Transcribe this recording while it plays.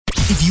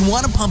If you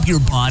want to pump your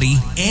body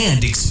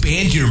and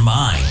expand your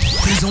mind,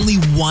 there's only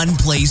one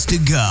place to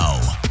go.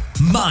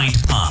 Mind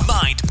Pump.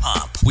 Mind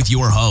Pump with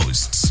your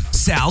hosts,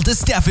 Sal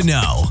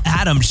DiStefano,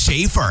 Adam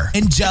Schaefer,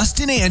 and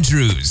Justin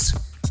Andrews.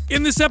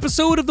 In this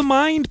episode of the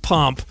Mind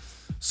Pump,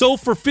 so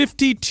for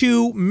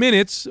 52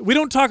 minutes, we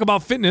don't talk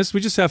about fitness. We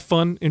just have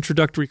fun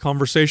introductory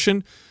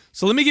conversation.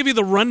 So let me give you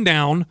the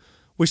rundown.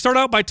 We start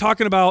out by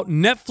talking about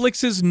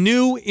Netflix's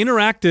new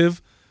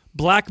interactive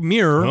Black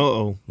Mirror.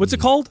 Uh-oh. What's it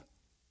called?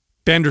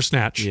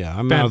 Bandersnatch. Yeah,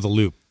 I'm out of the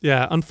loop.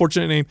 Yeah,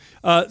 unfortunate name.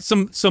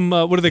 Some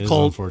what are they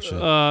called?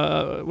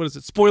 Unfortunate. What is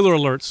it? Spoiler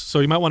alerts.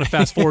 So you might want to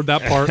fast forward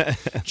that part.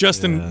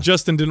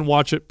 Justin didn't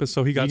watch it, but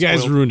so he got You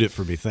guys spoiled. ruined it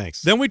for me,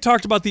 thanks. Then we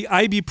talked about the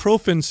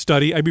ibuprofen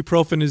study.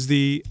 Ibuprofen is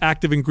the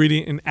active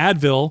ingredient in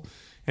Advil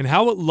and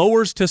how it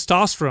lowers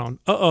testosterone.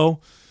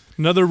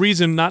 Another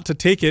reason not to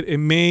take it. It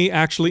may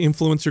actually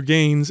influence your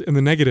gains in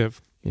the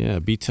negative. Yeah,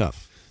 be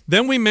tough.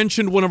 Then we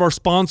mentioned one of our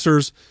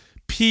sponsors,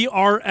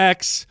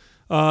 PRX.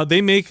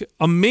 They make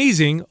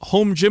amazing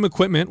home gym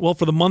equipment. Well,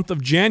 for the month of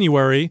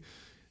January,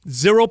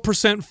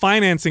 0%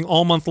 financing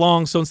all month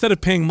long. So instead of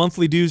paying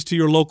monthly dues to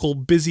your local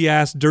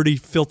busy-ass, dirty,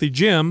 filthy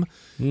gym,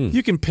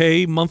 you can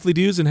pay monthly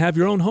dues and have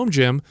your own home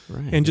gym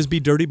and just be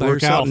dirty by Work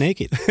yourself. out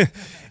naked.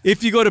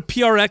 If you go to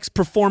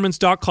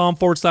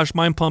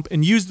prxperformance.com/mindpump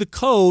and use the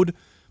code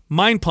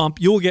mindpump,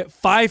 you will get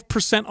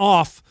 5%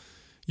 off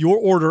your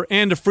order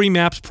and a free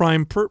MAPS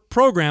Prime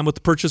program with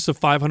the purchase of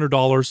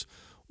 $500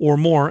 or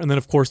more, and then,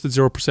 of course, the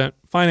 0%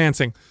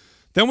 financing.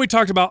 Then we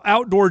talked about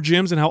outdoor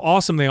gyms and how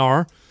awesome they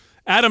are.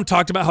 Adam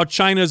talked about how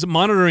China's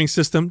monitoring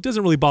system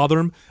doesn't really bother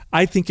him.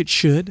 I think it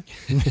should.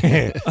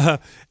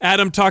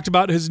 Adam talked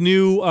about his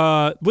new,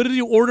 what did he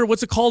order?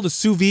 What's it called? A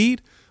sous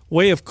vide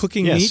way of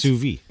cooking meat?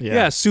 Sous vide.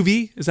 Yeah, sous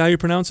vide. Is that how you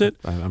pronounce it?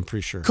 I'm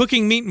pretty sure.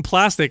 Cooking meat in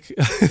plastic.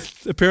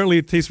 Apparently,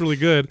 it tastes really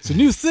good. It's a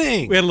new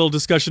thing. We had a little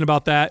discussion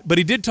about that. But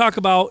he did talk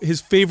about his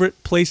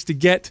favorite place to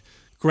get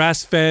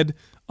grass-fed,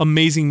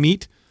 amazing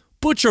meat.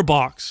 Butcher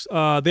Box.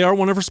 They are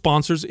one of our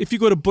sponsors. If you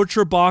go to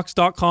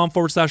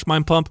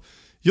butcherbox.com/mindpump,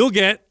 you'll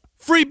get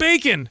free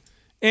bacon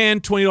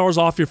and $20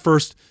 off your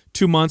first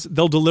 2 months.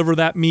 They'll deliver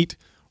that meat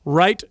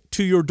right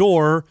to your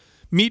door.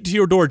 Meat to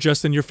your door,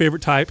 Justin, your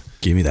favorite type.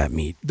 Give me that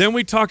meat. Then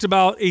we talked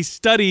about a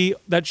study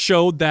that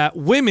showed that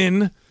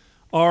women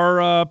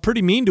are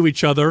pretty mean to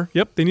each other.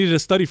 Yep, they needed a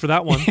study for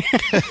that one.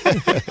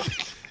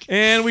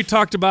 And we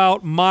talked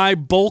about my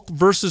bulk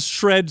versus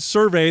shred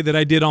survey that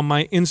I did on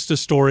my Insta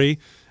story.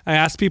 I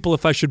asked people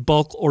if I should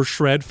bulk or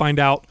shred, find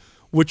out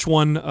which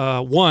one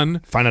won.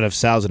 Find out if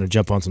Sal's going to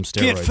jump on some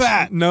steroids. Get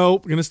fat. No,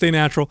 we're going to stay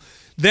natural.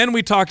 Then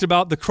we talked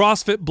about the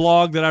CrossFit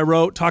blog that I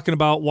wrote, talking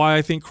about why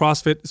I think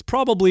CrossFit is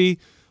probably,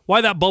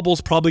 why that bubble's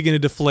probably going to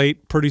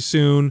deflate pretty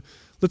soon.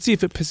 Let's see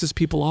if it pisses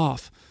people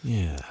off.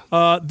 Yeah.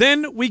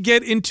 Then we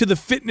get into the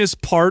fitness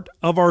part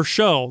of our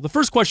show. The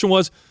first question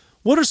was,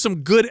 what are some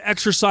good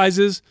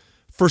exercises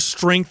for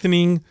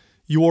strengthening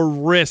your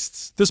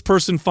wrists? This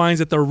person finds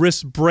that their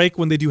wrists break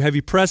when they do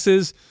heavy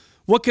presses.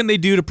 What can they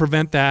do to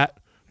prevent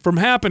that from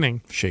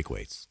happening? Shake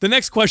weights. The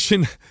next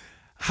question,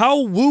 how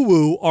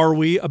woo-woo are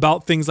we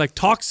about things like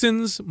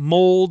toxins,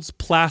 molds,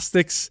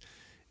 plastics,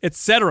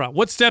 etc.?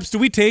 What steps do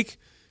we take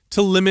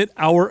to limit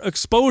our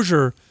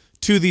exposure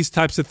to these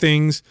types of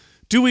things?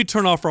 Do we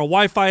turn off our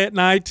Wi-Fi at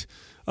night?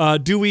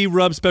 Do we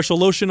rub special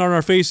lotion on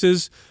our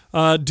faces?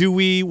 Do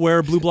we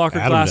wear blue blocker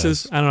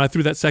glasses? I don't know. I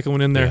threw that second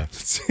one in there. Yeah.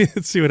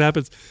 Let's see what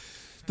happens.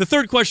 The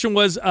third question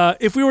was,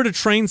 if we were to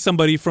train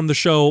somebody from the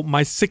show,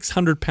 My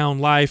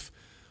 600-Pound Life,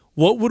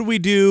 what would we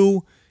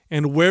do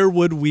and where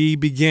would we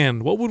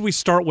begin? What would we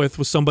start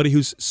with somebody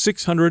who's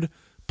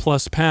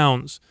 600-plus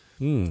pounds?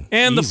 And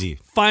easy.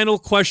 The final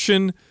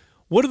question,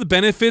 what are the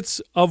benefits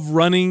of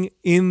running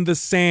in the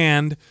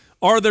sand?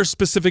 Are there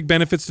specific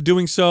benefits to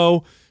doing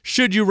so?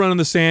 Should you run in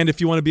the sand if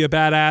you want to be a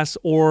badass,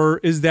 or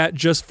is that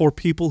just for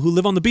people who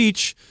live on the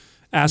beach?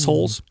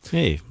 Assholes.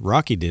 Hey,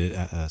 Rocky did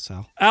it,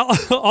 Sal.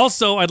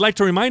 Also, I'd like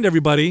to remind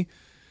everybody,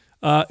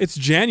 it's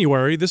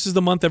January. This is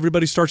the month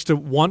everybody starts to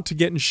want to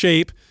get in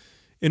shape.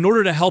 In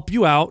order to help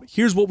you out,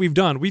 here's what we've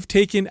done. We've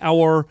taken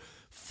our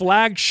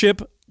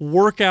flagship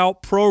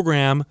workout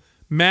program,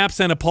 MAPS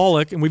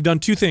Anabolic, and we've done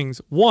two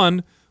things.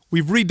 One,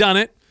 we've redone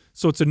it,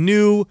 so it's a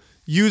new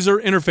user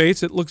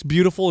interface. It looks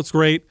beautiful. It's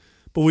great.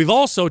 But we've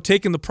also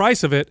taken the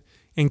price of it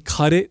and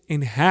cut it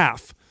in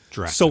half.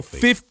 So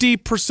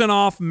 50%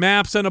 off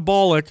MAPS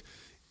Anabolic.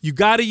 You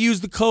got to use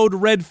the code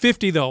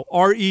RED50 though,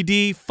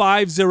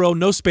 RED50,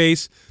 no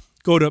space.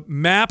 Go to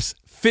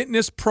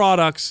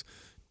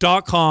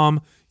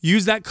mapsfitnessproducts.com.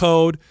 Use that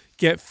code,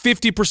 get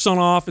 50%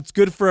 off. It's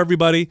good for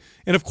everybody.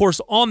 And of course,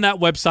 on that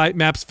website,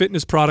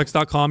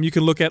 mapsfitnessproducts.com, you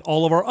can look at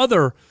all of our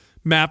other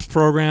MAPS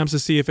programs to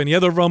see if any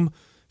other of them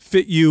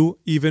fit you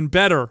even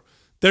better.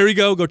 There you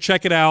go. Go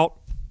check it out.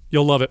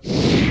 You'll love it.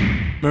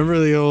 Remember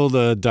the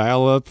old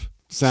dial-up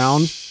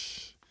sound?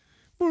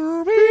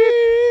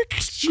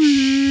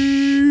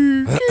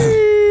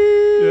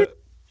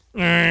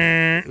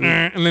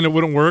 and then it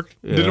wouldn't work.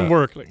 It didn't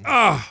work. Like,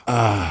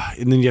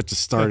 and then you have to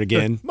start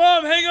again.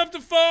 Mom, hang up the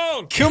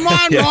phone. Come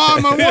on,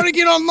 Mom, I want to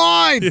get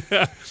online.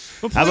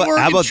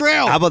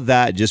 How about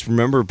that? Just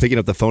remember picking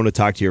up the phone to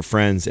talk to your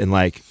friends, and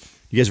like,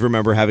 you guys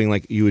remember having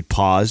like you would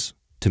pause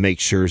to make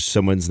sure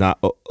someone's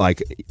not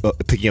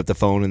picking up the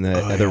phone in the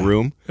other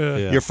room.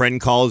 Yeah. Your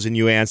friend calls and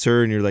you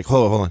answer, and you're like,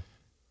 hold on.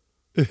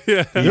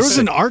 There was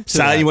an art to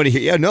Silent, that. you want to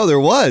hear? Yeah, no, there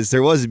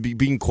was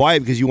being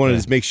quiet because you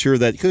wanted to make sure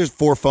that because there's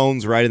 4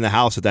 phones right in the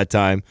house at that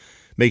time.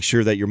 Make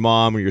sure that your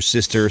mom or your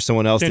sister or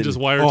someone else Can't didn't. just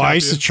wire. I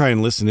used to try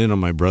and listen in on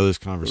my brother's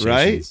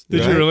conversations. Right?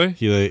 Did you really?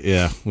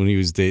 He when he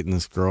was dating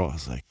this girl, I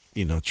was like,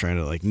 trying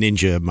to like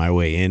ninja my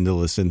way in to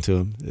listen to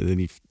him. And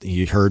then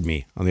he heard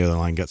me on the other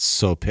line, got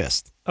so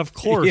pissed. Of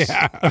course.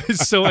 Yeah. I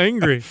was so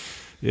angry.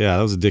 Yeah,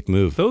 that was a dick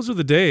move. Those were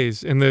the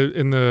days, and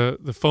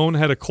the phone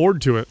had a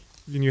cord to it,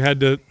 and you had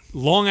to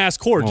long ass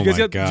cord. Oh Did you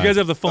my guys God.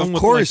 have the phone? Of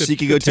with course, like you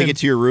could go take it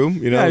to your room.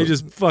 Yeah, you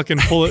just fucking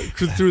pull it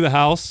through the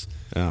house,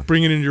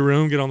 bring it into your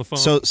room, get on the phone.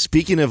 So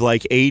speaking of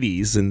like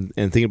 80s and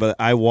thinking about it,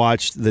 I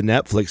watched the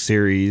Netflix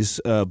series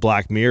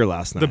Black Mirror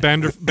last night.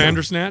 the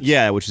Bandersnatch.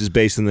 Yeah, which is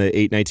based in the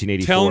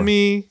 1984.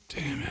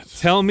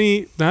 Tell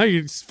me. Now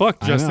you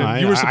fuck, Justin.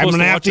 You were supposed I'm gonna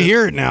to have watch to it.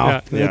 hear it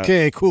now. Yeah.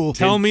 Okay, cool.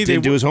 Tell me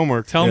Didn't do his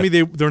homework. Tell me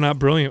they're not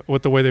brilliant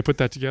with the way they put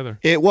that together.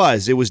 It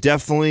was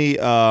definitely.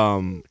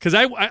 Because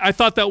I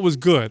thought that was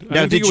good. I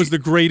Now, didn't think it was the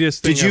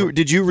greatest thing.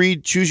 Did you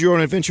read Choose Your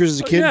Own Adventures as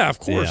a kid? Yeah, of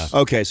course. Yeah.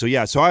 Okay, so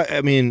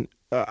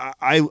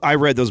I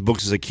read those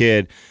books as a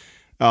kid.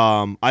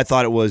 I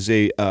thought it was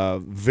a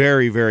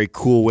very, very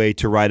cool way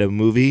to write a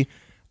movie.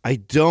 I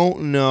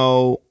don't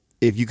know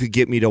if you could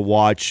get me to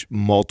watch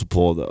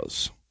multiple of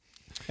those.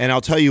 And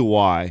I'll tell you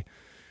why.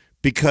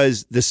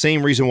 Because the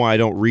same reason why I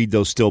don't read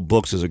those still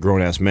books as a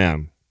grown-ass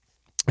man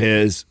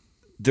is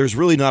there's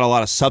really not a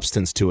lot of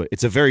substance to it.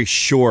 It's a very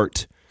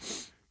short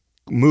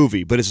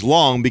movie, but it's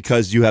long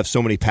because you have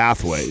so many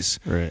pathways.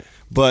 Right.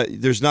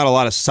 But there's not a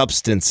lot of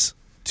substance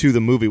to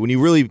the movie when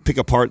you really pick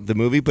apart the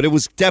movie. But it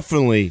was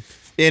definitely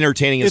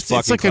entertaining as fucking.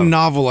 It's like a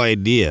novel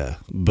idea,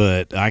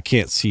 but I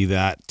can't see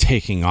that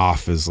taking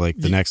off as like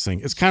the next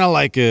thing. It's kind of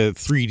like a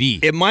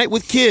 3D. It might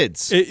with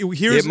kids.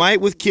 It might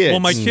with kids. Well,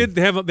 my kid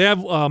they have a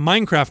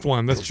Minecraft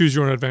one. That's Choose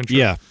Your Own Adventure.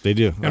 Yeah, they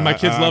do. And my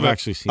kids love I've it.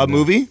 actually seen a that.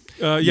 movie.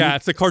 Yeah,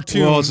 it's a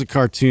cartoon. Well, it's a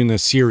cartoon, a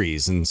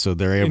series, and so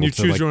they're able you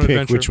to choose like your own pick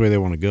adventure. which way they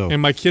want to go.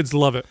 and my kids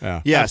love it.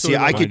 Yeah. Yeah, Absolutely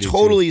see, I love could it.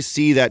 totally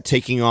see that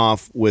taking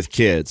off with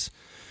kids.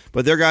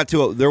 But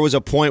there was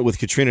a point with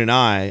Katrina and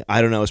I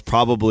don't know, it's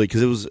probably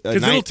because it was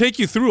Because it'll take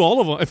you through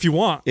all of them if you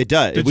want. It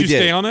does. Did we you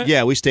stay on it?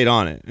 Yeah, we stayed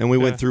on it, and we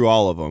went through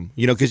all of them.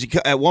 Because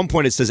at one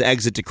point it says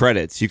exit to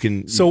credits. You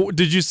can. So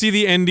did you see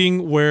the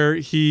ending where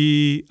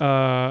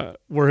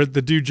where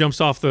the dude jumps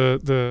off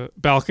the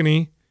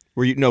balcony?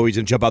 Where he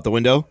didn't jump out the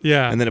window.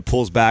 Yeah. and then it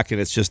pulls back, and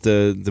it's just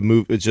the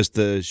move. It's just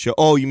the show.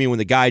 Oh, you mean when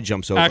the guy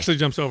jumps over? Actually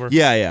jumps over.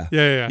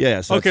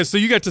 Yeah. So Okay, so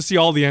you got to see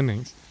all the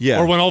endings. Yeah.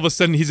 Or when all of a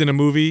sudden he's in a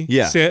movie.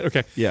 Yeah. See it?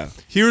 Okay. Yeah.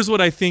 Here's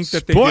what I think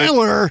that they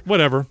Spoiler! did.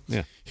 Whatever.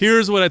 Yeah.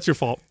 Here's what it's your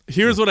fault.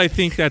 Here's what I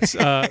think that's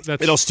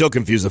It'll still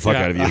confuse the fuck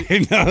Yeah. out of you. I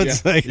know,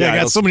 it's like Yeah, I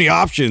it'll- got so many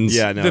options.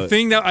 Yeah, no. the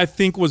thing that I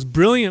think was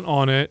brilliant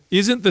on it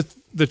isn't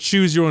the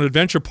choose your own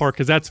adventure part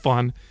because that's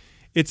fun.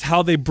 It's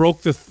how they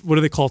broke what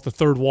do they call it? The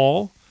third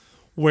wall,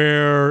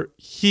 where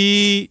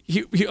he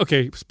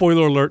okay.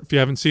 Spoiler alert! If you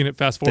haven't seen it,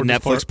 fast the forward. this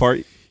Netflix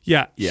part.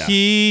 Yeah. Yeah.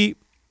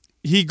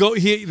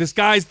 This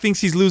guy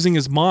thinks he's losing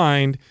his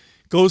mind.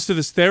 Goes to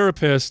this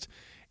therapist.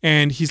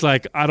 And he's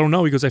like, I don't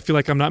know. He goes, I feel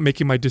like I'm not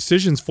making my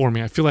decisions for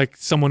me. I feel like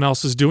someone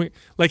else is doing.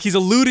 Like he's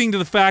alluding to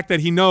the fact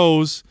that he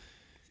knows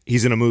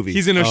He's in a movie.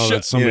 he's in a show.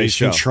 That somebody's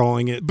show.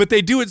 controlling it. But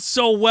they do it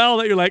so well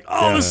that you're like,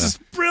 oh, this is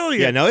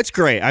brilliant. Yeah, no, it's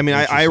great. I mean,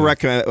 I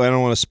recommend. I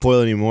don't want to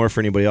spoil any more for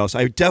anybody else.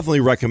 I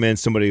definitely recommend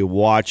somebody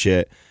watch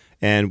it.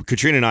 And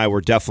Katrina and I were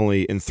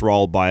definitely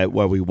enthralled by it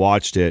while we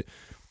watched it.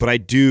 But I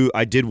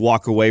did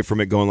walk away from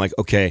it going like,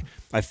 okay,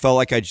 I felt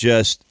like I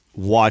just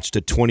watched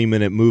a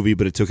 20-minute movie,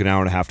 but it took an hour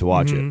and a half to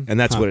watch it. And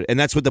that's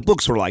what the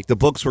books were like. The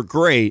books were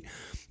great,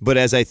 but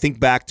as I think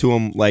back to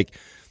them, like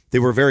they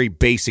were very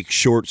basic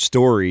short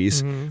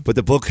stories, but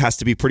the book has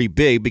to be pretty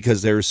big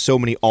because there's so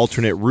many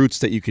alternate routes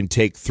that you can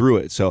take through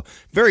it. So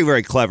very,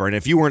 very clever. And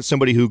if you weren't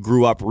somebody who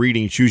grew up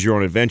reading Choose Your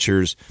Own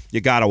Adventures,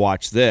 you got to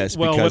watch this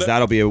because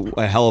that'll be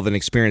a hell of an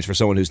experience for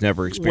someone who's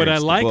never experienced What I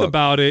the like book.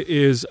 about it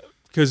is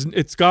because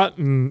it's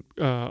gotten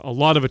a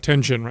lot of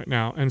attention right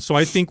now. And so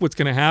I think what's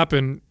going to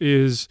happen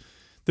is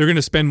they're going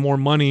to spend more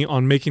money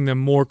on making them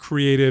more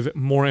creative,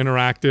 more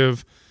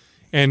interactive,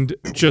 and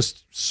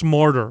just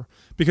smarter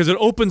because it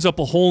opens up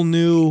a whole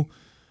new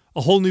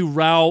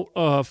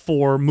route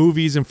for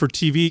movies and for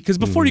TV. Because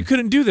before you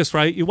couldn't do this,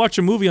 right? You watch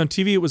a movie on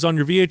TV, it was on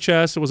your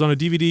VHS, it was on a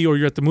DVD, or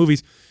you're at the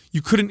movies.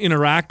 You couldn't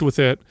interact with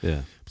it.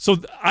 Yeah. So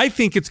I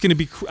think it's going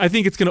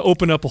to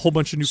open up a whole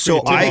bunch of new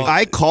So creativity.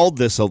 I called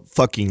this a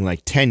fucking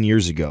like 10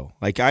 years ago.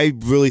 Like I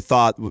really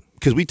thought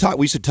because we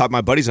used to talk.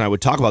 My buddies and I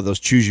would talk about those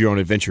Choose Your Own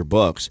Adventure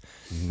books.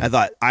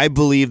 I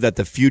believe that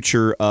the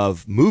future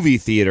of movie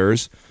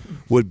theaters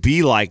would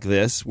be like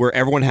this, where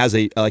everyone has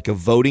a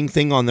voting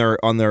thing on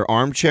their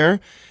armchair,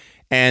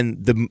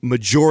 and the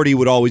majority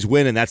would always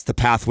win, and that's the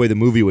pathway the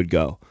movie would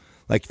go.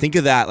 Like, think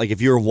of that. Like, if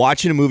you're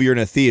watching a movie or in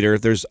a theater,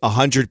 there's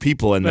 100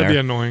 people in there. That'd be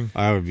annoying.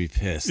 I would be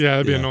pissed. Yeah,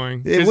 that'd be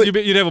annoying. 'Cause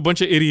you'd have a bunch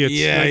of idiots.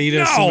 Yeah, like, you'd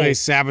have somebody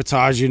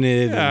sabotaging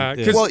it. Yeah,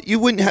 and- 'cause- Well, you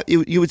wouldn't have.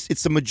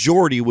 It's the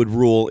majority would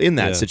rule in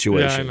that Yeah.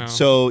 situation. Yeah, I know.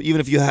 So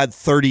even if you had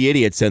 30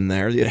 idiots in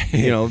there,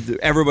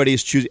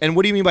 everybody's choosing. And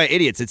what do you mean by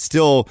idiots? It's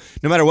still,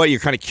 no matter what,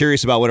 you're kind of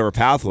curious about whatever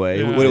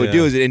pathway. Yeah. What it would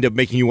do is it end up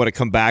making you want to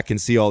come back and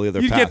see all the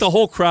other You'd paths. get the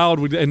whole crowd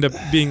would end up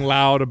being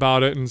loud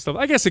about it and stuff.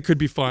 I guess it could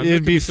be fun. There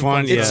It'd could be some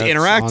fun. It's yeah,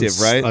 interactive,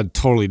 on right?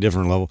 A totally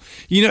different level.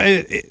 You know,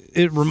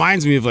 it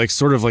reminds me of like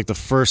sort of like the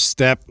first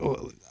step.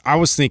 I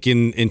was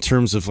thinking in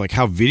terms of like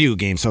how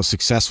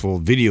successful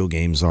video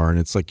games are. And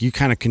it's like you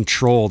kind of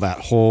control that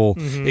whole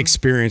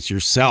experience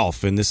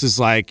yourself. And this is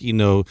like,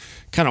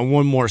 kind of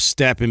one more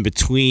step in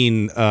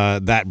between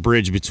that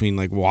bridge between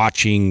like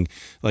watching,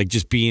 like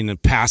just being a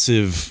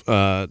passive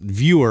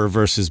viewer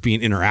versus being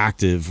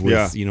interactive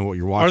with, what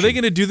you're watching. Are they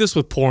going to do this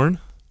with porn?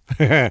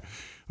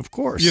 Of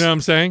course. You know what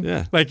I'm saying?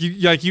 Yeah. Like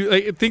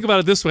you think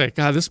about it this way.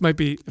 God, this might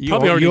be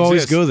probably already you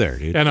always exists. go there,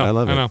 dude. I know. I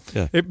love it. I know.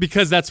 Yeah.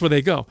 Because that's where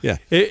they go. Yeah.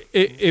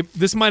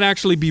 This might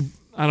actually be.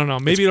 I don't know.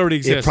 Maybe it already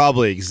exists. It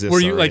probably exists.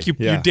 Where you already.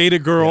 you date a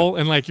girl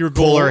and like your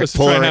goal is to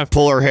try and have.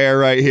 Pull her hair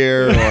right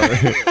here,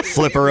 or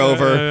flip her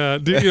over.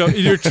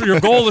 Your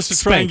goal is to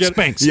try and get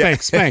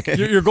spank.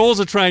 Your goal is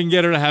to try and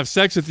get her to have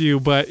sex with you,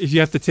 but you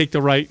have to make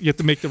the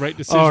right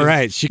decision. All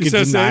right, she You could see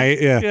what I'm deny saying?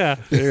 it. Yeah.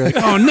 Yeah. You're like,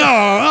 oh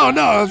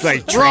no, it's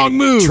like wrong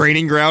move.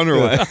 Training ground or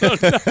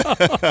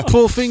what?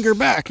 Pull finger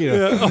back.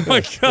 Oh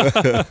my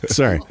God.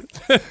 Sorry.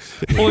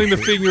 Pulling the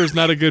finger is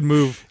not a good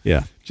move,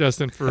 Yeah,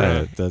 Justin. For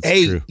that's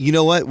Hey, true. you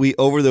know what? We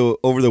over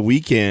the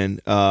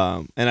weekend,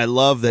 and I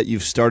love that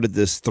you've started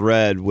this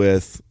thread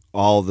with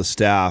all the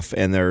staff,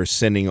 and they're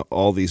sending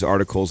all these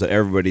articles that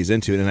everybody's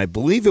into. And I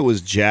believe it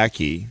was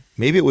Jackie,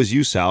 maybe it was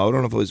you, Sal. I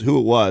don't know if it was who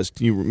it was.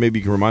 Maybe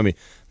you can remind me.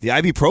 The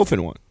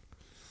ibuprofen one.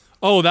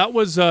 Oh, that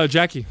was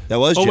Jackie. That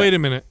was. Oh, Jackie. wait a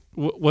minute.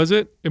 Was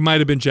it? It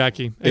might have been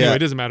Jackie. Anyway, Yeah. it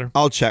doesn't matter.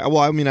 I'll check. Well,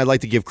 I mean, I'd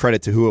like to give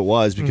credit to who it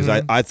was because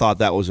I thought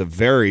that was a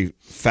very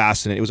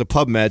fascinating. It was a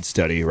PubMed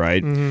study,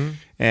 right?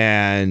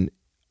 And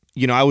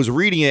I was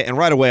reading it, and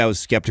right away I was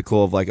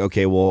skeptical of like,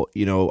 okay, well,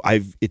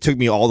 it took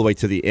me all the way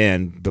to the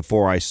end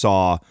before I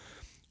saw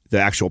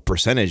the actual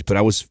percentage, but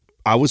I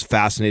was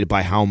fascinated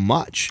by how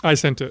much. I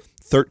sent it.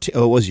 13.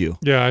 Oh, it was you.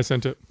 Yeah, I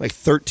sent it. Like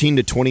 13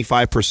 to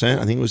 25%.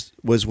 I think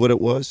was what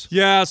it was.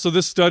 Yeah, so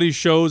this study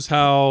shows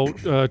how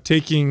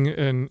taking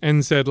an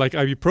NSAID like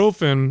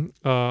ibuprofen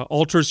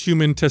alters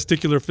human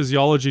testicular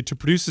physiology to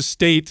produce a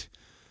state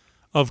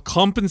of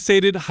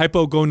compensated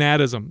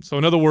hypogonadism. So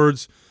in other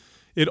words,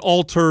 it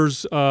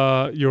alters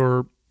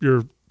your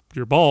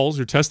balls,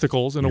 your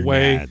testicles, in a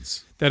way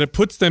nads. that it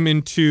puts them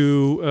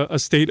into a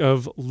state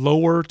of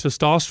lower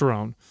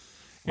testosterone.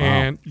 Wow.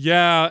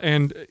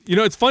 And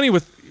it's funny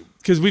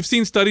because we've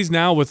seen studies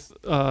now with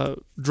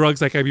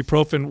drugs like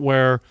ibuprofen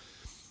where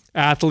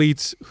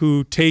athletes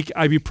who take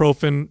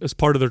ibuprofen as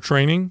part of their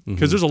training,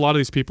 because there's a lot of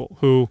these people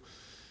who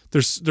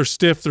they're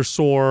stiff, they're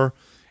sore,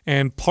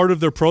 and part of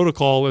their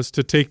protocol is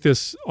to take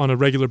this on a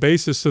regular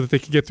basis so that they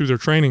can get through their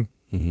training.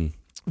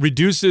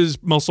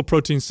 Reduces muscle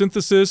protein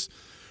synthesis,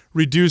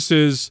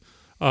 reduces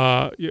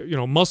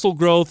muscle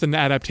growth and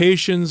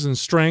adaptations and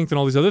strength and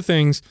all these other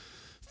things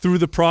through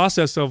the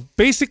process of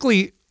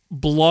basically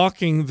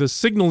blocking the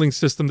signaling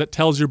system that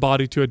tells your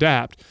body to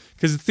adapt,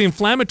 because it's the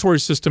inflammatory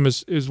system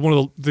is one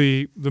of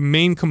the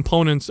main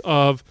components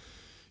of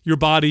your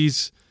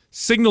body's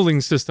signaling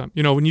system.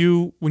 When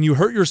you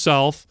hurt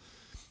yourself,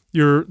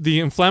 the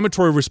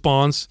inflammatory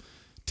response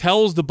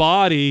tells the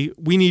body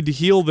we need to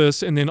heal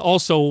this, and then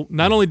also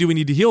not only do we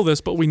need to heal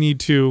this, but we need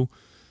to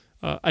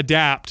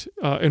adapt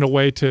in a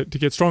way to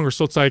get stronger.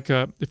 So it's like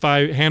if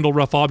I handle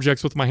rough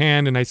objects with my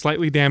hand and I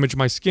slightly damage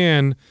my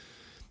skin,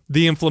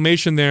 the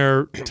inflammation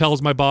there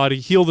tells my body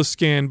heal the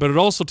skin, but it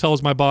also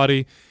tells my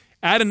body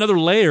add another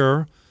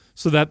layer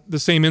so that the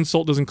same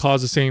insult doesn't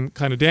cause the same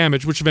kind of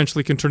damage, which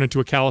eventually can turn into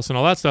a callus and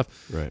all that stuff.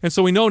 Right. And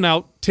so we know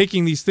now,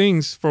 taking these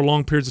things for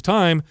long periods of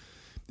time,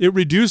 it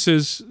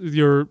reduces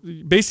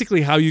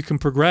basically how you can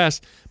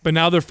progress, but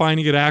now they're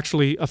finding it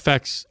actually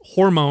affects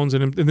hormones,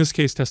 and in this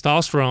case,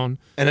 testosterone,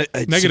 And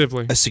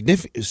negatively. a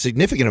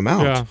significant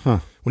amount. Yeah.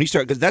 When you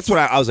start, because that's what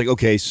I was like,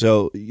 okay,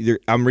 so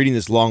I'm reading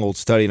this long old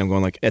study, and I'm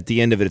going like, at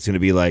the end of it, it's going to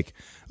be like,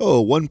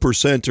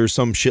 1% or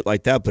some shit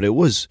like that, but it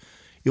was,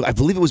 I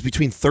believe it was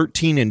between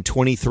 13 and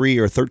 23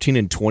 or 13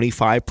 and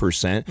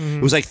 25%.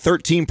 It was like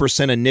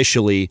 13%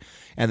 initially,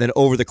 and then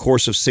over the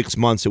course of 6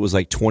 months, it was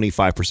like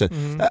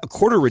 25%. A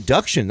quarter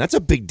reduction, that's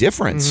a big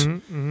difference.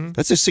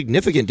 That's a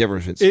significant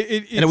difference. And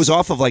it was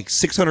off of like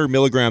 600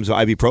 milligrams of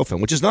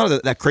ibuprofen, which is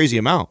not that crazy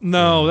amount.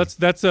 No, that's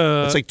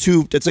like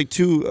two. That's a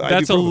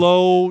ibuprofen.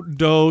 low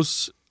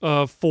dose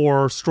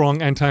for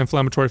strong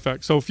anti-inflammatory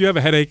effect. So if you have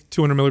a headache,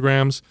 200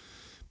 milligrams,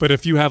 but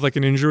if you have like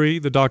an injury,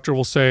 the doctor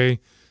will say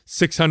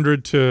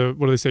 600 to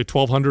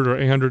 1,200 or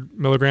 800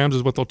 milligrams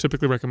is what they'll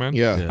typically recommend.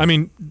 Yeah. I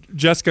mean,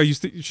 Jessica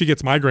she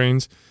gets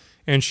migraines,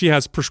 and she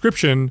has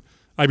prescription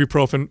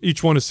ibuprofen.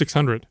 Each one is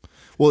 600.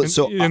 Well,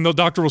 and the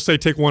doctor will say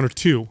take 1 or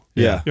 2.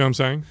 Yeah. You know what I'm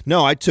saying?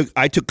 No, I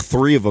took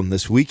 3 of them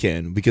this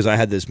weekend because I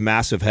had this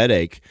massive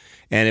headache,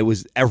 and it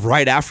was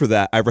right after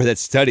that I read that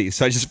study,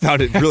 so I just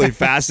found it really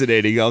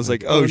fascinating. I was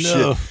like, oh no.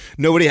 shit!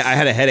 I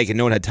had a headache, and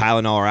no one had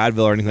Tylenol or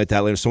Advil or anything like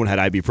that. Someone had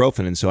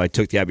ibuprofen, and so I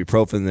took the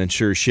ibuprofen, and then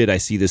sure as shit, I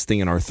see this thing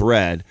in our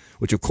thread,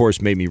 which of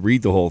course made me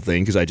read the whole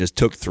thing because I just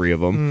took 3 of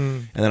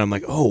them, and then I'm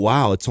like, oh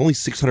wow, it's only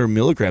 600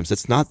 milligrams.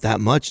 That's not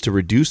that much to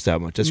reduce that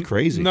much. That's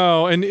crazy.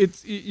 No, and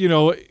it's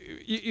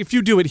if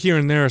you do it here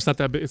and there, it's not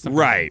that big. It's not,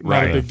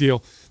 not a big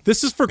deal.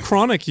 This is for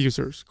chronic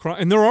users,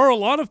 and there are a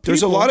lot of people.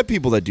 There's a lot of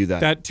people that do that.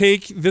 That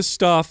take this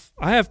stuff.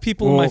 I have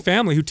people in my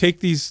family who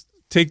take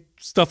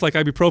stuff like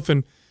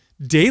ibuprofen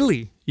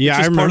daily. Yeah,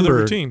 which is part of their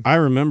routine. I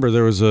remember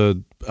there was a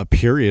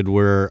period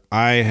where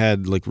I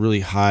had like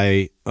really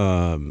high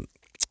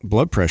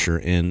blood pressure,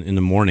 and in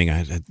the morning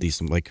I had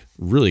these like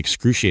really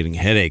excruciating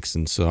headaches,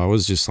 and so I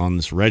was just on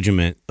this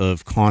regiment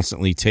of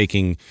constantly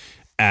taking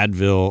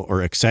Advil or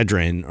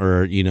Excedrin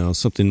or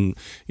something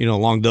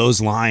along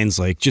those lines,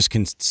 like just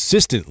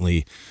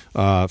consistently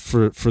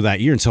for that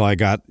year until I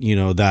got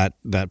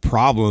that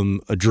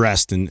problem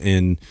addressed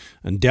and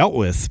dealt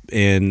with,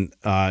 and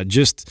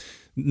just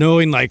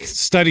knowing like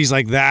studies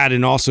like that,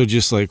 and also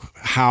just like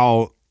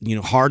how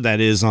hard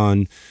that is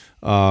on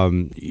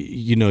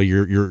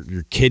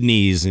your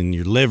kidneys and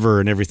your liver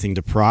and everything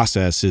to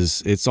process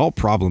it's all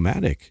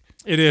problematic.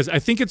 It is. I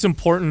think it's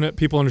important that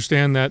people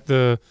understand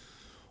that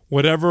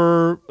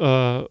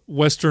whatever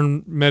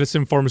Western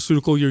medicine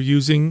pharmaceutical you're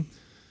using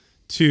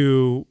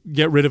to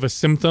get rid of a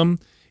symptom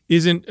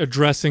isn't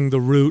addressing the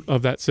root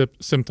of that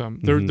symptom.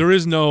 There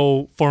is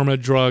no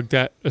pharma drug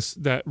that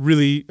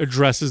really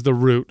addresses the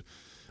root.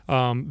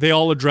 They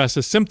all address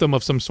a symptom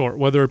of some sort,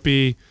 whether it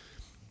be,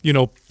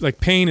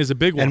 like pain is a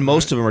big one. And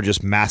most of them are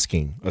just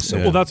masking a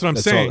symptom. Well, that's what I'm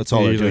saying. That's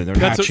all they're doing. They're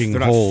not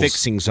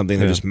fixing something.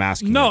 They're just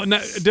masking. No,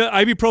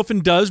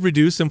 ibuprofen does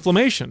reduce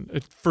inflammation.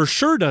 It for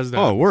sure does that.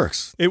 Oh, it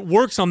works. It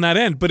works on that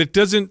end, but it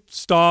doesn't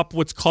stop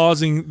what's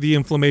causing the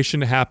inflammation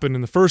to happen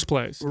in the first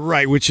place.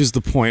 Right, which is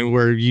the point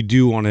where you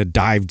do want to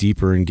dive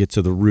deeper and get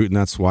to the root, and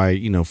that's why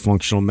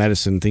functional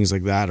medicine, things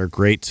like that, are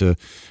great to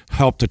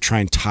help to try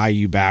and tie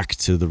you back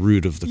to the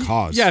root of the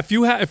cause. Yeah,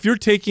 if you're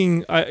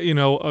taking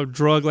a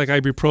drug like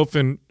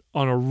ibuprofen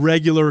on a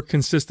regular,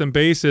 consistent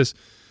basis,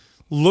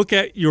 look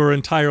at your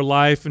entire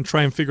life and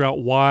try and figure out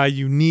why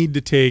you need to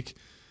take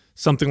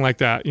something like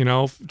that.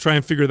 Try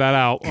and figure that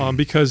out,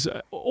 because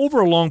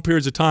over a long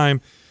periods of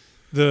time,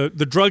 the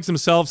drugs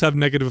themselves have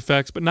negative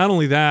effects. But not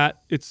only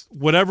that, it's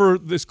whatever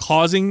is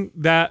causing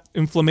that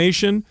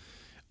inflammation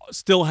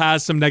still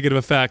has some negative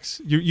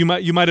effects. You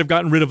might have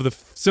gotten rid of the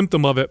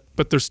symptom of it,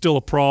 but there's still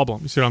a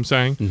problem. You see what I'm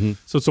saying? Mm-hmm.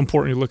 So it's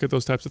important you look at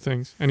those types of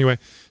things. Anyway,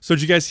 so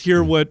did you guys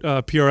hear what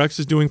PRX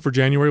is doing for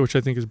January, which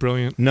I think is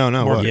brilliant? No.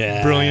 What?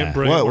 Yeah. Brilliant.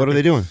 What are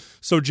they doing?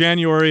 So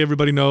January,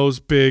 everybody knows,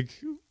 big.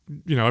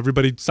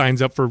 Everybody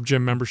signs up for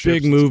gym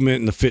memberships. Big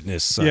movement in the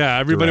fitness.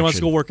 Everybody wants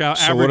to go work out.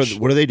 So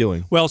what are they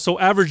doing? Well, so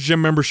average gym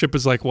membership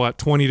is like what,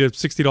 $20 to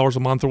 $60 a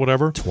month or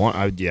whatever.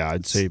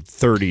 I'd say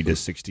 30 to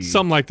 60.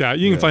 Something like that.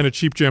 You can find a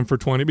cheap gym for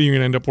 20, but you're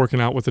gonna end up working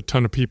out with a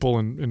ton of people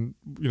and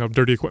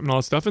dirty equipment and all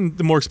that stuff. And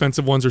the more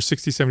expensive ones are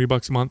 $60,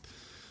 $70 a month.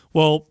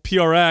 Well,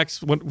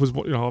 PRX was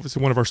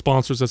obviously one of our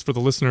sponsors. That's for the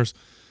listeners.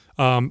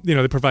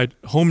 They provide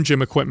home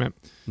gym equipment.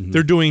 Mm-hmm.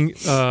 They're doing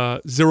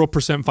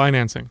 0%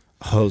 financing.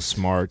 Oh,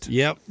 smart.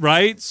 Yep.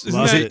 Right?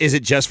 Is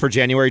it just for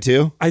January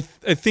too? I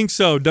think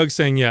so. Doug's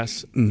saying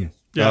yes. Mm.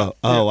 Yeah.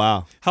 Oh,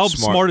 wow. How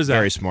smart is that?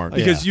 Very smart.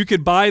 Because you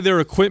could buy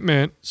their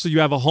equipment so you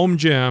have a home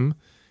gym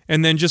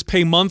and then just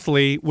pay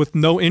monthly with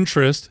no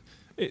interest.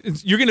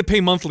 You're going to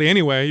pay monthly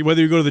anyway, whether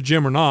you go to the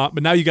gym or not.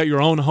 But now you got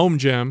your own home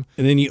gym,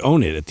 and then you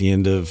own it at the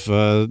end of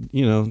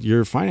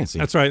your financing.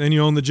 That's right. Then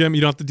you own the gym.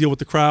 You don't have to deal with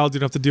the crowds. You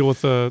don't have to deal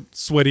with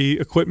sweaty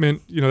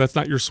equipment. That's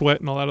not your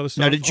sweat and all that other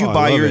stuff. Now, did you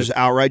buy yours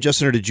outright,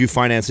 Justin, or did you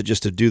finance it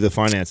just to do the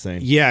finance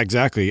thing? Yeah,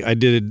 exactly. I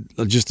did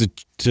it just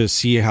to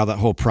see how that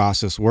whole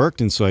process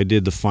worked, and so I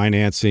did the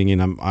financing, and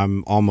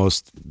I'm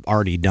almost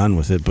already done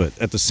with it. But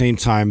at the same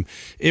time,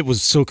 it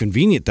was so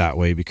convenient that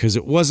way because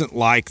it wasn't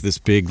like this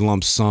big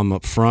lump sum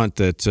up front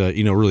that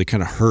really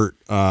kind of hurt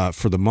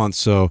for the month.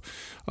 So,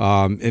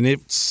 and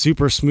it's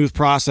super smooth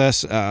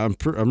process.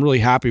 I'm really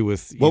happy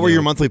with. What were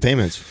your monthly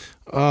payments?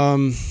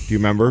 Do you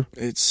remember?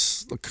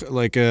 It's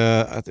like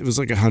it was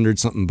like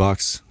 $100-something.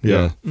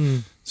 Yeah.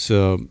 Mm.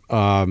 So,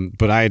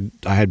 but I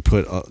had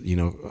put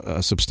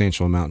a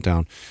substantial amount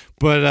down.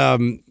 But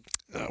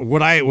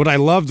what I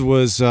loved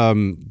was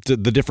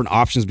the different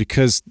options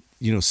because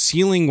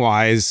ceiling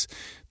wise,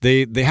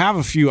 they have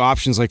a few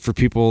options like for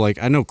people like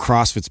I know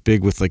CrossFit's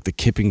big with like the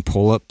kipping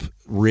pull up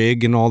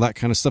rig and all that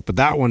kind of stuff, but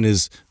that one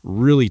is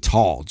really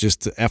tall,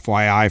 just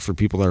FYI for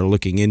people that are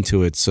looking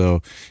into it.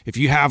 So if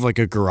you have like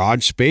a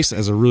garage space that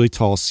has a really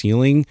tall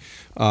ceiling,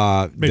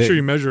 make sure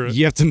you measure it.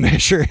 You have to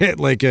measure it,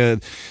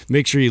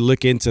 make sure you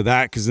look into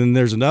that, because then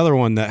there's another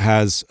one that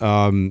has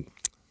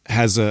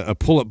a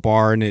pull-up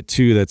bar in it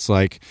too that's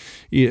like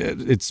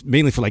it's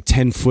mainly for like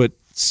 10-foot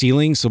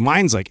ceiling. So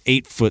mine's like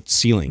 8-foot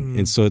ceiling.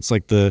 And so it's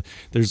like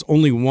there's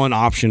only one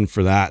option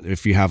for that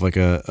if you have like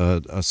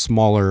a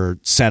smaller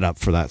setup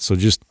for that. So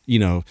just,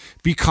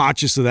 be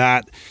conscious of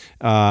that.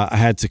 I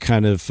had to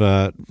kind of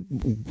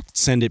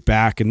send it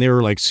back, and they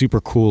were like super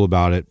cool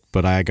about it,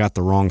 but I got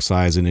the wrong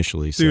size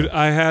initially. So. Dude,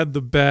 I had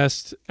the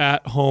best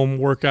at-home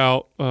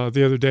workout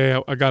the other day.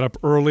 I got up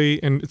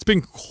early, and it's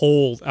been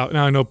cold out.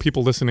 Now, I know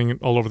people listening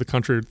all over the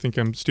country would think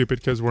I'm stupid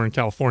because we're in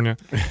California,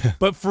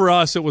 but for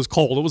us, it was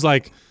cold. It was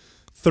like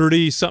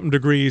 30-something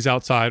degrees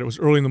outside. It was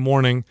early in the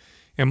morning,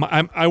 and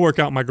I work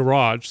out in my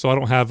garage, so I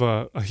don't have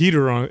a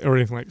heater on or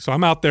anything like that. So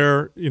I'm out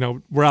there,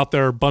 we're out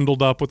there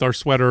bundled up with our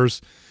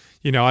sweaters.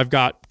 I've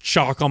got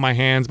chalk on my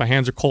hands. My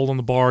hands are cold on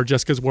the bar.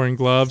 Jessica's wearing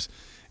gloves,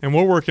 and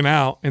we're working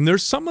out. And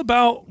there's something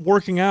about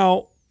working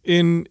out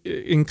in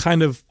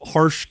kind of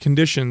harsh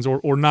conditions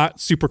or not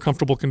super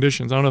comfortable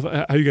conditions. I don't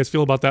know how you guys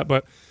feel about that,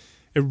 but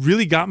it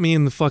really got me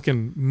in the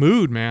fucking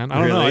mood, man.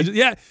 I don't know.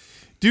 Yeah.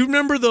 Do you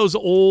remember those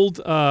old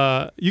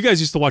you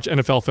guys used to watch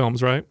NFL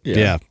films, right?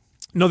 Yeah.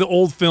 The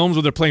old films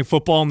where they're playing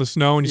football in the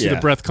snow and you see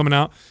the breath coming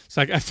out. It's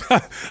like I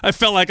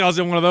felt like I was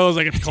in one of those.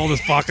 Like, it's cold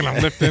as fuck and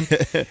I'm lifting,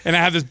 and I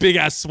have this big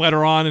ass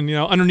sweater on, and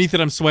underneath it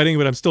I'm sweating,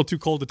 but I'm still too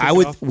cold to take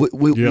it off.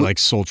 You're like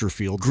Soldier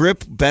Field.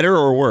 Grip better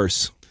or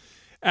worse?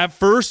 At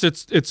first,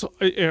 it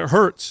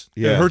hurts.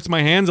 Yeah. It hurts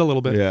my hands a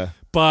little bit. Yeah.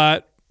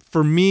 But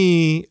for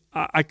me,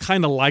 I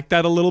kind of like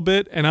that a little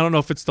bit, and I don't know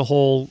if it's the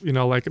whole,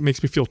 like it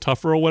makes me feel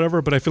tougher or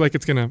whatever, but I feel like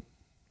it's gonna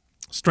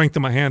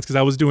strengthen my hands because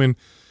I was doing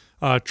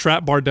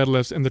trap bar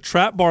deadlifts, and the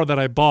trap bar that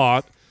I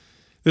bought.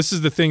 This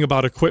is the thing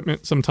about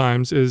equipment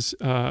sometimes is,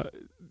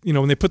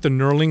 when they put the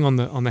knurling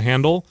on the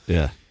handle.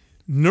 Yeah.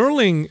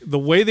 Knurling, the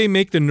way they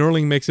make the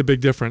knurling makes a big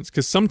difference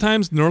because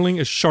sometimes knurling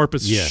is sharp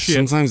as shit.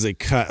 Sometimes they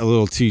cut a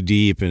little too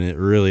deep and it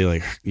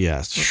really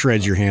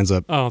shreds your hands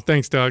up. Oh,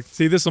 thanks, Doug.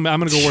 See, I'm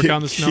gonna go work out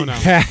in the snow now.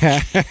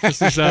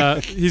 This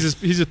is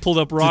he's just pulled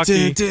up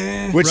Rocky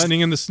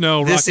running in the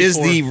snow. This Rocky is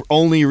 4. the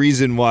only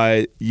reason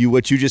why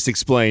what you just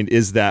explained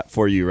is that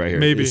for you right here.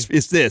 Maybe.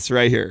 It's this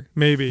right here.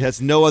 Maybe. It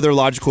has no other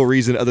logical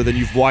reason other than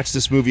you've watched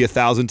this movie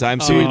 1,000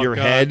 times. So in your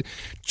head,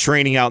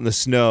 training out in the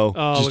snow.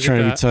 Oh, just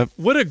trying to be tough.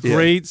 What a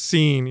great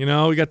scene.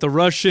 We got the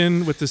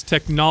Russian with his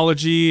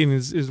technology and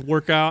his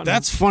workout.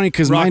 That's funny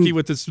because Rocky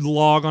with this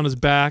log on his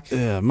back.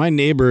 Yeah, my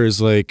neighbor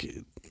is like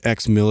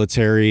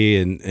ex-military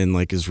and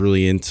like is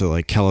really into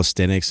like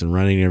calisthenics and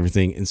running and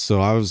everything. And so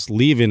I was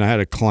leaving. I had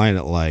a client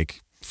at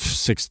like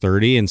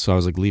 6:30, and so I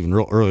was like leaving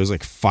real early. It was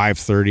like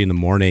 5:30 in the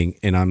morning,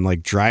 and I'm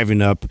like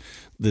driving up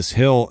this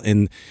hill,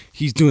 and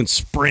he's doing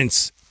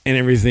sprints and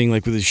everything,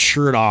 like with his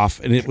shirt off,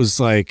 and it was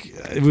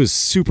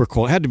super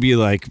cold. It had to be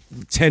like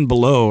 10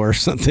 below or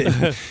something.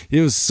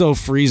 It was so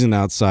freezing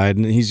outside,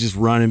 and he's just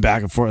running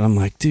back and forth. And I'm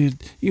like,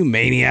 dude, you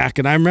maniac.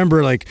 And I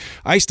remember like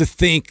I used to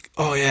think,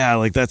 oh yeah,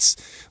 like that's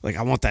like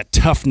I want that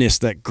toughness,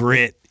 that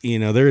grit.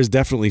 There is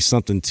definitely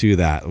something to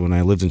that. When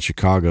I lived in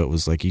Chicago, it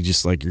was like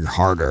you're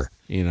harder.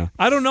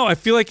 I don't know. I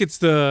feel like it's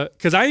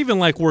because I even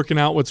like working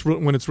out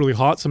when it's really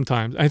hot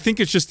sometimes. I think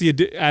it's just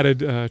the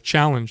added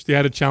challenge,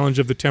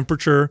 of the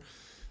temperature.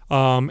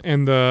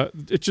 And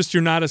it's just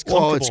you're not as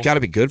comfortable. Well, it's got to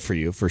be good for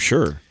you for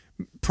sure.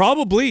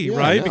 Probably,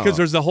 right? Because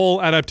there's the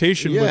whole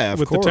adaptation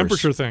with the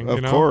temperature thing.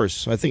 Of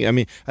course. I think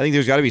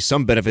there's got to be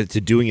some benefit to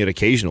doing it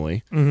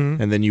occasionally,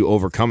 and then you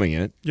overcoming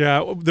it.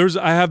 Yeah, there was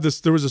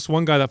this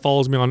one guy that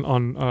follows me on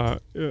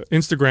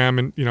Instagram,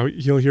 and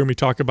he'll hear me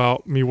talk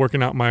about me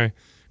working out in my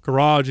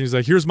garage, and he's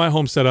like, "Here's my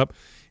home setup,"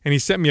 and he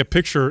sent me a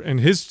picture, and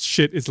his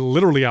shit is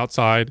literally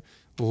outside.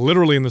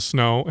 Literally in the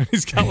snow, and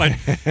he's got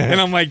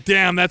and I'm like,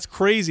 damn, that's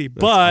crazy.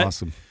 But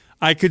awesome.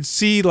 I could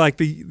see like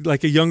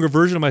a younger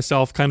version of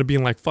myself kind of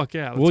being like, fuck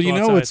yeah. Well,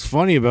 what's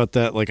funny about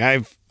that? Like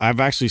I've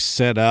actually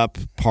set up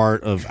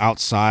part of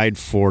outside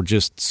for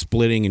just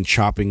splitting and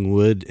chopping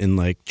wood and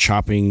like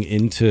chopping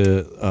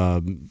into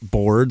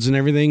boards and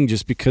everything,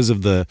 just because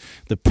of the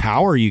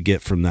power you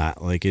get from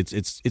that. Like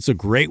it's a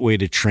great way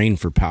to train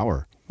for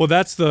power. Well,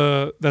 that's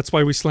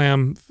why we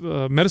slam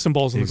medicine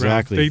balls on the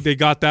ground. They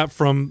got that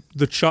from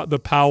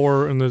the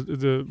power and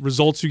the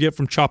results you get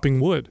from chopping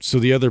wood. So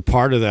the other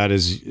part of that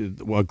is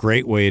a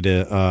great way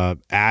to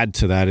add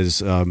to that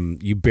is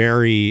you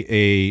bury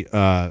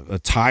a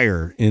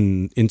tire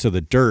into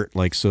the dirt,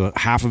 like so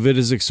half of it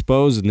is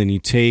exposed, and then you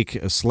take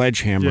a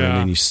sledgehammer and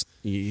then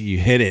you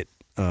hit it.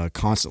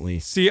 Constantly.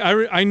 See,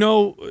 I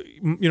know,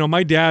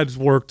 my dad's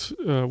worked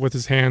with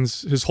his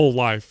hands his whole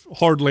life,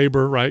 hard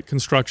labor, right,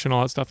 construction,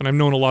 all that stuff, and I've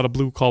known a lot of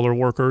blue collar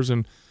workers.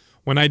 And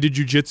when I did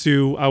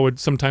jiu-jitsu, I would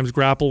sometimes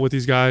grapple with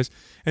these guys,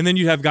 and then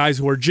you'd have guys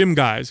who are gym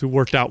guys who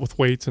worked out with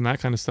weights and that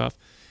kind of stuff.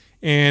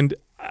 And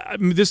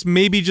this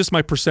may be just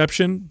my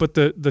perception, but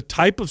the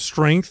type of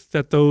strength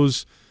that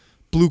those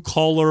blue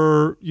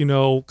collar,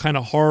 kind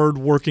of hard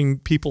working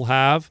people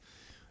have.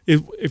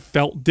 It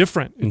felt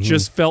different. It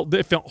just felt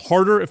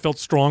harder. It felt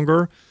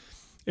stronger.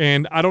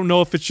 And I don't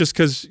know if it's just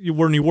because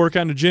when you work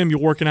out in the gym,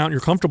 you're working out and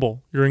you're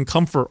comfortable. You're in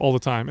comfort all the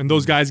time. And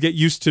those guys get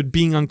used to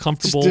being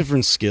uncomfortable. Just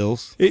different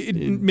skills.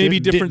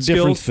 Maybe different skills.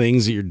 Different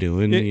things that you're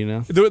doing,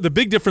 The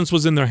big difference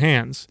was in their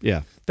hands.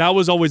 Yeah. That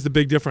was always the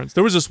big difference.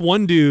 There was this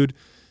one dude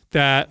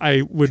that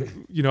I would,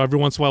 every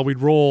once in a while we'd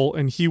roll,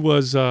 and he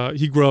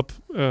grew up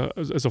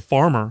as a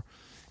farmer.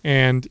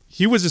 And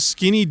he was a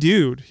skinny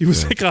dude. He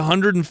was like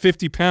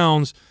 150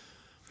 pounds,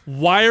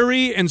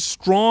 wiry and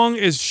strong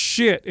as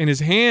shit, and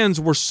his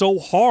hands were so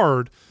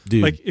hard.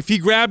 Dude. Like if he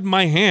grabbed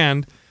my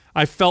hand,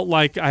 I felt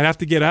like I'd have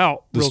to get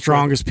out. The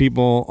strongest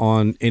people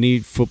on any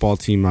football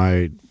team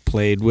I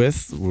played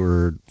with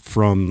were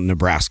from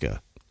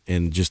Nebraska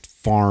and just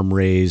farm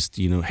raised,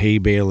 hay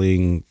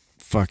baling,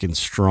 fucking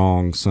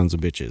strong sons of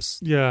bitches.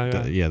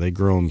 Yeah. They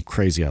grow them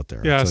crazy out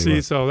there. Yeah,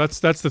 see, so that's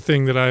the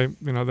thing that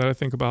I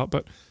think about.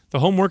 But the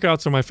home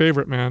workouts are my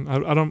favorite, man.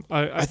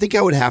 I think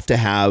I would have to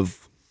have,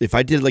 if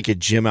I did like a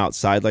gym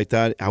outside like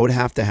that, I would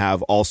have to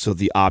have also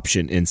the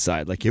option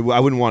inside. Like I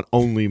wouldn't want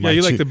only my. Yeah,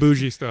 you like the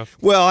bougie stuff.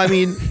 Well, I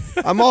mean,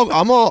 I'm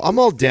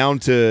all down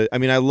to. I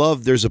mean, I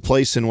love. There's a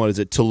place in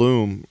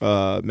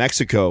Tulum,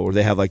 Mexico, where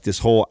they have like this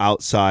whole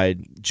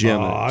outside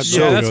gym. That's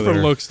for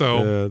looks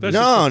though.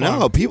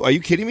 No, people. Are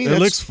you kidding me? It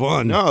looks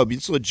fun. No,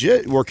 it's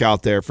legit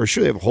workout there for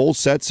sure. They have whole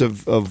sets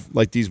of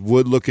like these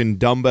wood looking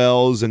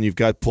dumbbells, and you've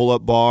got pull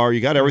up bar. You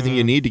got everything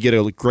you need to get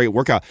a great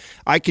workout.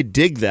 I could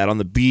dig that on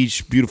the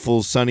beach,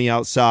 beautiful sunny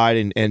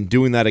outside, and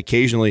doing that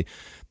occasionally.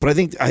 But I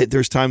think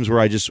there's times where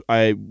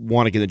I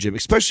want to get in the gym,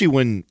 especially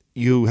when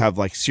you have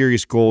like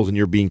serious goals and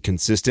you're being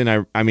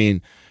consistent. I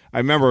mean, I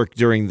remember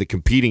during the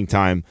competing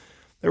time,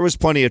 there was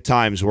plenty of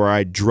times where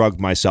I drugged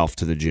myself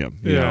to the gym.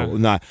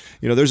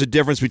 There's a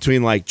difference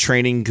between like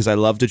training because I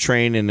love to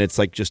train and it's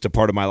like just a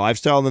part of my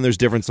lifestyle. And then there's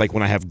difference like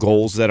when I have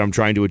goals that I'm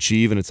trying to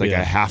achieve and it's like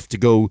I have to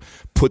go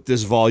put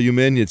this volume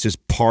in. It's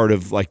just part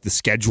of like the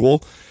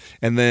schedule.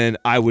 And then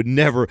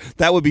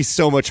that would be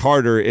so much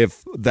harder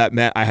if that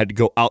meant I had to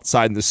go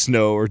outside in the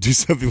snow or do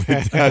something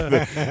like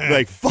that.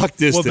 Like, fuck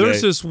this today.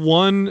 There's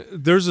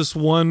this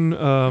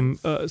one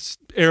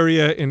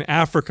area in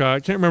Africa. I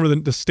can't remember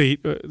the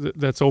state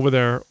that's over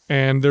there.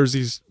 And there's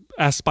these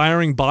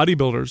aspiring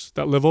bodybuilders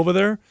that live over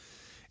there.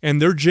 And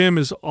their gym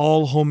is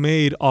all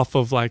homemade off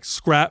of like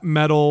scrap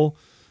metal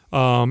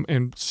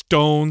and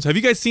stones. Have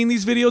you guys seen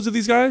these videos of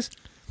these guys?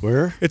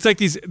 Where? It's like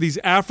these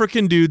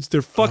African dudes.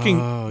 They're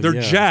fucking.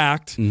 They're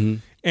jacked,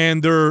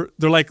 and they're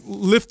like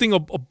lifting a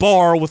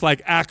bar with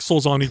like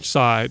axles on each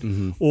side,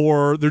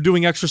 or they're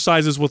doing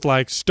exercises with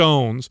like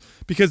stones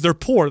because they're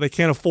poor. They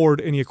can't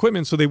afford any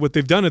equipment. So what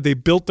they've done is they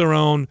built their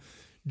own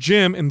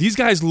gym, and these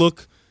guys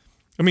look.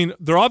 I mean,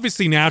 they're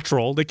obviously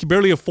natural. They can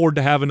barely afford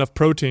to have enough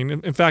protein.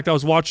 In fact, I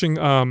was watching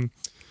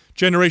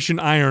Generation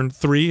Iron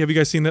 3. Have you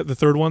guys seen that? The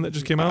third one that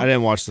just came out? I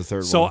didn't watch the third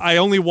one. So I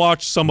only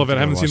watched some of it.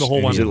 I haven't seen the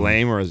whole one. Is it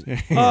lame or is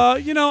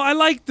I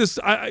like this.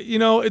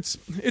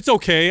 It's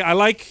okay. I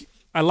like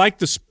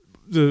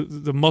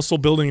the muscle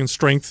building and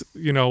strength,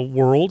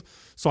 world.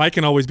 So I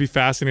can always be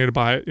fascinated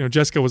by it.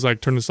 Jessica was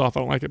like, turn this off. I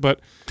don't like it. But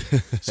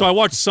so I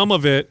watched some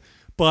of it,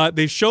 but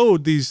they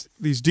showed these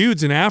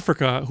dudes in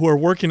Africa who are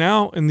working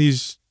out and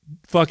these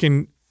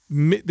fucking,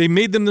 they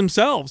made them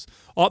themselves.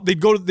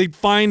 They'd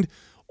find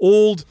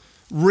old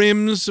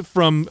rims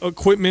from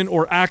equipment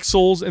or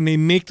axles, and they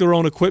make their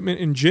own equipment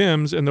in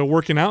gyms, and they're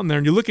working out in there.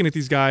 And you're looking at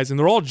these guys, and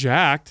they're all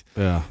jacked.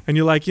 Yeah, and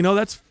you're like,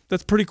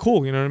 that's pretty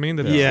cool. You know what I mean?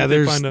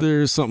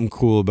 There's something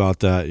cool about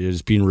that. You're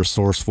just being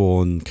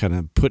resourceful and kind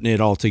of putting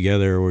it all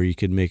together where you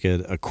can make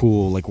a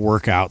cool like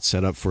workout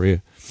setup for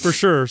you. For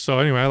sure. So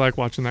anyway, I like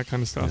watching that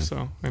kind of stuff. Yeah.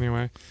 So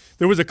anyway,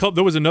 there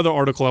was another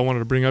article I wanted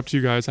to bring up to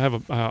you guys. I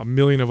have a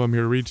million of them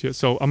here to read to you.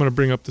 So I'm going to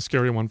bring up the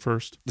scary one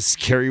first. The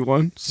scary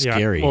one?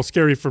 Scary. Yeah, well,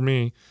 scary for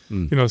me.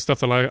 Stuff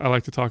that I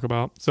like to talk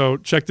about. So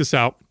check this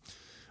out.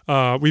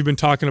 We've been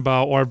talking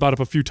about, or I've brought up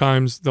a few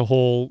times, the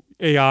whole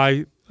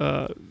AI,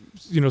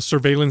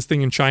 surveillance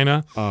thing in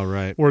China. Oh,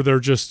 right. Where they're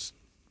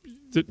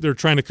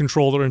trying to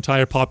control their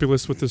entire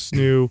populace with this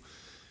new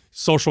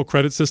social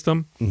credit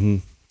system. Mm-hmm.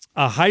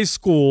 A high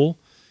school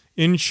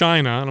in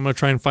China, and I'm going to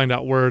try and find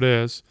out where it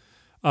is.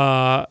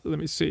 Let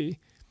me see.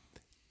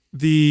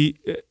 A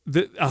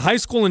high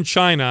school in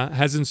China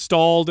has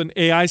installed an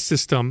AI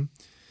system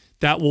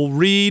that will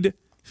read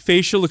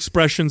facial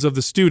expressions of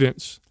the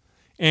students.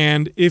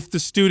 And if the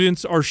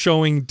students are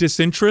showing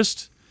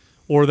disinterest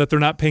or that they're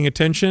not paying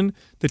attention,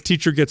 the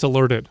teacher gets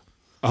alerted.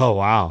 Oh,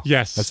 wow.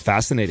 Yes. That's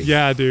fascinating.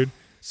 Yeah, dude.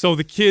 So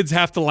the kids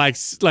have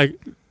to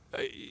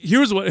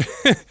here's what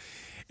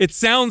it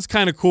sounds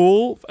kind of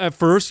cool at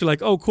first. You're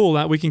like, oh, cool.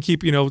 Now we can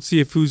keep, see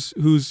if who's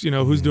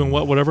doing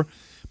what, whatever.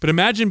 But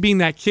imagine being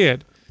that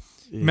kid.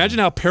 Yeah. Imagine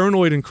how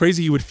paranoid and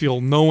crazy you would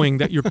feel knowing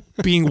that you're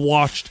being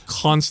watched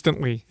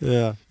constantly.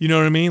 Yeah. You know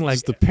what I mean? Like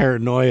it's the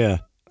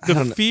paranoia.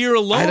 The fear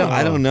alone.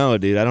 I don't know,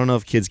 dude. I don't know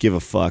if kids give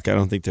a fuck. I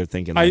don't think they're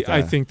thinking like that.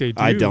 I think they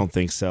do. I don't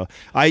think so.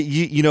 I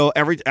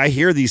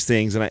hear these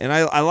things and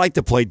I like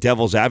to play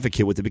devil's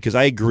advocate with it because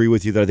I agree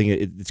with you that I think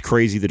it's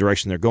crazy the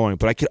direction they're going,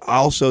 but I could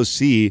also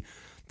see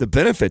the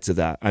benefits of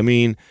that. I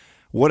mean,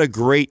 what a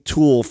great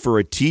tool for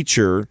a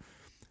teacher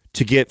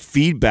to get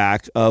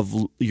feedback of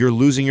you're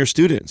losing your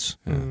students.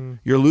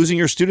 You're losing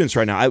your students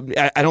right now.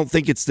 I don't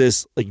think it's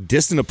this like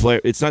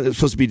discipline. It's not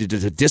supposed to be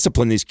to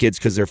discipline these kids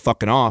because they're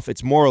fucking off.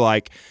 It's more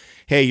like,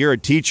 hey, you're a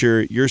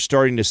teacher. You're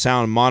starting to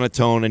sound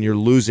monotone and you're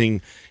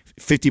losing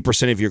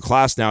 50% of your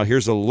class now.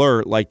 Here's an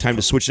alert, like time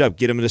to switch it up.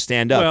 Get them to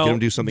stand up. Get them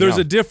to do something else.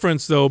 There's a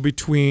difference, though,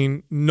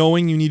 between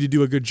knowing you need to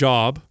do a good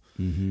job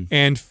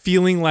and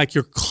feeling like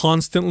you're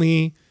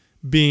constantly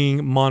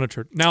being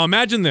monitored. Now,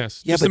 imagine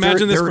this. Yeah, Just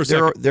imagine this for a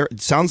second.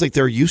 It sounds like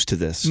they're used to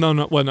this.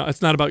 No,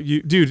 it's not about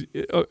you. Dude,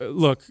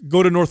 look,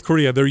 go to North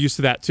Korea. They're used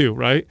to that too,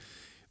 right?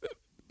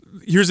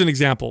 Here's an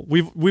example.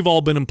 We've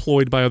all been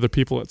employed by other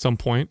people at some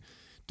point.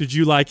 Did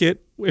you like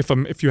it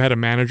if you had a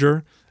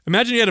manager?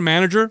 Imagine you had a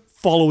manager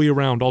follow you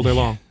around all day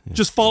long.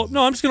 Just follow.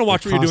 No, I'm just going to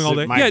watch what you're doing all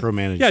day.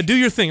 Micromanage. Yeah, do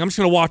your thing. I'm just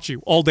going to watch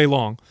you all day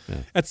long. Yeah.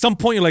 At some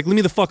point, you're like, let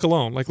me the fuck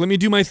alone. Like, let me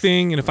do my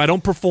thing. And if I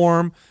don't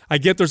perform, I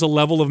get there's a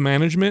level of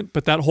management,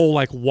 but that whole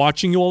like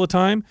watching you all the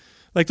time,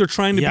 like they're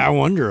trying to. Yeah, I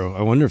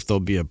wonder if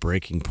there'll be a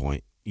breaking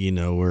point.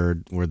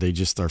 Where they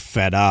just are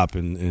fed up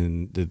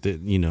and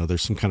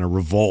there's some kind of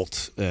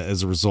revolt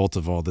as a result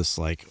of all this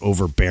like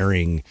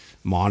overbearing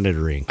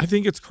monitoring. I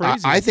think it's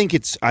crazy. I think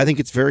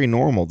it's very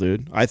normal,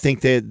 dude. I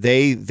think that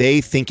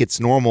they think it's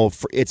normal.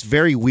 It's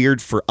very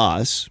weird for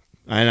us,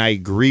 and I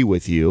agree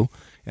with you,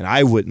 and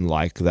I wouldn't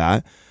like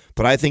that.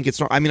 But I think it's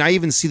not. I mean, I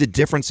even see the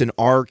difference in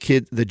our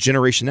kid, the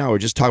generation now. We were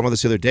just talking about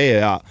this the other day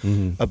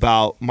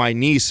about my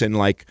niece and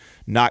like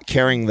not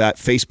caring that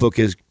Facebook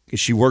is.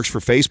 She works for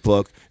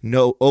Facebook.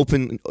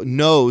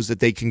 Knows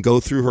that they can go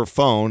through her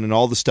phone and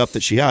all the stuff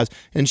that she has,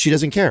 and she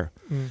doesn't care.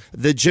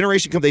 The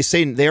generation they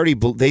say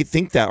they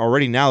think that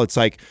already now. It's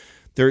like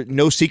there are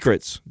no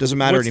secrets. Doesn't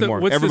matter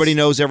anymore. Everybody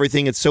knows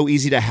everything. It's so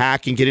easy to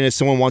hack and get in if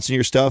someone wants in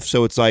your stuff.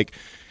 So it's like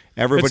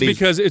everybody.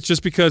 It's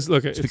just because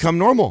look, it's become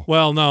normal.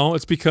 Well, no,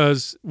 it's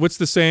because what's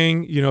the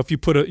saying? If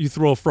you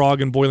throw a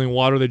frog in boiling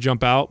water, they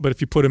jump out. But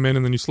if you put them in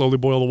and then you slowly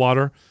boil the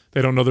water,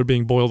 they don't know they're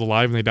being boiled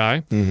alive and they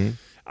die. Mm-hmm.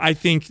 I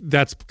think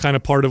that's kind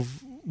of part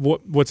of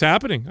what's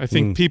happening. I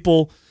think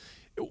people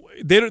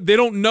they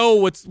don't know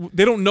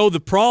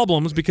the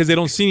problems because they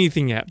don't see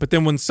anything yet. But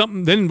then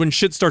when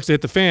shit starts to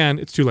hit the fan,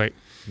 it's too late.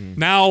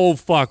 Now,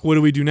 fuck, what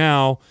do we do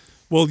now?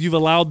 Well, you've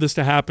allowed this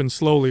to happen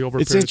slowly over a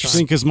period of time. It's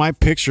interesting because my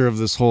picture of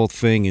this whole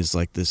thing is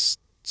like this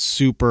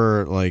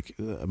super like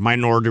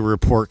Minority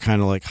Report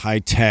kind of like high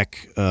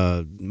tech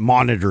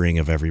monitoring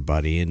of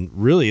everybody, and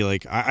really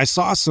like I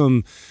saw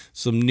some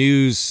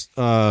news.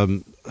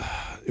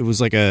 It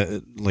was like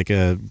a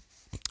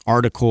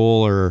article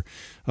or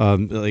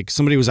like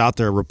somebody was out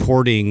there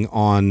reporting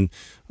on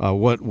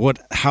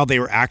how they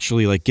were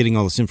actually like getting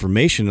all this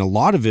information. A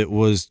lot of it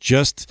was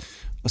just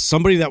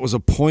somebody that was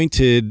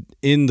appointed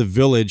in the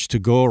village to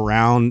go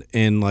around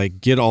and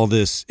like get all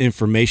this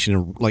information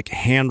and like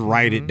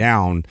handwrite it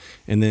down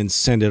and then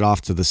send it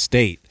off to the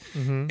state.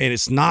 And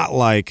it's not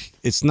like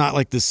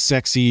this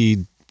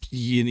sexy,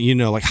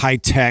 like high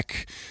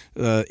tech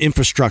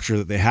infrastructure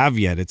that they have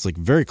yet. It's like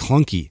very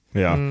clunky.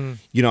 Yeah.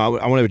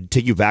 I want to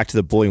take you back to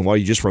the boiling water.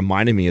 You just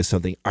reminded me of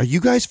something. Are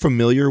you guys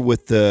familiar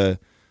with the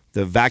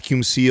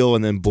vacuum seal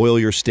and then boil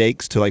your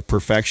steaks to like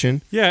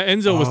perfection? Yeah,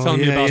 Enzo was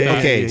telling me about that.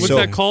 Okay, what's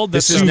that called?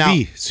 This is now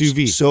sous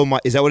vide. So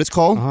is that what it's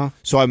called? Uh-huh.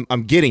 So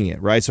I'm getting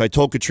it right. So I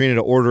told Katrina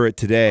to order it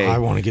today. I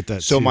want to get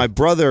that. So too. My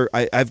brother,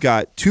 I've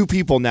got two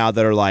people now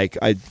that are like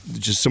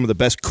just some of the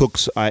best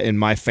cooks in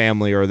my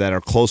family or that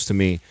are close to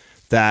me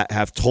that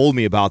have told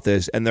me about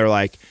this, and they're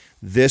like,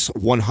 this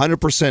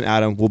 100%,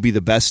 Adam, will be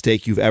the best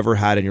steak you've ever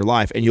had in your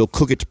life, and you'll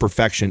cook it to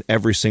perfection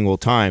every single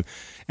time.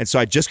 And so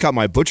I just got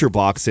my butcher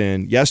box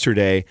in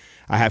yesterday.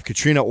 I have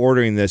Katrina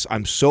ordering this.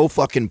 I'm so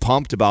fucking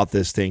pumped about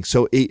this thing.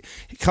 So it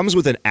comes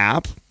with an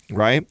app,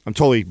 right? I'm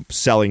totally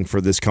selling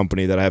for this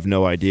company that I have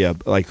no idea,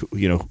 like,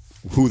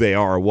 who they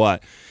are or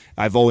what.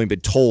 I've only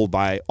been told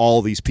by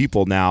all these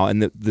people now,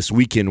 and this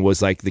weekend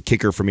was like the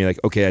kicker for me. Like,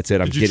 okay, that's it.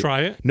 Did you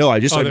try it? No,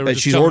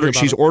 she's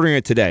ordering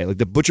it today. Like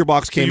the butcher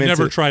box came in. You've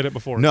never tried it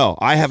before? No,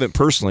 I haven't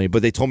personally,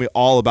 but they told me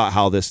all about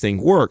how this thing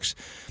works.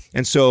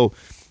 And so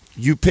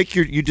you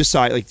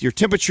decide like your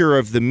temperature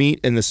of the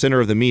meat and the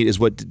center of the meat is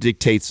what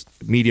dictates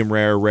medium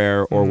rare,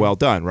 or well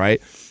done, right?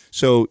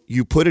 So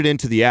you put it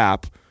into the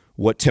app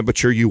what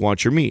temperature you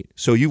want your meat.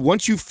 So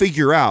once you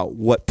figure out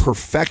what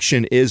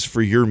perfection is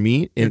for your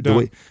meat,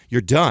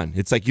 you're done.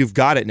 It's like you've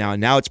got it now.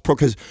 And now it's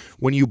because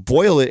when you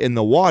boil it in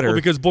the water,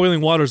 because boiling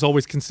water is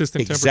always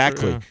consistent temperature.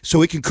 Exactly. Yeah.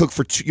 So it can cook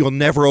for you'll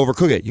never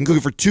overcook it. You can cook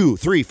it for 2,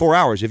 3, 4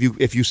 hours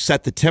if you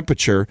set the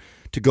temperature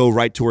to go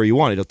right to where you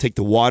want it. It'll take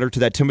the water to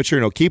that temperature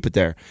and it'll keep it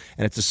there.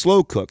 And it's a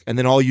slow cook. And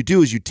then all you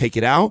do is you take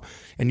it out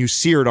and you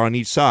sear it on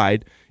each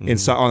side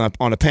inside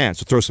on a pan.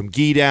 So throw some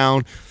ghee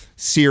down,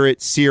 sear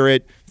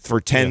it for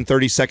 10,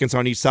 30 seconds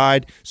on each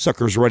side.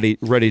 Sucker's ready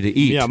to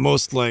eat. Yeah,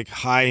 most like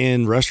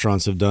high-end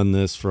restaurants have done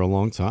this for a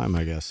long time,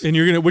 I guess.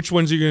 And which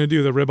ones are you going to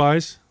do? The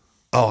ribeyes?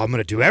 Oh, I'm going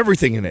to do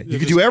everything in it. You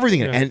can do everything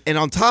in it. And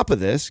on top of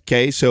this,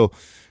 okay, so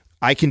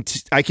I can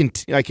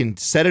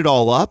set it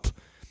all up,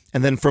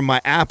 and then from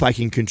my app I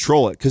can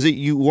control it because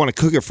you want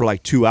to cook it for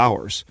like 2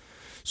 hours.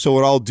 So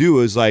what I'll do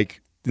is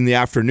like in the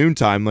afternoon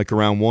time, like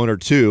around 1 or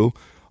 2,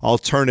 I'll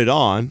turn it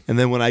on, and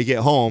then when I get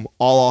home,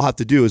 all I'll have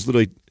to do is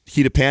literally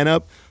heat a pan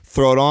up,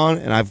 throw it on,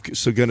 and I'm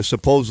going to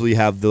supposedly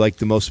have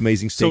the most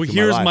amazing steak. So of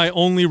here's my my life.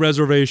 only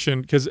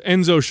reservation, because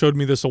Enzo showed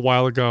me this a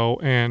while ago,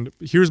 and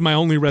here's my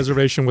only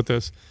reservation with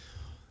this: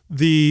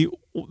 the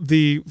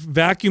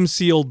vacuum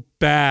sealed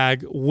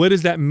bag. What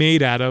is that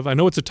made out of? I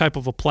know it's a type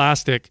of a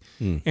plastic,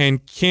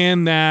 and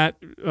can that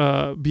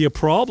be a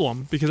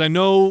problem? Because I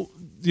know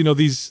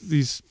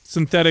these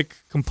synthetic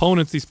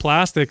components, these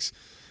plastics,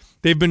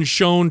 they've been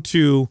shown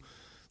to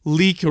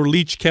leak or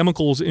leach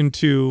chemicals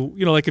into,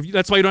 like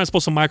that's why you're not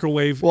supposed to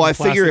microwave. Well, I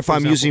plastic, figure if for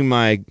I'm example. using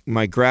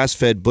my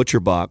grass-fed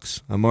butcher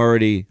box,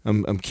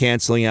 I'm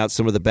canceling out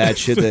some of the bad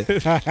shit.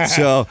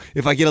 So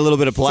if I get a little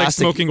bit of It's like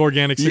plastic, smoking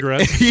organic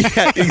cigarettes.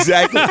 yeah,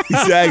 exactly.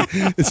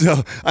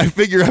 So I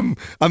figure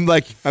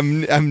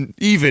I'm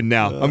even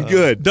now. I'm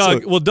good.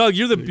 Doug, So, Doug,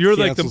 you're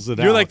cancels it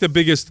you're out. like the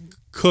biggest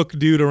cook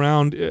dude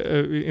around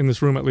in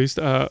this room, at least.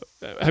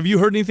 Have you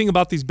heard anything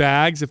about these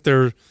bags? If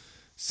they're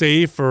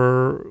safe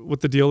or what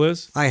the deal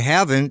is? I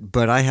haven't,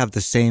 but I have the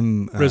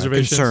same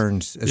Reservations?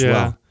 concerns as Yeah.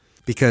 well.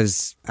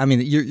 Because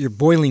you're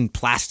boiling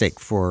plastic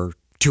for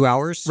 2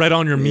 hours, Right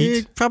on your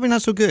meat? Probably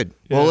not so good.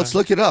 well, let's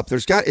look it up.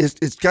 It's got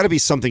to be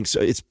something. So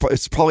it's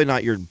probably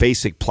not your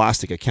basic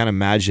plastic. I can't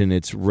imagine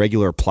it's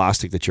regular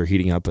plastic that you're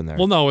heating up in there.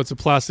 Well, no, it's a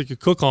plastic you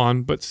cook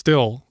on, but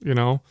still,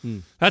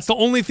 That's the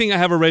only thing I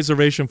have a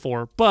reservation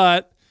for.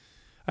 But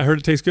I heard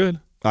it tastes good.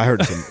 I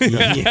heard some.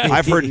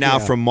 I've heard now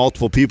from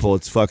multiple people.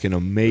 It's fucking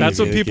amazing. That's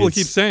what people it's-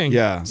 keep saying.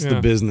 yeah. It's the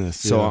business.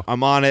 So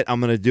I'm on it. I'm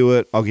going to do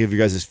it. I'll give you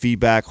guys this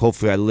feedback.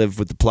 Hopefully I live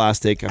with the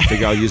plastic. I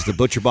figure I'll use the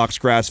Butcher Box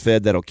grass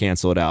fed. That'll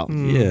cancel it out.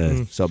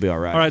 yeah. So I'll be all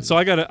right. All right, so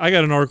I got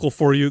an article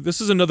for you. This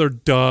is another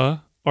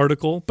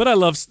article, but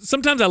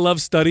sometimes I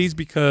love studies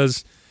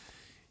because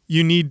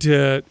you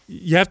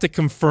have to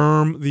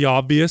confirm the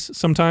obvious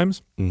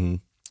sometimes. Mm-hmm.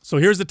 So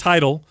here's the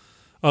title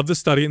of the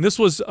study, and this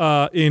was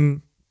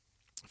in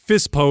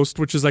FISPost,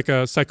 which is like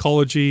a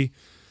psychology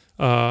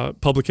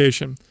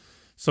publication.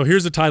 So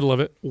here's the title of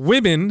it: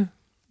 Women,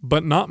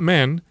 but not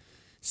men,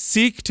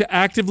 seek to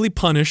actively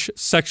punish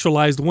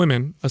sexualized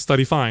women, a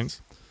study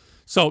finds.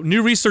 So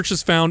new research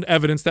has found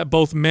evidence that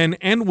both men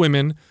and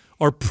women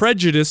are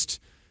prejudiced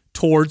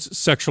towards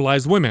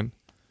sexualized women.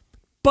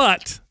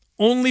 But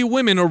only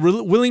women are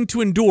willing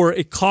to endure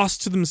a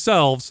cost to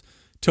themselves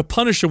to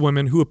punish a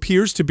woman who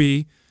appears to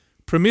be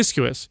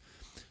promiscuous.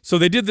 So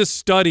they did this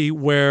study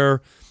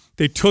where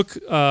they took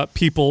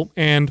people,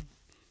 and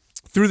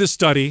through the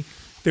study,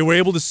 they were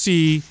able to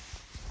see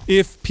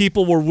if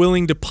people were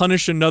willing to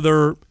punish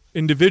another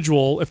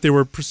individual if they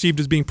were perceived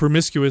as being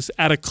promiscuous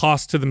at a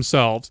cost to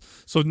themselves.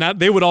 So not,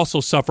 they would also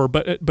suffer,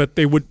 but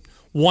they would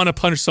want to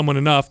punish someone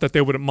enough that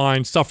they wouldn't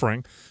mind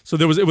suffering. So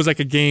it was like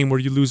a game where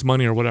you lose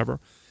money or whatever.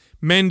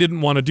 Men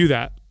didn't want to do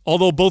that.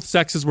 Although both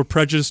sexes were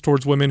prejudiced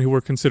towards women who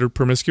were considered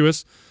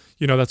promiscuous,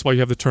 that's why you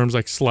have the terms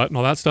like slut and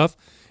all that stuff.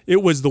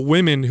 It was the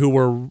women who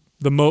were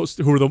the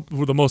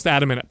most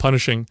adamant at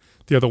punishing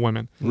the other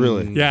women.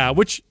 Really? Yeah,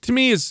 which to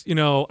me is,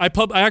 I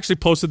actually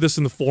posted this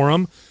in the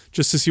forum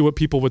just to see what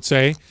people would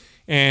say,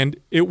 and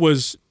it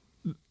was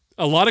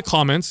a lot of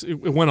comments. It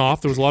went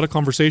off. There was a lot of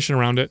conversation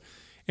around it,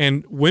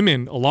 and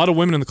a lot of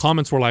women in the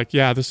comments were like,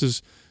 "Yeah, this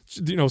is."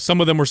 Some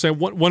of them were saying.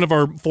 One of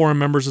our forum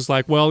members is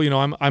like, "Well,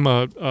 I'm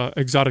a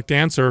exotic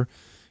dancer."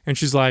 And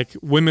she's like,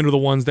 women are the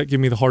ones that give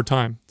me the hard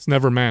time. It's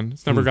never men.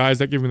 It's never guys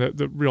that give me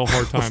the real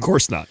hard time. Of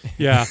course not.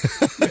 Yeah.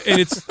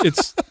 And it's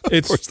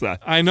Of course not.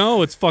 I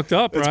know it's fucked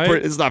up, right?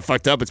 It's not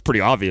fucked up. It's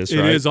pretty obvious,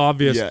 right? It is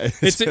obvious. Yeah.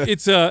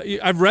 It's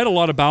I've read a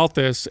lot about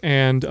this,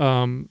 and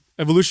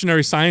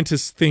evolutionary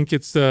scientists think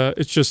it's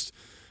just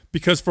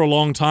because for a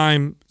long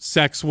time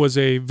sex was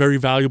a very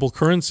valuable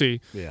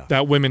currency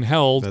that women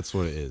held. That's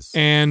what it is.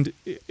 And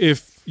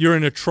if you're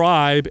in a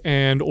tribe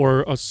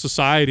or a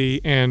society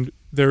and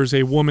there's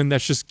a woman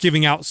that's just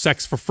giving out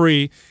sex for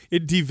free,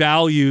 it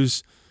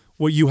devalues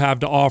what you have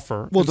to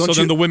offer. Well, so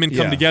then the women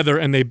come yeah. together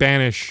and they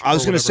banish. I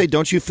was going to say,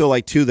 don't you feel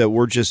like, too, that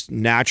we're just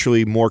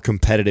naturally more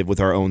competitive with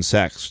our own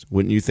sex?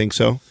 Wouldn't you think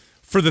so?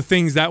 For the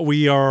things that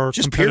we are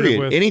Just competitive period.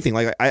 with. Anything.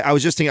 Like I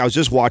was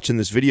just watching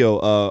this video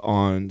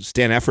on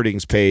Stan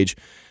Efferding's page,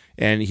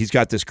 and he's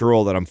got this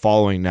girl that I'm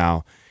following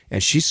now,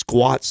 and she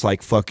squats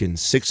like fucking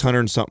 600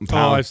 and something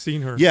pounds. Oh, I've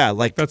seen her. Yeah,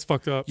 like That's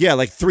fucked up. Yeah,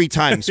 like 3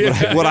 times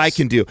what I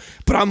can do.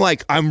 But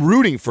I'm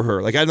rooting for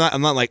her. Like I'm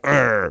not like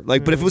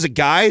like. But if it was a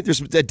guy, there's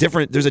a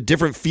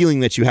different feeling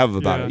that you have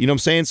about Yeah. it. You know what I'm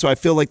saying? So I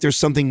feel like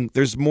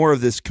there's more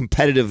of this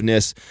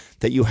competitiveness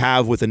that you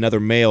have with another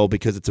male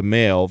because it's a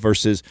male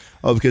versus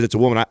because it's a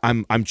woman.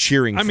 I'm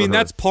cheering. I for mean, her.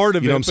 that's part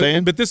of You it. know what I'm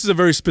saying? But this is a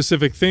very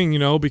specific thing,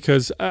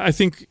 because I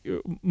think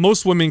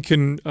most women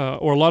can,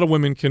 or a lot of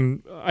women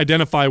can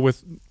identify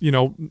with,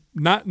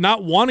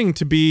 not wanting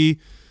to be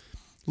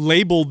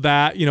labeled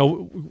that,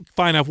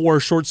 fine, I've wore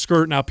a short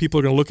skirt, now people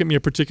are going to look at me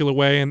a particular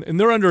way, and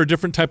they're under a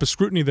different type of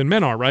scrutiny than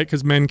men are, right?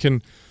 Because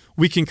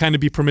we can kind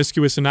of be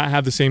promiscuous and not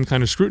have the same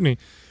kind of scrutiny.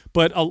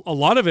 but a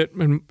lot of it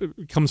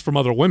comes from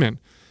other women.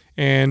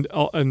 And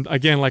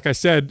again, like I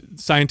said,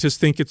 scientists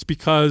think it's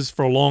because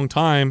for a long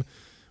time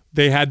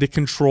they had to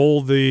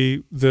control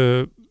the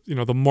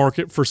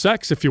market for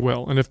sex, if you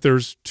will. And if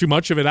there's too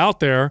much of it out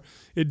there,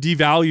 it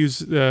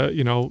devalues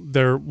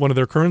one of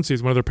their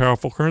currencies, one of their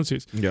powerful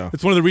currencies. Yeah.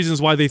 It's one of the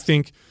reasons why they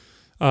think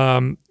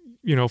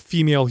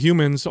female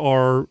humans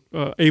are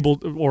able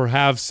to, or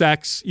have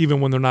sex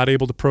even when they're not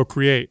able to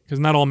procreate, because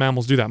not all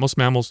mammals do that. Most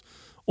mammals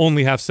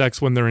only have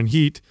sex when they're in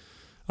heat,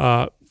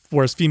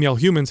 whereas female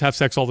humans have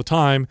sex all the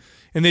time,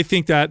 and they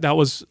think that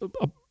was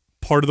a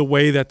part of the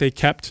way that they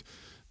kept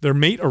their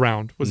mate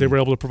around, was they were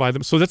able to provide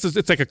them. So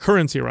it's like a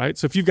currency, right?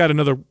 So if you've got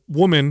another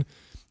woman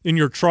in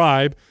your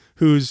tribe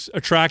who's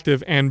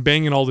attractive and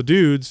banging all the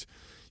dudes,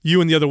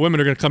 you and the other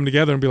women are going to come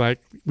together and be like,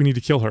 we need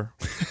to kill her.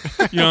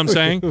 You know what I'm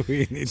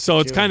saying? So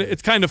it's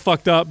kind of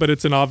fucked up, but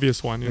it's an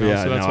obvious one.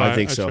 Yeah, so that's no, why I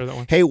think I so. share that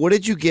one. Hey, what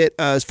did you get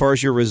as far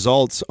as your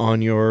results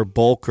on your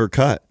bulk or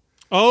cut?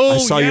 Oh,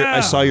 I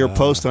saw your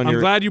post on I'm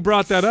your. glad you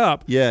brought that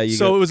up. Yeah, it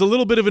was a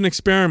little bit of an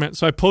experiment.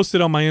 So I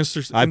posted on my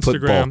Instagram. I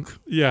put bulk.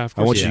 Yeah, of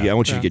I course.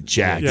 want you to get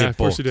jacked. Yeah, of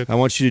course you did. I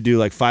want you to do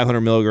like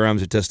 500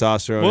 milligrams of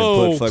testosterone.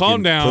 Whoa, and put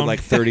calm down. Put like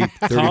 30 Calm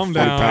 40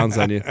 down. pounds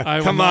on you.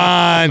 Come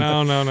on.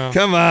 No.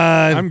 Come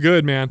on. I'm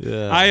good, man.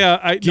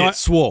 Yeah. Get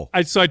swole.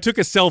 So I took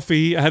a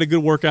selfie. I had a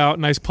good workout,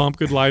 nice pump,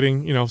 good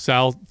lighting.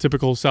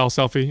 Typical Sal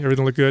selfie.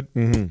 Everything looked good.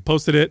 Mm-hmm.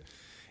 Posted it,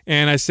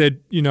 and I said,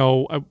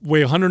 I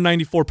weigh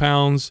 194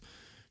 pounds.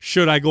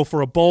 Should I go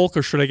for a bulk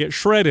or should I get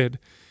shredded?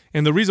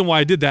 And the reason why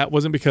I did that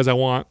wasn't because I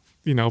want,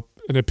 an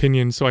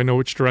opinion so I know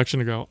which direction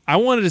to go. I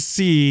wanted to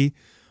see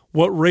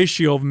what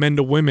ratio of men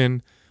to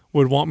women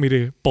would want me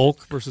to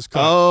bulk versus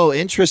cut. Oh,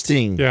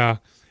 interesting. Yeah.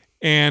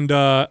 And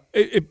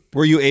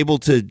were you able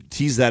to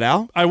tease that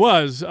out? I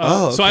was. So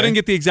I okay. didn't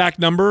get the exact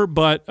number,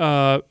 but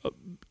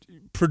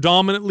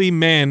predominantly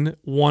men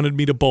wanted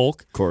me to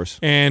bulk. Of course.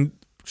 And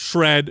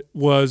shred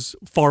was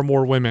far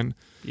more women.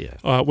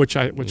 Yeah, which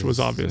was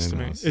obvious to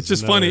me. It's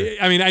just funny.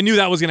 I mean, I knew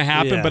that was going to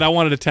happen, but I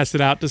wanted to test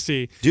it out to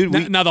see.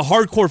 Dude, now the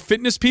hardcore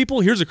fitness people.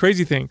 Here's the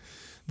crazy thing: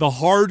 the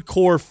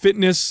hardcore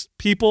fitness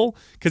people,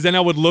 because then I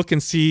would look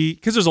and see,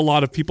 because there's a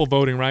lot of people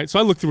voting, right? So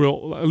I looked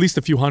through at least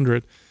a few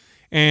hundred,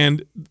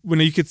 and when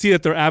you could see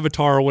that their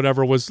avatar or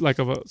whatever was like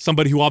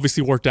somebody who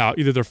obviously worked out,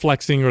 either they're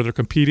flexing or they're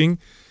competing.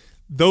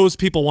 Those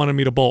people wanted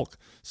me to bulk.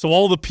 So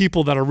all the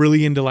people that are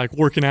really into like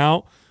working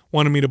out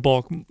wanted me to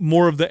bulk.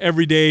 More of the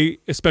everyday,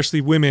 especially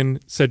women,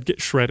 said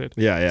get shredded.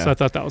 Yeah. So I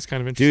thought that was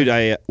kind of interesting. Dude,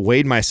 I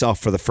weighed myself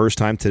for the first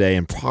time today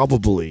in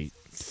probably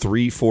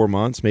 3-4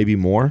 months, maybe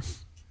more.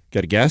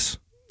 Got a guess?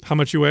 How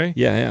much you weigh?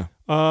 Yeah.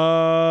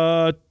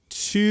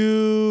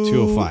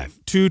 205.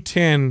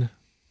 210.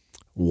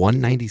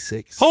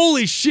 196.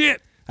 Holy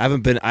shit! I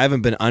haven't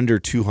been under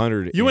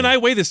 200. You and I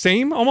weigh the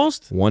same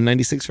almost?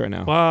 196 right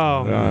now.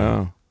 Wow.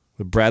 Yeah.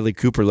 The Bradley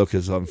Cooper look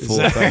is on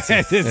full effect.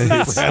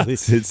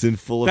 It's in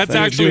full effect. That's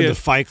actually doing the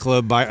Fight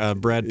Club by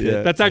Brad Pitt.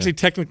 Yeah. That's actually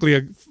technically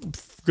a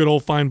good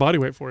old fine body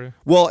weight for you.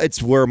 Well,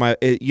 it's where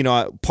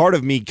part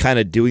of me kind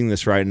of doing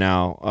this right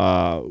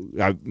now,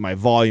 my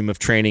volume of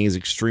training is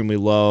extremely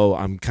low.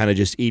 I'm kind of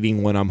just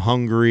eating when I'm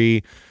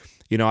hungry.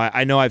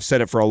 I know I've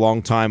said it for a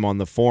long time on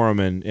the forum,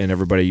 and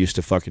everybody used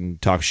to fucking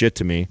talk shit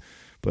to me,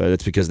 but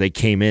it's because they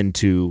came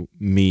into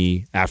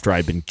me after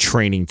I'd been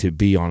training to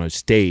be on a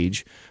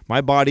stage. My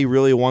body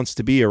really wants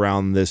to be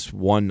around this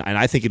one, and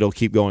I think it'll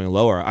keep going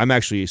lower. I'm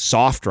actually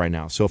soft right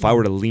now, so if I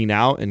were to lean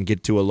out and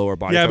get to a lower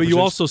body, but you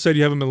also said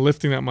you haven't been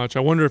lifting that much.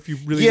 I wonder if you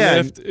really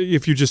lift,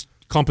 if you just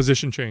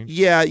composition change.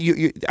 Yeah,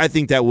 I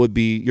think that would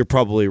be. You're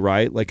probably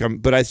right.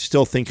 But I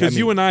still think because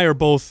you and I are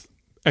both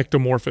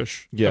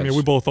ectomorphish. Yes. I mean,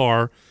 we both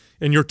are.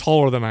 And you're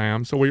taller than I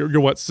am. So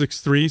you're what,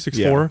 6'3", 6'4"?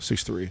 Yeah,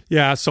 6'3".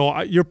 Yeah,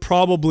 so you're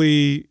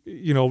probably,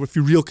 if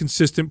you're real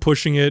consistent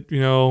pushing it,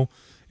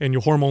 and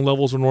your hormone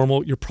levels are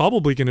normal, you're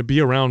probably going to be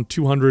around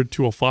 200,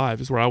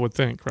 205 is where I would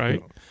think,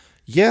 right?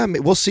 Yeah,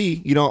 we'll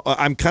see.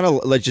 I'm kind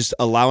of just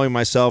allowing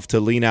myself to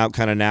lean out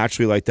kind of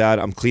naturally like that.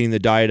 I'm cleaning the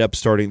diet up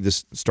starting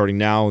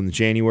now in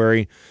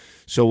January.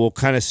 So we'll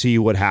kind of see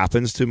what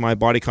happens to my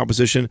body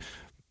composition.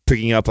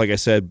 Picking up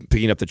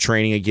the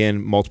training again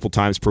multiple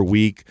times per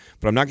week,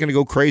 but I'm not going to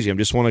go crazy. I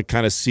just want to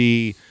kind of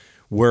see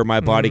where my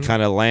body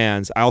kind of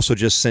lands. I also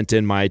just sent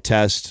in my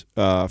test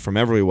from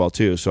Everlywell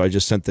too, so I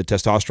just sent the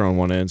testosterone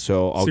one in.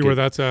 So I'll see where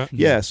that's at.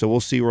 Yeah, so we'll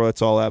see where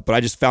that's all at. But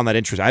I just found that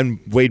interesting. I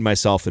hadn't weighed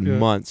myself in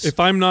months. If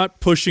I'm not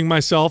pushing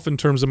myself in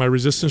terms of my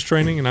resistance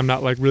training, and I'm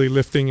not like really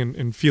lifting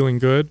and feeling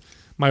good,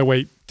 my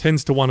weight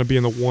tends to want to be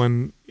in the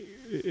one.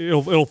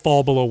 It'll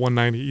fall below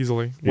 190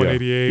 easily,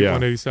 188,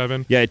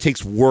 187. Yeah, it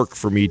takes work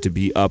for me to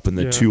be up in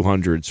the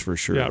 200s for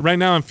sure. Yeah, right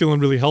now I'm feeling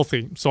really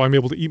healthy, so I'm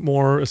able to eat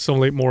more,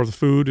 assimilate more of the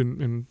food,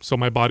 and so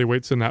my body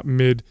weight's in that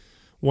mid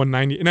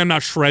 190. And I'm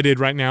not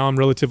shredded right now. I'm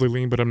relatively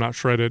lean, but I'm not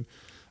shredded.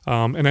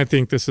 And I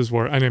think this is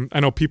where I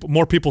know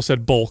more people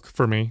said bulk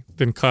for me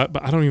than cut,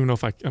 but I don't even know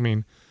if I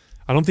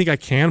don't think I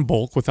can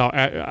bulk without.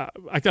 I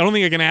don't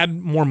think I can add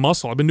more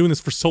muscle. I've been doing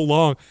this for so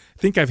long.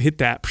 I think I've hit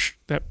that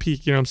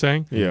peak. You know what I'm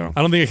saying? Yeah.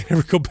 I don't think I can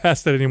ever go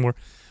past that anymore.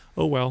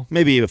 Oh well.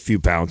 Maybe a few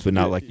pounds, but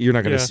not like you're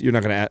not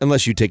gonna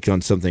unless you take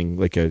on something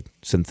like a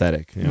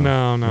synthetic. You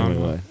know? No.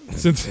 Anyway.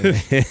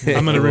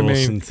 I'm gonna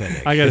remain.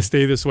 Synthetic. I gotta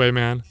stay this way,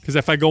 man. Because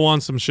if I go on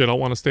some shit, I'll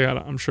want to stay at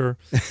it. I'm sure.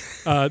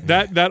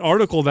 That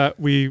article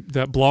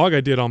that blog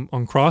I did on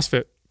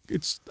CrossFit,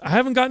 I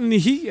haven't gotten any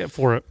heat yet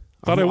for it.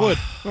 Thought I would.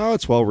 Well,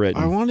 it's well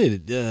written. I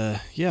wanted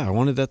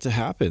that to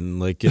happen.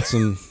 Like get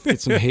some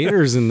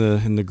haters in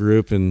the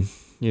group and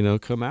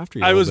come after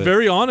you. I was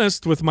very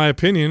honest with my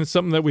opinion. It's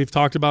something that we've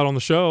talked about on the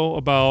show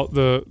about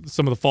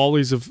some of the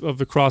follies of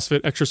the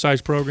CrossFit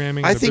exercise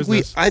programming. I think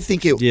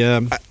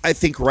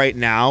right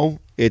now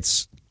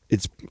it's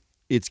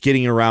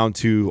getting around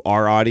to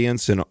our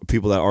audience and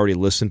people that already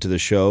listen to the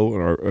show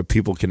or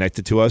people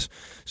connected to us.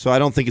 So I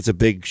don't think it's a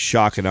big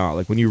shock and awe.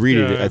 Like when you read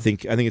it, I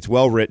think it's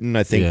well written.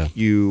 I think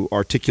you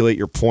articulate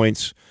your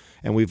points,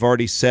 and we've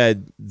already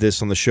said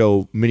this on the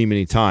show many,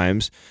 many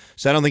times.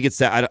 So I don't think it's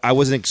that. I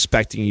wasn't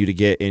expecting you to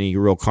get any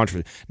real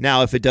controversy.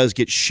 Now, if it does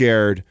get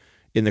shared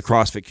in the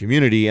CrossFit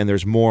community and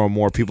there's more and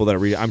more people that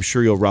read it, I'm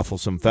sure you'll ruffle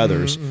some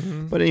feathers.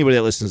 Mm-hmm. But anybody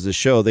that listens to the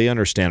show, they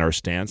understand our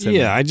stance.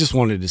 I just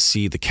wanted to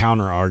see the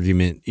counter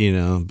argument,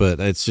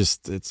 but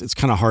it's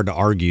kind of hard to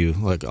argue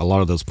like a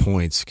lot of those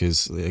points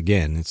because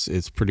again,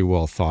 it's pretty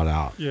well thought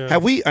out. Yeah.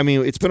 Have we? I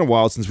mean, it's been a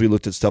while since we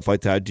looked at stuff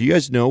like that. Do you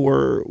guys know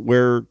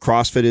where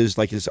CrossFit is?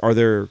 Like, are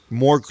there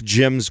more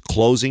gyms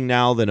closing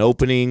now than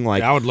opening?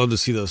 Like, I would love to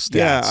see those stats.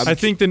 Yeah, I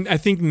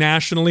think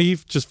nationally,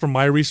 just from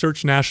my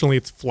research, nationally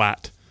it's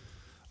flat.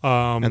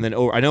 And then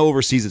I know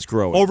overseas it's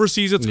growing.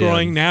 Overseas it's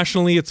growing.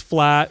 Nationally it's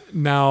flat.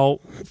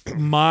 Now,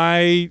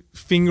 my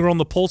finger on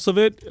the pulse of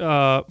it,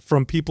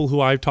 from people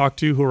who I've talked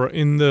to who are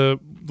in the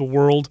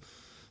world,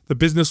 the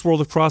business world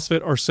of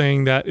CrossFit, are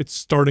saying that it's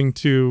starting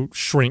to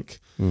shrink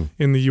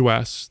in the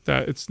U.S.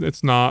 That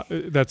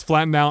that's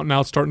flattened out.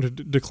 Now it's starting to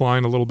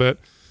decline a little bit.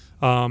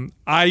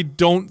 I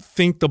don't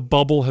think the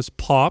bubble has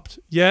popped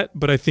yet,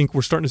 but I think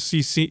we're starting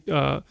to see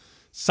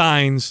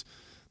signs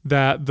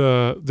that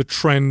the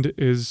trend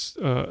is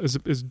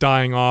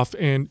dying off.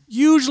 And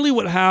usually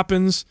what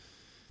happens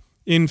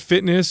in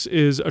fitness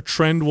is a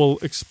trend will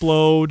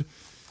explode,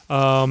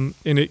 and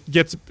it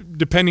gets,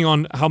 depending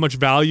on how much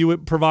value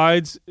it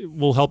provides, it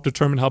will help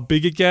determine how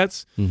big it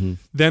gets. Mm-hmm.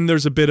 Then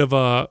there's a bit of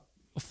a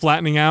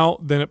flattening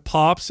out, then it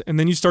pops, and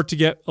then you start to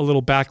get a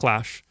little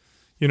backlash.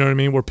 You know what I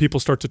mean? Where people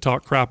start to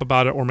talk crap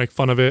about it or make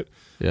fun of it.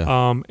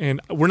 Yeah.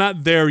 And we're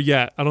not there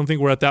yet. I don't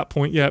think we're at that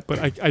point yet, but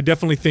I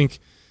definitely think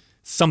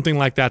something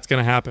like that's going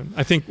to happen.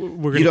 I think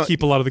we're going to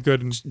keep a lot of the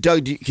good.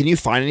 Doug, can you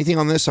find anything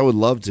on this? I would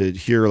love to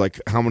hear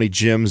like how many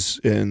gyms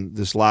in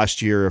this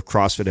last year of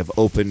CrossFit have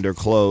opened or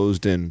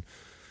closed, and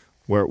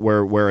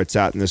where it's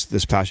at in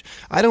this past.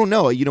 I don't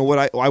know. You know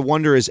what I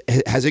wonder is,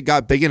 has it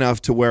got big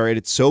enough to where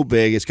it's so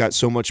big, it's got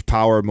so much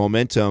power and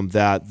momentum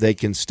that they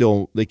can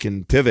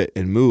pivot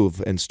and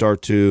move and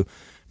start to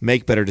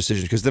make better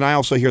decisions? Because then I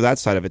also hear that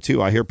side of it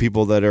too. I hear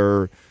people that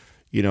are,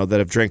 that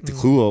have drank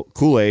the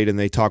Kool-Aid, and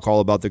they talk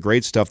all about the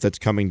great stuff that's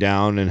coming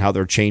down and how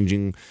they're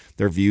changing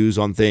their views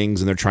on things,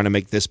 and they're trying to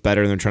make this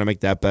better and they're trying to make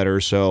that better.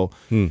 So,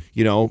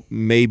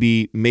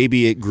 maybe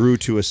it grew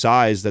to a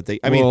size that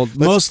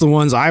most of the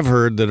ones I've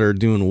heard that are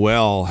doing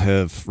well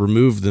have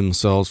removed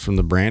themselves from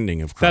the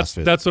branding of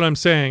CrossFit. That's what I'm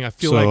saying. I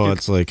feel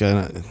it's like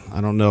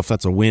I don't know if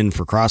that's a win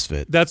for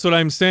CrossFit. That's what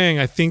I'm saying.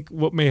 I think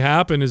what may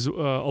happen is a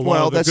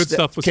lot of the good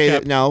stuff was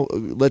kept. Now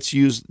let's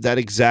use that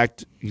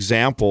exact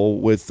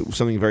example with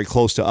something very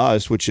close to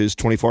us, which is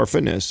 24 Hour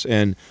Fitness.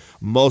 And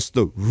most of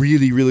the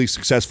really, really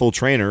successful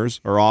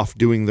trainers are off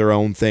doing their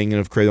own thing and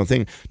have created their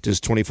own thing. Does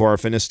 24 Hour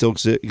Fitness still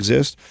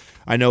exist?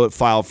 I know it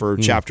filed for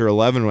Chapter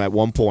 11 at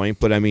one point,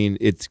 but I mean,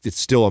 it's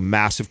still a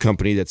massive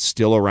company that's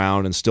still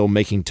around and still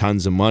making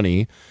tons of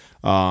money.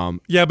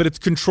 Yeah, but it's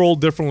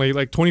controlled differently.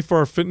 Like 24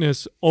 Hour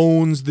Fitness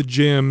owns the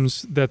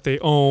gyms that they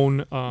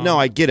own. No,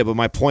 I get it, but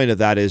my point of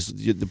that is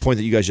the point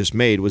that you guys just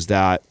made was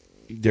that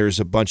there's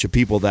a bunch of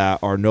people that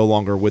are no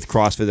longer with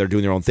CrossFit. They're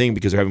doing their own thing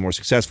because they're having more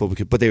successful,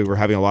 but they were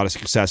having a lot of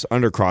success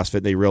under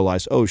CrossFit. They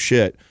realized, oh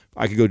shit,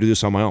 I could go do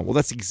this on my own. Well,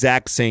 that's the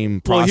exact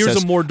same process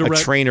here's a more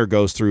direct trainer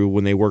goes through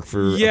when they work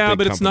for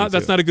but it's not.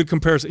 That's not a good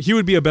comparison. He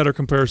would be a better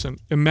comparison.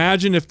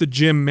 Imagine if the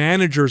gym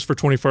managers for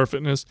 24 Hour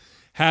Fitness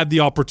had the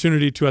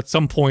opportunity to at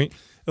some point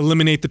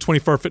eliminate the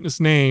 24 Hour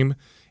Fitness name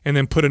and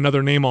then put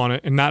another name on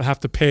it and not have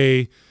to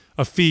pay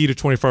a fee to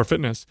 24 Hour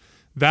Fitness.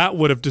 That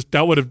would have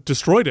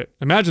destroyed it.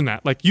 Imagine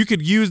that. Like, you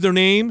could use their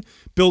name,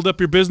 build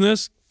up your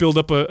business, build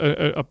up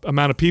a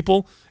amount of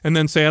people, and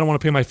then say, I don't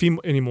want to pay my fee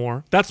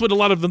anymore. That's what a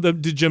lot of the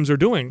gyms are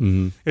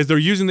doing. Is they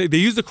use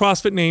the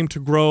CrossFit name to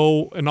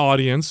grow an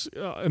audience,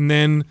 and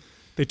then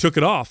they took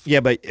it off. Yeah,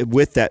 but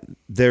with that,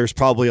 there's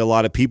probably a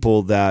lot of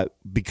people that,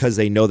 because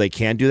they know they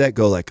can do that,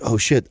 go like, oh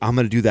shit, I'm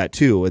going to do that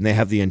too. And they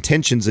have the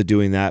intentions of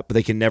doing that, but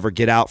they can never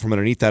get out from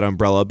underneath that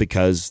umbrella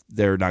because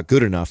they're not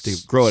good enough to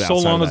grow it outside.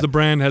 So long as the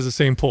brand has the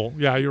same pull.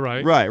 Yeah, you're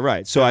right.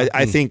 Right. So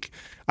I think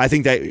I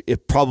think that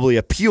it probably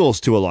appeals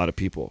to a lot of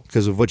people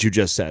because of what you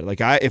just said. Like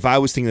if I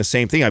was thinking the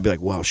same thing, I'd be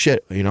like, well,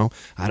 shit, I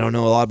don't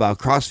know a lot about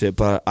CrossFit,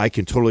 but I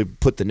can totally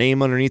put the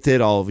name underneath it.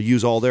 I'll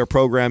use all their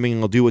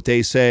programming. I'll do what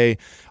they say.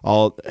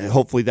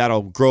 Hopefully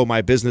that'll grow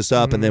my business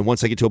up. And then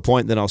once I get to a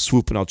point, then I'll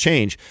swoop and I'll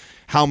change.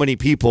 How many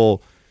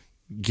people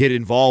get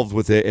involved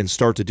with it and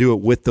start to do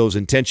it with those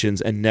intentions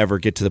and never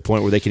get to the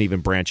point where they can even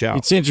branch out?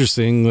 It's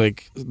interesting.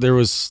 Like there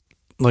was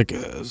like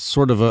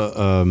sort of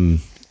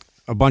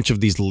a bunch of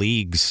these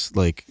leagues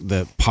like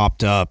that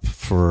popped up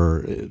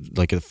for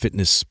like a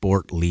fitness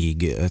sport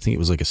league. I think it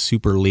was like a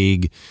super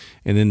league,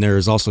 and then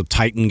there's also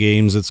Titan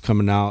Games that's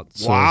coming out.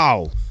 So.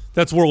 Wow,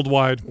 that's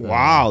worldwide.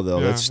 Wow, though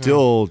that's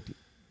still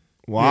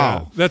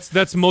wow. Yeah,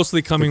 that's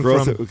mostly coming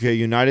growth, from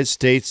United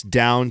States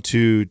down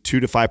to 2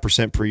 to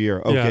 5% per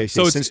year. Okay,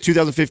 so since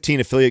 2015,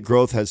 affiliate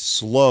growth has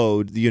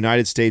slowed. The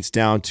United States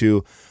down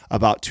to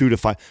about 2 to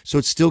 5. So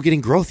it's still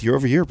getting growth year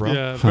over year, bro.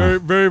 Yeah, very,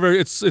 very, very.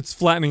 It's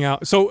flattening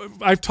out. So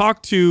I've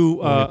talked to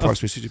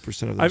approximately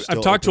 60% of them.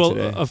 I've talked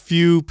to a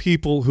few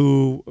people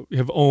who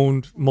have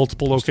owned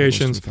multiple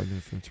locations,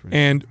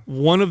 and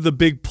one of the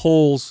big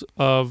pulls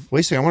of.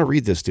 Wait a second, I want to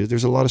read this, dude.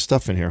 There's a lot of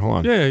stuff in here. Hold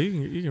on. Yeah,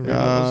 you can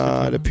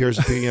read it. It appears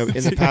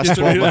in the past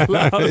 12 months.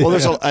 Well,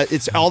 there's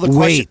it's all the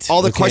questions.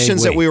 All the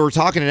questions that we were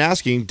talking and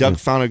asking. Doug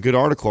found a good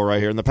article right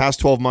here. In the past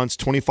 12 months,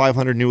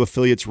 2,500 new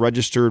affiliates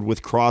registered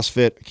with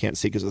CrossFit. I can't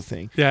see because of the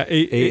thing. Yeah,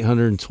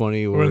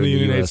 820 were in the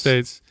United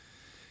States.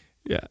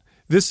 Yeah,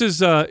 this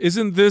is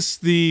isn't this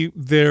the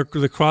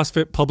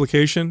CrossFit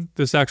publication?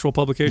 This actual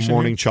publication,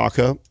 Morning Chalk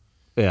Up.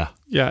 Yeah,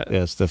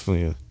 it's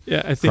definitely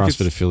I think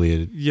CrossFit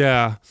affiliated.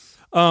 Yeah,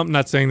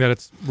 not saying that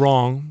it's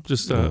wrong.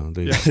 Just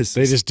they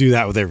just do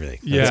that with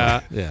everything.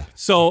 Yeah, yeah.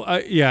 So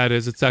it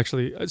is. It's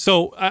actually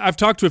so. I've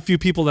talked to a few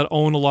people that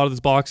own a lot of these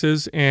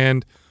boxes,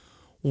 and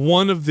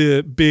one of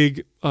the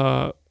big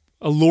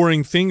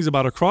alluring things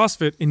about a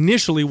CrossFit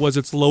initially was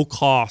its low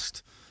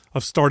cost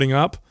of starting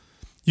up.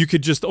 You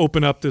could just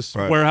open up this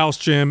warehouse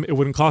gym. It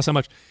wouldn't cost that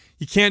much.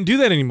 You can't do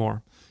that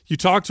anymore. You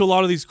talk to a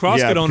lot of these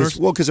CrossFit owners.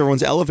 Because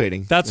everyone's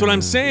elevating. That's what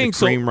I'm saying. The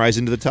cream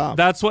rising to the top.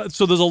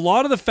 So there's a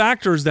lot of the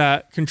factors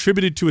that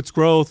contributed to its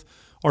growth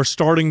are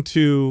starting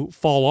to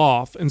fall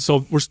off. And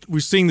so we're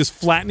seeing this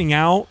flattening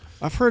out.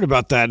 I've heard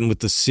about that, and with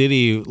the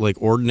city like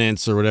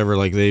ordinance or whatever,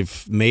 like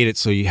they've made it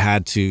so you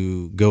had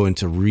to go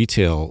into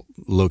retail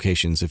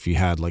locations if you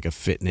had like a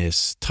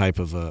fitness type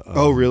of a.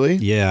 Oh, really?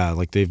 Yeah,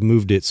 like they've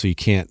moved it so you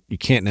can't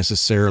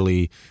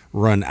necessarily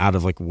run out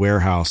of like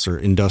warehouse or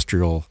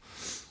industrial.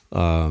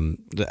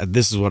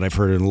 This is what I've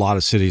heard, and a lot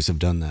of cities have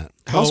done that.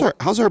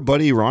 How's our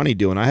buddy Ronnie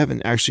doing? I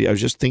haven't actually. I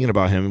was just thinking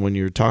about him when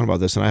you were talking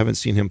about this, and I haven't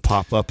seen him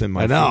pop up in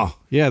my. I know. Phone.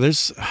 Yeah,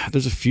 there's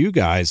a few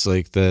guys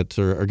like that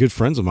are good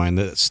friends of mine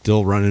that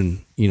still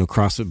running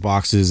CrossFit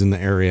boxes in the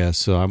area.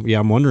 So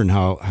I'm wondering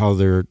how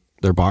their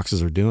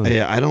boxes are doing.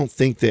 Yeah, I don't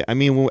think that. I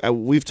mean,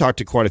 we've talked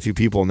to quite a few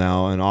people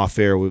now, and off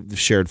air we've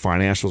shared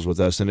financials with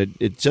us, and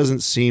it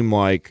doesn't seem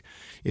like.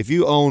 If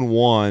you own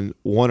one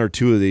or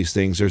two of these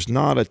things, there's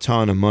not a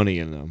ton of money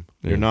in them.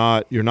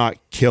 Yeah. You're not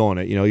killing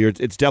it.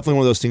 It's definitely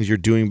one of those things you're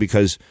doing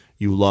because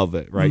you love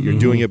it, right? Mm-hmm. You're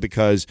doing it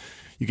because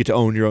you get to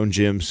own your own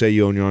gym. Say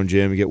you own your own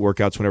gym, you get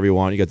workouts whenever you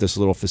want. You got this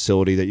little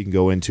facility that you can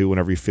go into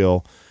whenever you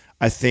feel.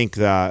 I think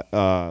that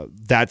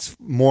that's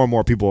more and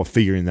more people are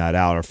figuring that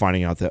out, are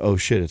finding out that, oh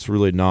shit, it's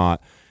really not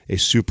a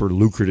super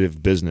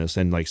lucrative business.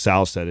 And like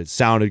Sal said, it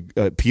sounded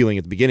appealing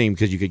at the beginning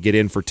because you could get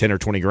in for 10 or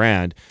 20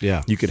 grand.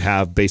 Yeah. You could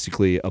have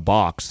basically a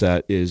box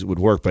that would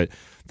work, but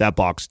that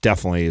box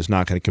definitely is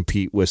not going to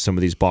compete with some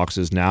of these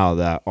boxes now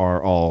that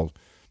are all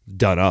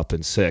done up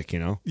and sick,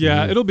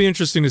 Yeah, it'll be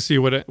interesting to see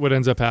what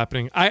ends up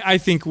happening. I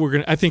think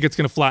it's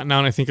gonna flatten out,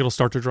 and I think it'll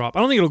start to drop.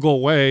 I don't think it'll go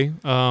away.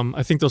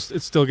 I think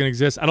it's still gonna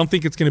exist. I don't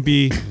think it's gonna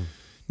be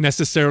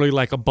necessarily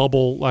like a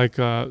bubble, like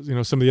some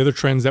of the other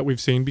trends that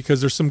we've seen,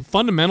 because there's some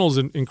fundamentals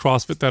in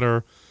CrossFit that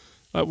are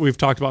we've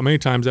talked about many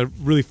times that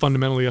really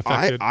fundamentally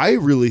affected. I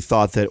really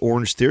thought that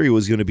Orange Theory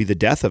was going to be the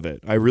death of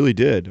it. I really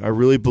did. I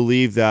really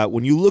believe that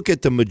when you look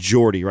at the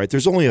majority, right,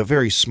 there's only a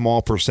very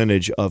small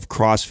percentage of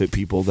CrossFit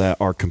people that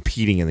are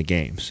competing in the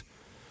games.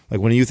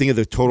 Like when you think of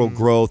the total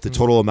growth, the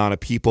total amount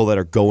of people that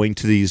are going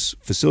to these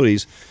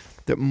facilities,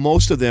 that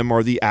most of them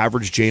are the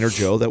average Jane or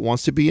Joe that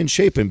wants to be in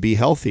shape and be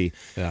healthy.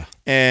 Yeah.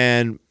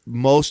 And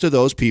most of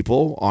those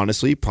people,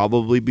 honestly,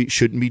 probably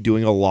shouldn't be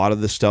doing a lot of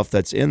the stuff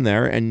that's in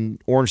there.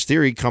 And Orange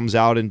Theory comes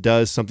out and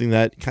does something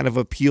that kind of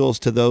appeals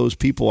to those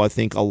people, I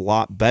think, a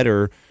lot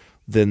better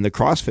than the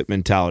CrossFit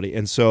mentality.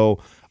 And so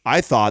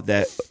I thought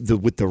that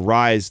with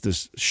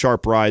the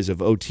sharp rise of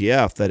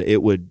OTF, that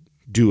it would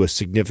do a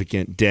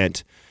significant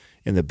dent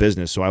in the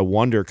business. So I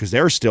wonder, because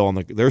they're still on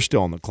the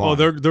climb. Oh,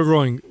 they're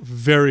growing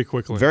very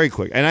quickly. Very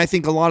quick. And I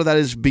think a lot of that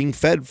is being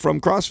fed from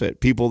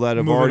CrossFit. People that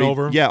have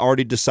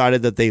already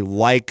decided that they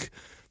like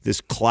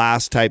this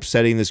class type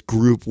setting, this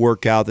group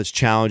workout that's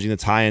challenging,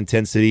 that's high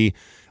intensity.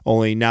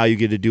 Only now you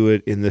get to do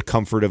it in the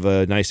comfort of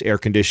a nice air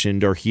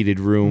conditioned or heated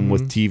room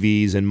with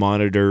TVs and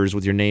monitors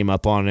with your name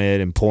up on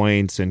it and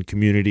points and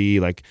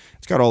community. Like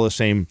it's got all the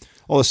same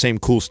all the same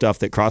cool stuff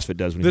that CrossFit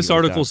does. When This you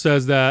article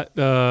says that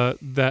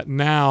that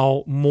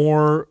now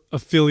more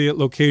affiliate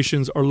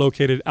locations are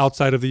located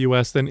outside of the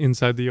U.S. than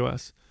inside the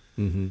U.S.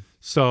 Mm-hmm.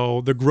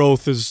 So the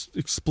growth has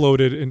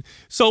exploded. And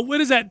so what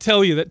does that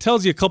tell you? That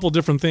tells you a couple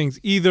different things.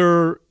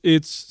 Either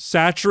it's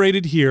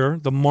saturated here,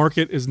 the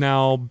market is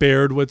now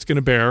bared what it's going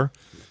to bear,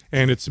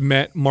 and it's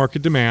met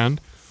market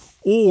demand,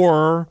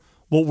 or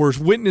what we're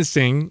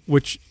witnessing,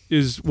 which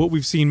is what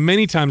we've seen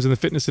many times in the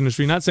fitness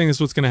industry, not saying this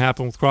is what's going to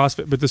happen with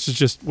CrossFit, but this is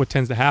just what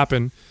tends to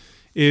happen,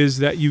 is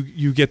that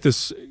you get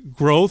this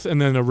growth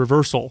and then a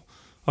reversal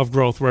of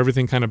growth where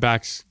everything kind of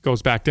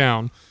goes back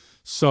down.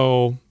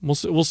 So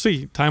we'll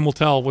see. Time will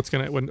tell what's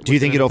going to. Do you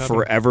think it'll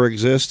forever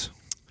exist?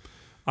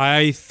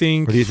 I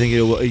think. Or do you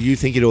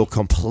think it'll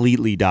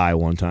completely die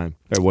one time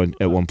at one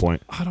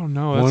point? I don't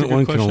know. That's a good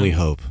One question. can only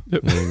hope. You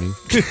know what I mean?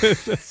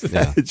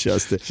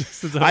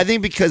 I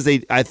think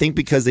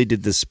because they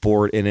did the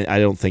sport in it, I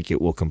don't think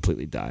it will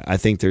completely die. I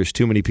think there's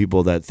too many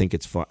people that think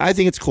it's fun. I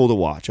think it's cool to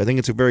watch. I think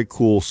it's a very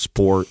cool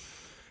sport,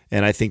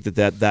 and I think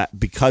that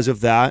because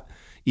of that,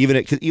 even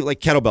like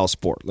kettlebell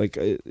sport, like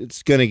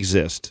it's going to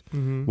exist.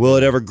 Mm-hmm. Will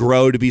it ever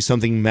grow to be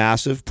something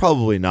massive?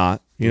 Probably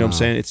not. You know what I'm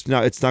saying? It's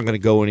not going to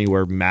go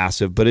anywhere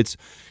massive, but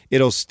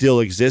it'll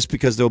still exist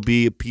because there'll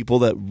be people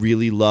that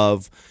really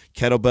love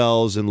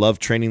kettlebells and love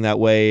training that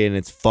way, and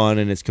it's fun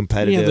and it's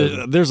competitive.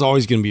 Yeah, there's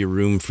always going to be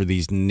room for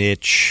these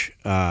niche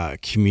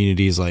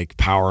communities, like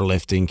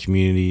powerlifting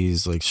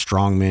communities, like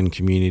strongman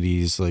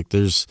communities. Like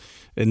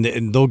and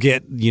they'll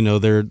get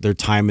their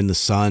time in the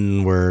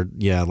sun. Where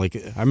like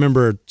I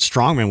remember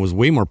strongman was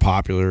way more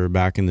popular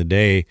back in the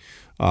day.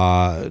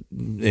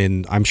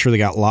 And I'm sure they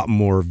got a lot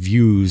more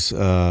views,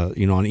 on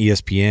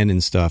ESPN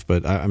and stuff.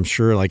 But I'm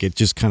sure like it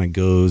just kind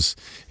of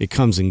it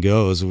comes and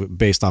goes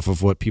based off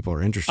of what people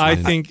are interested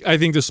in. I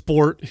think the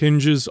sport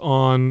hinges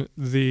on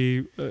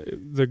the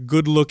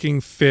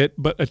good-looking, fit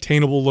but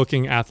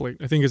attainable-looking athlete.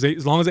 I think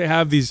as long as they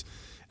have these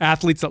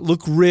athletes that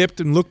look ripped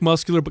and look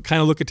muscular but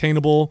kind of look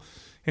attainable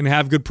and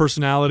have good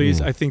personalities,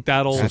 I think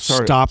that'll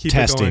stop keep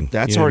testing.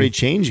 That's already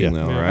changing,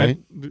 though, right?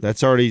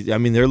 That's already. I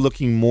mean, they're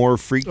looking more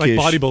freakish, like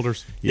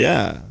bodybuilders.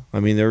 Yeah, I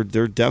mean, they're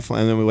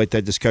definitely. And then like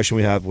that discussion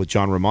we have with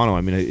John Romano.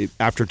 I mean,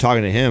 after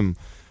talking to him,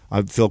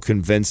 I feel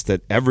convinced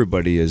that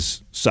everybody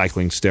is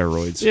cycling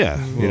steroids.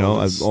 Yeah,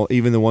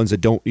 even the ones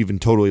that don't even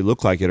totally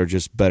look like it are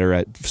just better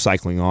at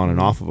cycling on and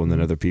off of them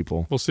than other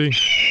people. We'll see. Eagle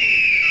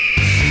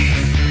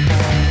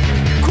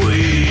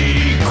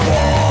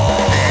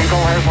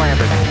has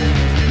landed.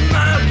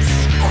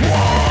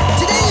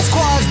 Today's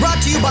Squad is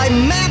brought to you by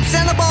MAPS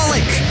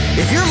Anabolic.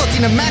 If you're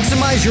looking to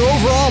maximize your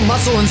overall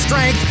muscle and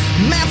strength,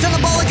 MAPS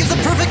Anabolic is the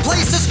perfect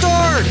place to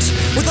start.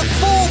 With a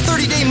full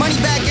 30-day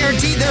money-back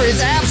guarantee, there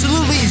is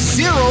absolutely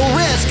zero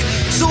risk.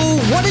 So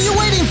what are you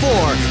waiting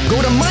for?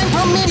 Go to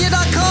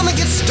mindpumpmedia.com and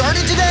get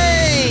started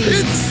today.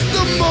 It's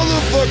the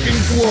motherfucking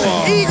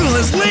Quad. Eagle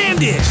has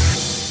landed.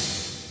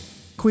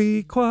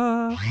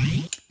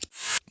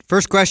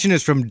 First question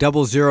is from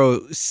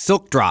 00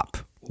 Silk Drop.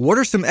 What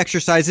are some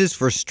exercises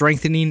for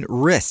strengthening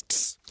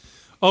wrists?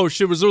 Oh, was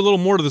there a little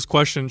more to this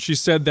question? She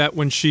said that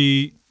when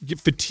she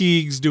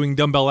fatigues doing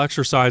dumbbell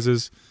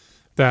exercises,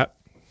 that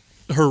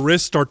her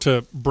wrists start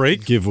to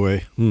break. give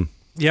way.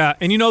 Yeah,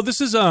 and this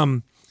is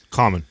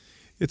Common.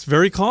 It's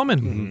very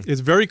common. Mm-hmm.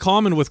 It's very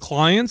common with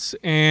clients,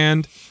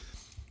 and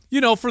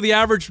for the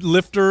average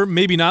lifter,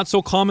 maybe not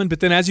so common. But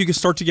then as you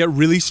start to get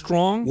really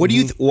strong, What do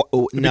you?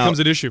 it becomes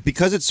an issue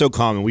because it's so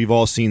common. We've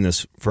all seen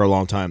this for a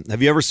long time.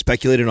 Have you ever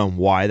speculated on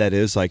why that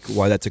is? Like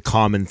why that's a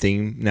common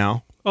theme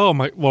now? Oh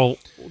my! Well,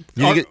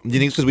 do you think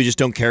it's because we just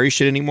don't carry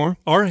shit anymore?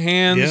 Our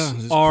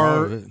hands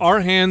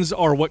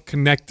are what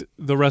connect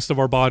the rest of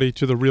our body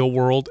to the real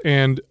world,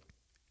 and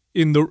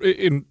in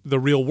the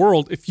real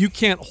world, if you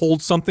can't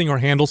hold something or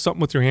handle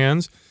something with your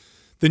hands,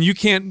 then you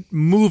can't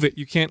move it.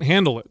 You can't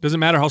handle it. Doesn't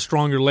matter how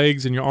strong your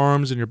legs and your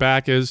arms and your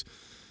back is.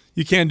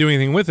 You can't do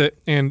anything with it.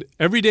 And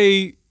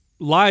everyday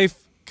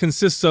life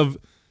consists of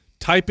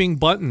typing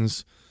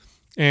buttons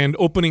and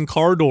opening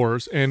car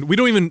doors. And we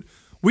don't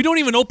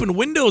even open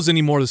windows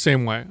anymore the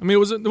same way. I mean, it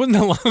wasn't that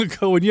long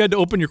ago when you had to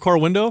open your car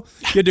window.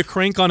 You had to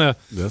crank on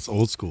That's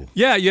old school.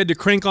 Yeah, you had to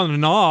crank on a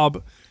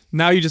knob.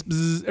 Now you just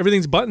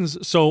everything's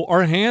buttons. So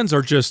our hands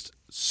are just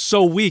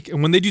so weak.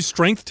 And when they do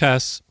strength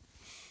tests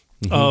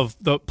of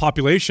the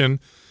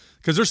population,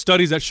 because there's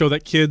studies that show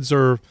that kids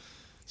are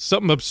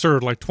something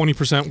absurd, like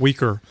 20%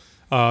 weaker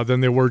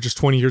than they were just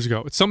 20 years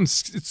ago. It's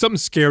something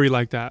scary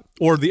like that.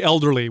 Or the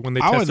elderly when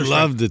they test I would their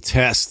love strength. to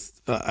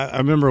test. I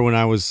remember when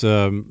I was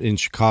in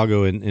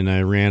Chicago and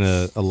I ran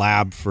a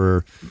lab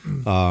for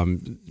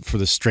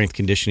the strength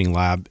conditioning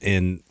lab,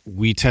 and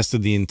we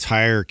tested the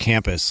entire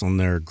campus on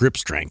their grip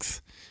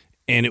strength,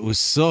 and it was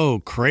so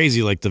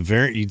crazy. Like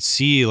you'd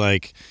see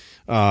like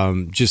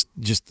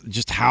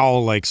just how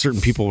like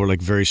certain people were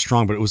like very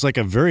strong, but it was like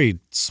a very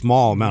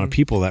small amount of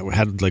people that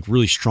had like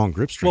really strong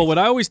grip strength. Well, what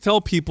I always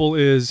tell people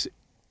is,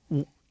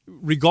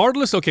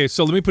 regardless. Okay,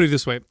 so let me put it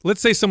this way.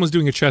 Let's say someone's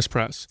doing a chest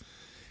press,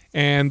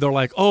 and they're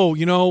like, "Oh,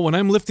 when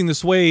I'm lifting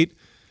this weight,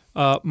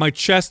 my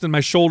chest and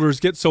my shoulders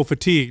get so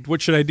fatigued.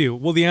 What should I do?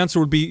 Well, the answer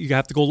would be you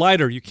have to go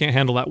lighter. You can't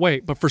handle that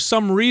weight. But for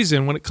some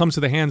reason, when it comes to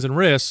the hands and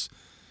wrists,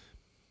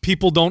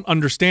 people don't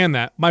understand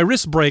that. My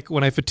wrists break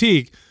when I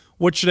fatigue.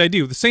 What should I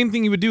do? The same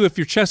thing you would do if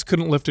your chest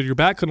couldn't lift it, your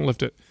back couldn't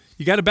lift it.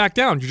 You got to back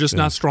down. You're just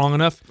not strong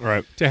enough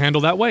to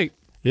handle that weight.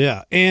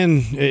 Yeah,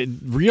 and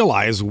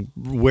realize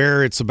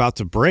where it's about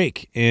to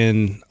break.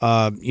 And,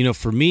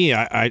 for me,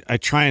 I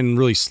try and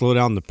really slow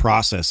down the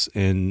process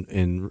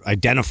and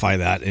identify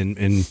that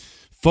and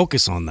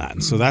focus on that.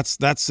 And so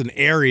that's an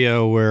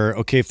area where,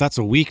 okay, if that's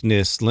a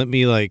weakness, let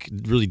me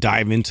really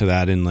dive into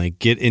that and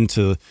get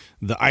into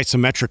the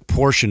isometric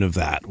portion of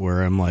that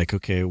where I'm like,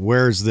 okay,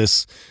 where's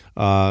this?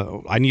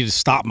 I need to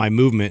stop my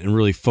movement and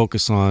really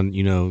focus on,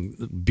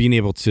 being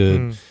able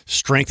to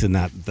strengthen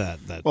that.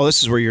 Well,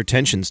 this is where your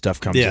tension stuff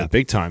comes in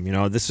big time.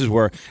 This is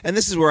where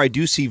I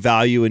do see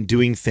value in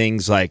doing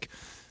things like,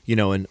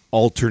 an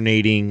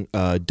alternating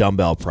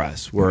dumbbell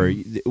press, where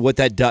what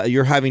that does,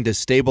 you're having to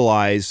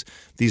stabilize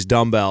these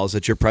dumbbells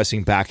that you're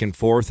pressing back and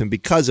forth, and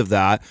because of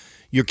that,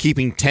 you're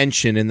keeping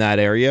tension in that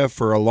area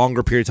for a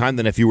longer period of time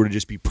than if you were to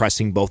just be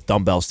pressing both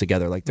dumbbells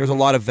together. There's a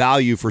lot of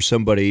value for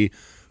somebody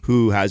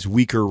who has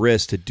weaker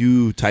wrists to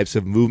do types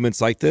of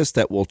movements like this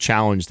that will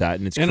challenge that,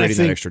 and it's creating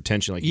that extra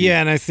tension.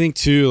 And I think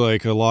too,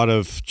 a lot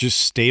of just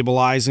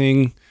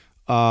stabilizing,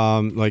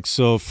 one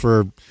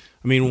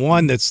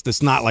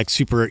that's not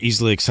super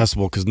easily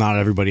accessible because not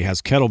everybody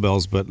has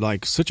kettlebells,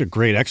 but such a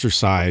great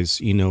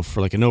exercise,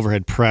 for an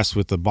overhead press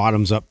with the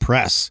bottoms up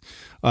press,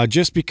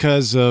 just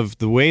because of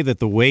the way that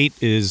the weight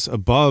is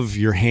above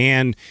your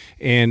hand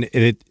and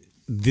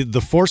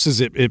the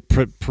forces it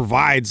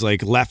provides,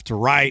 left to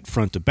right,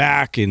 front to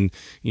back, and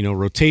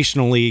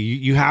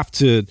rotationally, you have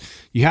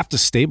to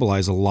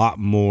stabilize a lot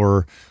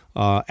more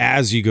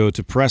as you go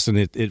to press, and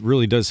it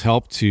really does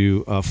help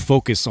to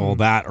focus all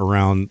that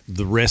around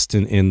the wrist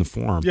and the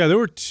forearm. Yeah, there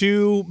were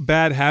two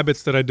bad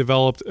habits that I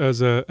developed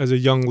as a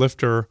young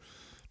lifter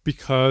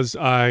because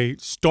I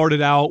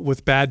started out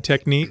with bad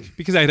technique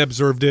because I had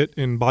observed it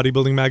in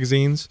bodybuilding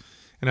magazines,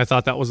 and I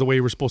thought that was the way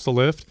you were supposed to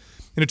lift.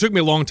 And it took me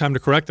a long time to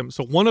correct them.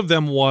 So one of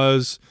them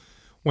was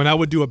when I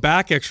would do a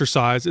back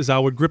exercise is I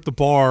would grip the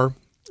bar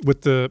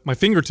with my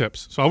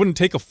fingertips. So I wouldn't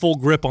take a full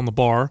grip on the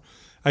bar.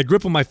 I'd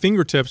grip on my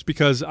fingertips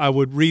because I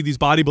would read these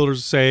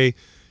bodybuilders say,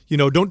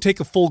 don't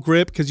take a full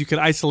grip because you could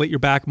isolate your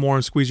back more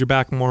and squeeze your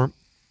back more.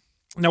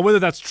 Now, whether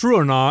that's true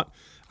or not,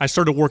 I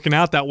started working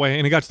out that way,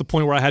 and it got to the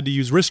point where I had to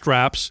use wrist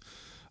straps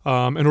in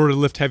order to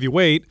lift heavy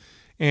weight.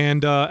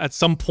 And at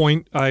some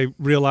point, I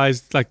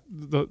realized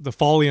the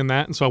folly in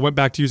that, and so I went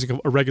back to using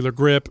a regular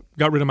grip,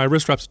 got rid of my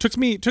wrist straps. It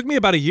took me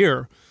about a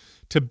year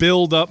to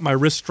build up my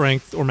wrist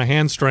strength or my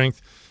hand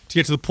strength to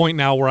get to the point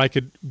now where I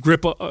could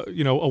grip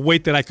a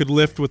weight that I could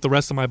lift with the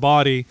rest of my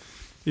body,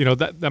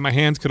 that my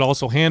hands could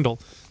also handle.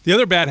 The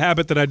other bad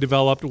habit that I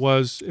developed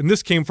was, and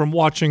this came from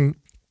watching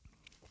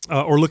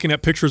or looking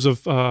at pictures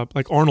of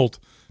Arnold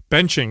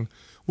benching,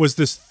 was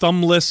this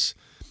thumbless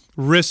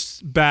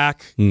wrist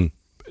back.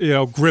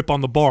 Grip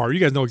on the bar. You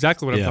guys know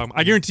exactly what I'm talking about.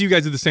 I guarantee you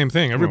guys did the same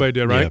thing. Everybody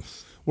did, right? Yeah.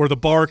 Where the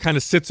bar kind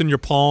of sits in your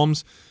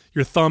palms.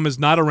 Your thumb is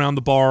not around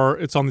the bar.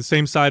 It's on the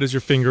same side as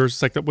your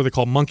fingers. It's what they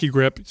call monkey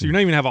grip. So you're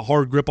not even have a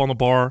hard grip on the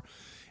bar,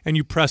 and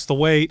you press the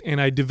weight. And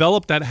I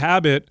developed that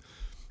habit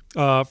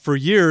for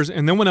years.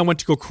 And then when I went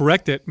to go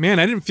correct it, man,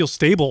 I didn't feel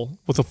stable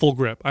with a full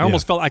grip. I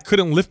almost felt I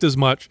couldn't lift as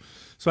much.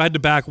 So I had to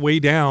back way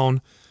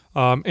down.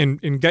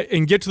 And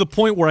get to the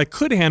point where I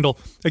could handle.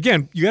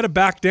 Again, you got to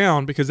back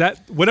down because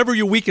that whatever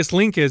your weakest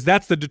link is,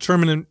 that's the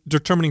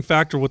determining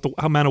factor with the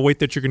amount of weight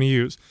that you're going to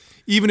use.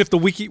 Even if the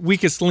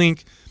weakest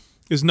link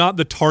is not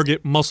the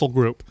target muscle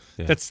group,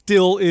 that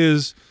still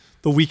is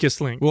the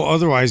weakest link. Well,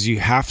 otherwise you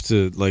have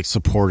to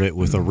support it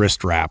with a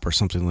wrist wrap or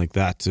something like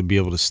that to be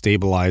able to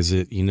stabilize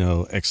it,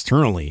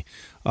 externally.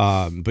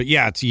 But you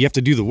have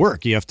to do the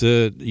work. You have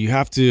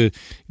to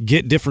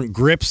get different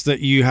grips that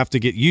you have to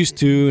get used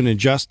to and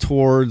adjust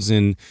towards,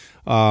 and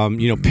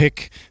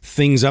pick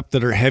things up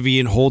that are heavy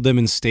and hold them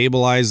and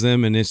stabilize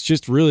them. And it's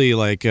just really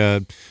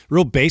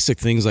real basic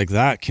things like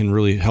that can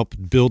really help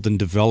build and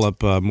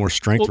develop more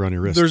strength around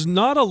your wrist. There's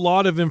not a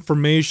lot of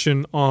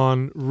information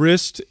on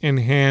wrist and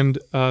hand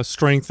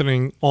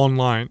strengthening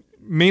online,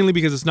 mainly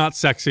because it's not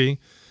sexy.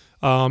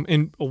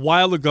 And a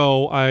while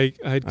ago, I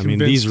mean,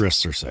 these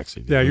wrists are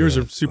sexy. Yeah, yours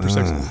are super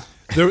sexy.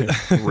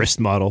 Wrist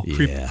model.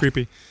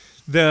 Creepy.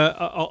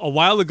 A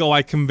while ago,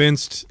 I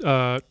convinced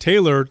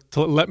Taylor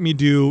to let me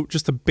do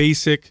just a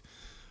basic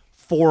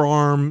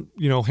forearm,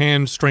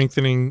 hand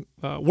strengthening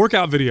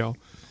workout video.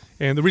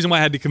 And the reason why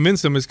I had to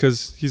convince him is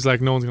because he's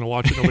like, no one's going to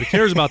watch it. Nobody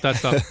cares about that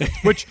stuff,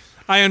 which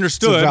I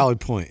understood. It's a valid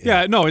point.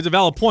 Yeah, no, it's a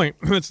valid point.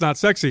 It's not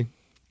sexy.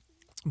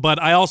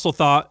 But I also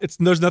thought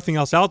there's nothing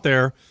else out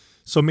there.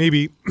 So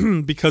maybe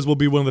because we'll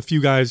be one of the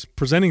few guys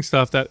presenting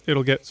stuff that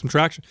it'll get some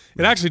traction.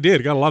 It actually did.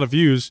 It got a lot of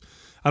views.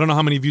 I don't know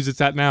how many views it's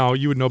at now.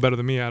 You would know better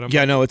than me, Adam.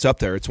 Yeah, no, it's up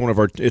there.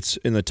 It's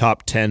in the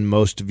top 10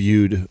 most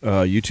viewed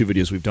YouTube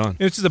videos we've done.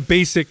 And it's just a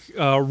basic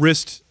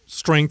wrist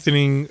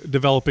strengthening,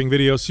 developing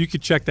video. So you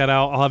could check that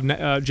out. I'll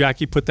have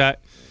Jackie put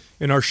that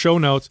in our show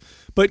notes.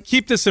 But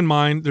keep this in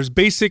mind. There's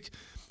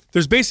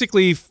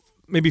basically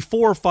maybe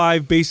 4 or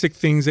 5 basic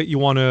things that you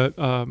want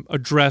to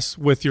address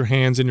with your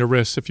hands and your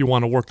wrists if you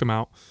want to work them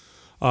out.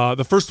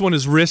 The first one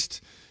is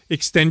wrist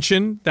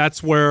extension.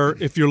 That's where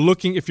if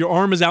your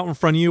arm is out in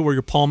front of you where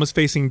your palm is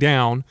facing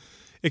down,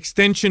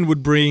 extension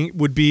would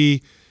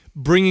be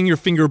bringing your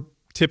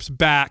fingertips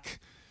back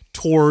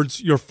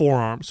towards your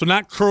forearm. So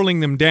not curling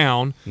them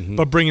down,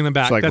 but bringing them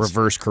back. It's like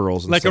reverse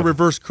curls. Like a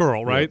reverse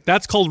curl, right? Yeah.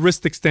 That's called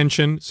wrist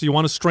extension. So you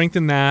want to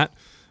strengthen that.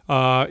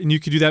 And you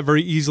can do that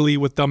very easily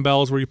with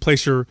dumbbells where you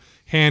place your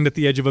hand at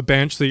the edge of a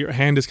bench so your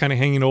hand is kind of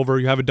hanging over.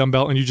 You have a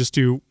dumbbell and you just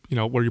do,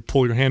 where you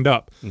pull your hand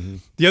up.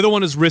 The other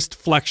one is wrist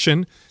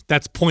flexion.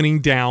 That's pointing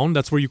down.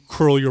 That's where you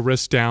curl your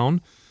wrist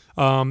down.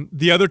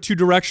 The other 2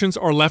 directions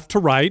are left to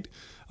right.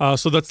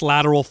 So that's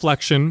lateral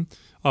flexion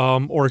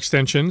or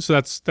extension. So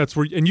that's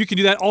where, and you can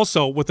do that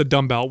also with a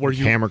dumbbell where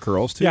you hammer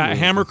curls too. Yeah, a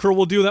hammer curl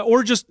will do that,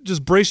 or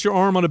just brace your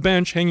arm on a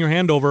bench, hang your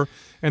hand over,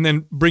 and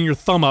then bring your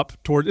thumb up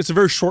toward. It's a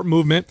very short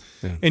movement,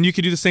 and you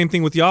can do the same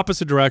thing with the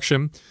opposite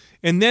direction.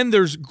 And then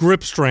there's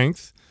grip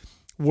strength,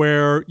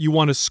 where you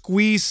want to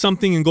squeeze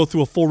something and go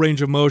through a full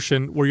range of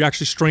motion, where you're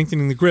actually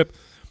strengthening the grip.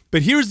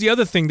 But here's the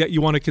other thing that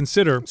you want to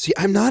consider. See,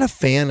 I'm not a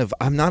fan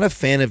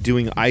of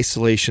doing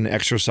isolation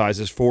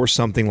exercises for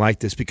something like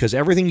this because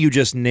everything you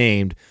just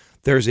named,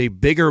 there's a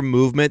bigger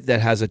movement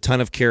that has a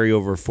ton of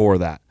carryover for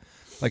that.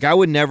 Like I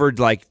would never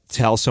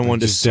tell someone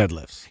to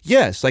deadlifts.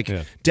 Yes,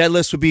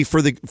 deadlifts would be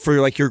for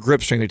your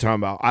grip strength you're talking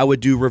about. I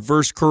would do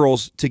reverse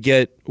curls to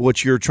get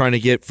what you're trying to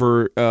get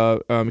for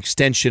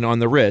extension on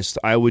the wrist.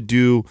 I would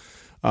do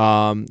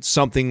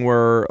something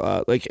where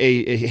like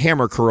a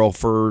hammer curl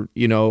for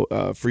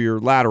your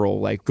lateral,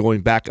 like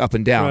going back up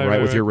and down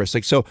right with your wrist.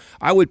 Like so,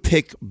 I would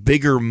pick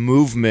bigger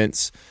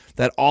movements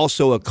that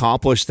also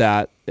accomplish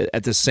that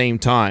at the same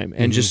time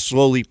and just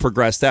slowly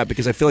progress that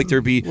because I feel like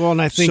there'd be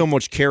so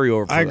much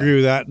carryover for I agree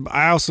with that.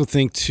 I also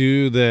think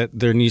too that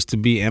there needs to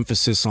be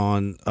emphasis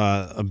on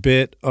a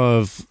bit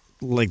of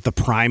like the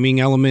priming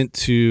element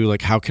to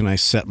like how can I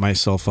set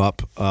myself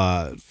up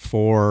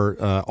for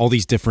all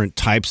these different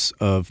types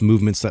of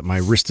movements that my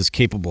wrist is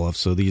capable of.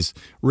 So these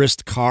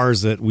wrist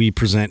cars that we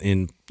present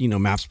in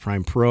Maps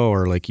Prime Pro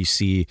or like you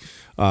see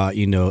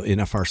in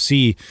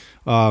FRC,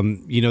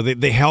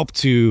 they help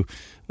to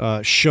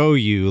show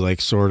you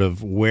like sort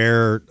of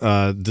where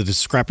the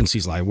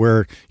discrepancies lie,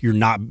 where you're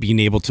not being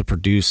able to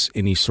produce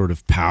any sort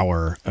of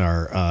power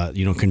or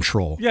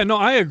control. Yeah, no,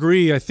 I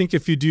agree. I think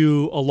if you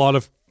do a lot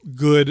of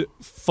good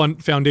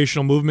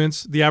foundational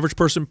movements, the average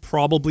person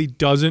probably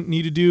doesn't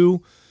need to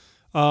do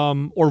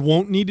or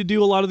won't need to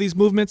do a lot of these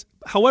movements.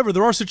 However,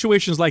 there are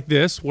situations like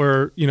this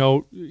where,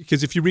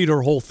 because if you read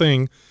her whole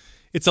thing,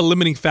 it's a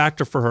limiting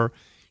factor for her.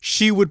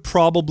 She would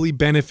probably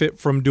benefit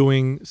from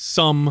doing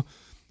some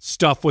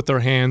stuff with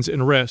her hands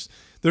and wrists.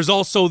 There's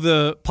also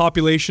the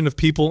population of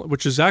people,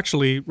 which is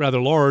actually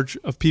rather large,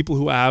 of people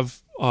who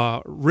have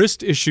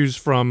wrist issues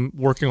from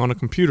working on a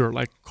computer,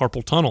 like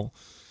carpal tunnel.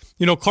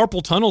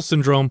 Carpal tunnel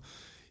syndrome,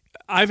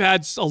 I've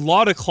had a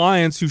lot of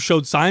clients who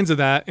showed signs of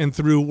that, and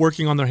through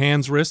working on their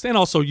hands, wrist, and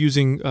also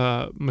using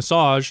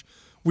massage,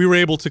 we were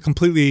able to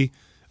completely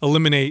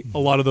eliminate a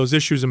lot of those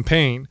issues and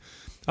pain.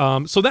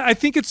 So that I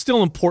think it's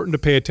still important to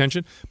pay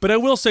attention. But I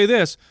will say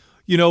this,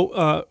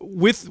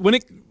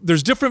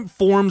 there's different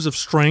forms of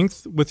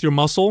strength with your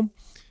muscle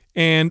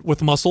and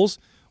with muscles.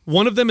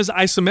 One of them is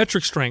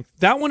isometric strength.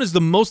 That one is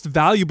the most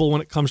valuable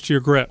when it comes to your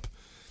grip.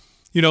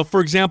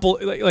 For example,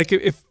 like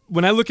if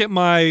when I look at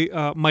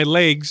my my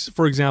legs,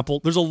 for example,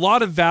 there's a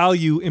lot of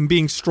value in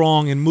being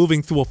strong and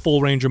moving through a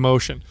full range of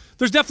motion.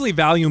 There's definitely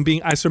value in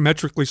being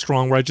isometrically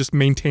strong, where I just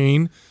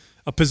maintain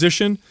a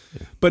position,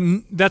 but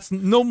that's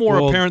no more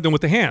apparent than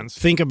with the hands.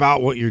 Think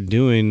about what you're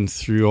doing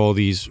through all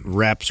these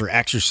reps or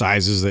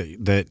exercises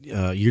that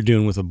you're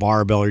doing with a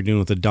barbell or you're doing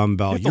with a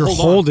dumbbell. You're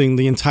holding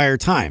the entire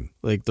time.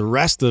 Like the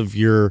rest of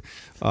your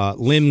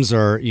limbs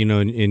are,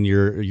 and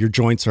your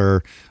joints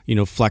are,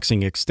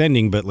 flexing,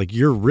 extending, but like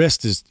your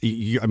wrist is,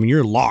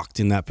 you're locked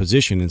in that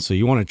position. And so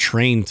you want to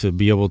train to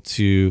be able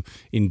to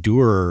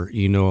endure,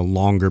 a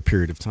longer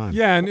period of time.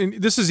 Yeah.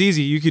 And this is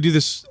easy. You could do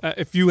this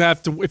if you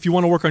want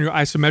to work on your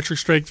isometric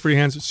strength for your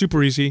hands. It's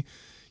super easy.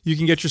 You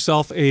can get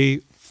yourself a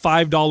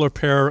 $5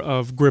 pair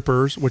of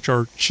grippers, which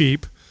are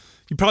cheap.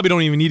 You probably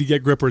don't even need to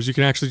get grippers. You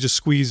can actually just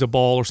squeeze a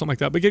ball or something like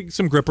that, but get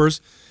some grippers.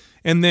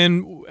 And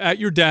then at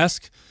your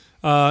desk,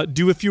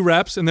 do a few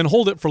reps and then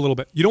hold it for a little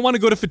bit. You don't want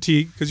to go to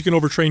fatigue because you can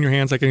overtrain your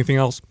hands like anything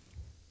else.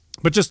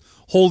 But just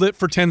hold it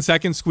for 10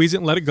 seconds, squeeze it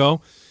and let it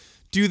go.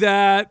 Do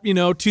that,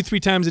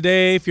 2-3 times a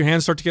day. If your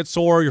hands start to get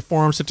sore, your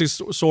forearms start to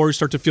get sore, you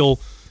start to feel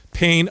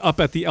pain up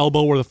at the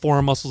elbow where the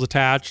forearm muscles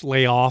attach,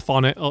 lay off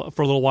on it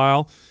for a little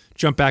while,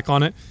 jump back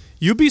on it.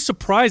 You'd be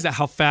surprised at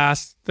how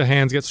fast the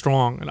hands get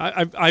strong. And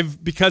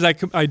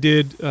I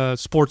did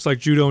sports like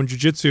judo and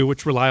jiu-jitsu,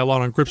 which rely a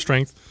lot on grip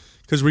strength,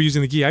 because we're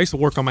using the gi. I used to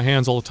work on my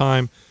hands all the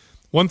time.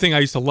 One thing I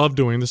used to love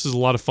doing, this is a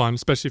lot of fun,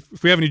 especially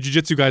if we have any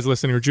jiu-jitsu guys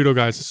listening or judo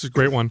guys, this is a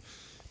great one.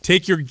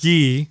 Take your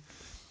gi,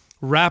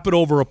 wrap it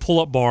over a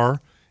pull-up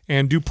bar,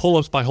 and do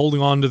pull-ups by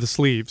holding on to the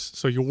sleeves.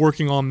 So you're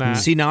working on that.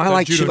 See, now I that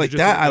like judo shit like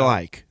jiu-jitsu that. I style.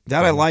 like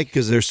that. I like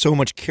because there's so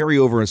much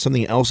carryover in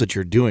something else that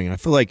you're doing. And I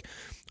feel like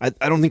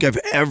I don't think I've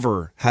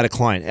ever had a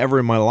client ever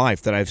in my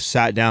life that I've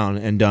sat down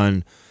and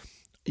done,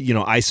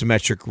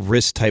 isometric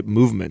wrist type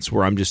movements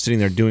where I'm just sitting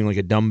there doing like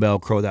a dumbbell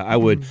curl. That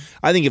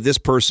I think if this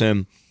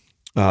person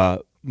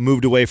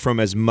moved away from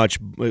as much,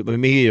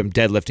 maybe I'm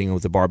deadlifting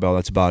with the barbell.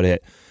 That's about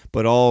it.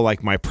 But all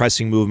like my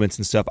pressing movements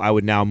and stuff, I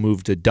would now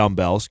move to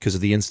dumbbells because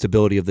of the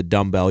instability of the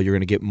dumbbell. You're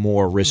going to get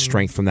more wrist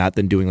strength from that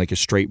than doing like a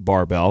straight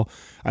barbell.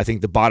 I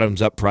think the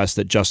bottoms up press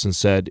that Justin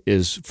said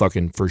is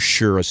fucking for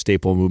sure a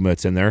staple movement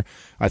that's in there.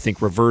 I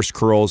think reverse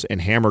curls and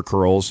hammer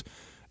curls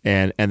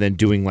and then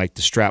doing like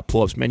the strap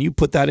pull-ups. Man, you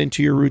put that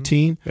into your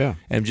routine. Yeah.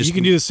 And just you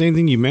can do the same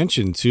thing you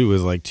mentioned too with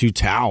like 2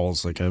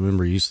 towels. Like I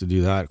remember you used to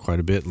do that quite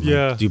a bit. And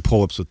Yeah. Like, do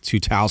pull-ups with 2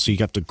 towels so you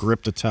have to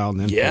grip the towel and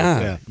then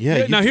Yeah.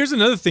 Now here's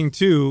another thing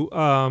too.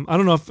 I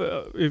don't know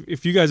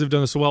if you guys have done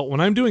this well. When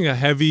I'm doing a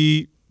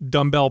heavy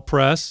dumbbell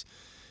press,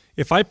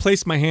 if I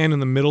place my hand in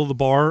the middle of the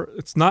bar,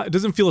 it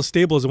doesn't feel as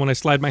stable as when I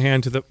slide my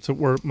hand to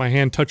where my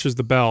hand touches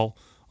the bell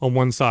on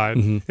one side.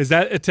 Is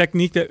that a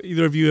technique that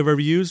either of you have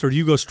ever used, or do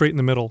you go straight in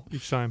the middle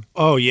each time?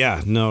 Oh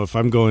yeah, no. If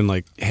I'm going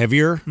like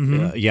heavier,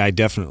 I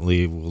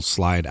definitely will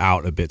slide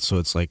out a bit, so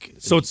it's like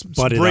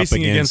butted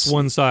bracing up against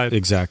one side.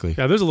 Exactly.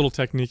 Yeah, there's a little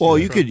technique. Well,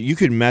 in you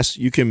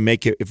there. could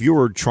make it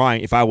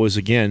if I was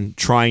again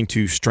trying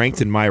to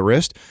strengthen my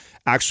wrist,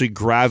 actually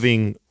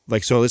grabbing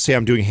like, so let's say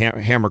I'm doing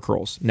hammer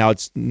curls. Now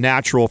it's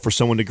natural for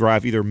someone to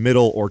grab either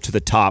middle or to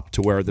the top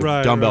to where the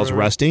dumbbell's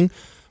resting.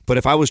 But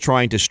if I was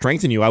trying to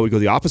strengthen you, I would go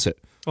the opposite.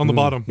 On the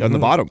bottom. On the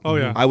bottom. Oh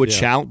yeah. I would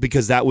challenge,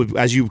 because that would,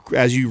 as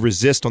you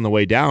resist on the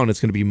way down, it's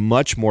going to be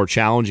much more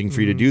challenging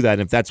for you to do that.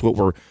 And if that's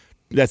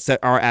that's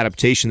our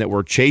adaptation that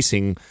we're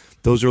chasing,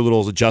 those are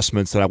little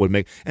adjustments that I would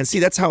make. And see,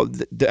 that's how,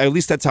 at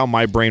least that's how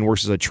my brain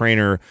works as a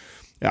trainer.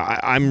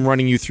 I'm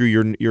running you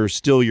through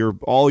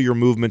all your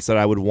movements that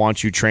I would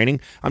want you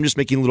training. I'm just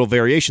making little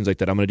variations like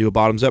that. I'm going to do a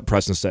bottoms up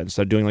press instead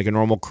of doing like a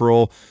normal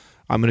curl.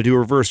 I'm going to do a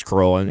reverse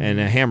curl and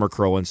a hammer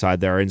curl inside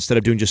there. Instead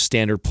of doing just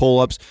standard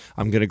pull-ups,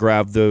 I'm going to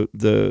grab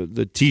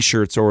the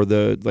T-shirts or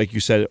like you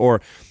said,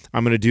 or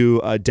I'm going to do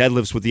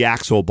deadlifts with the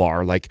axle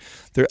bar. Like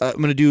I'm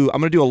going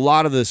to do a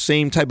lot of the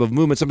same type of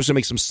movements. I'm just going to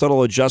make some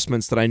subtle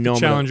adjustments that I know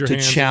to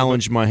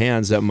challenge my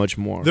hands that much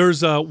more.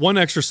 There's one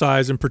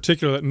exercise in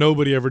particular that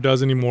nobody ever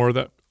does anymore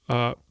that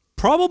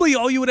probably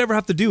all you would ever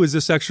have to do is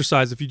this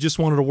exercise if you just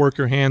wanted to work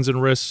your hands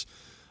and wrists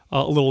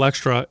a little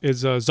extra,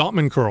 is a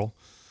Zottman curl.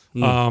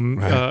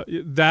 Right.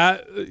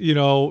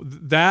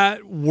 That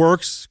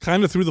works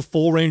kind of through the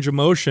full range of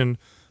motion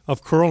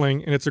of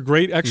curling, and it's a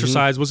great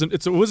exercise.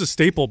 It was a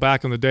staple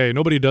back in the day.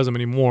 Nobody does them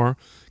anymore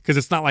because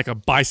it's not like a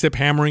bicep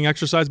hammering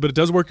exercise, but it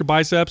does work your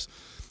biceps,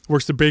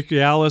 works the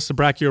brachialis, the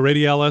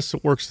brachioradialis,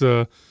 it works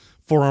the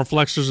forearm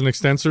flexors and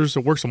extensors.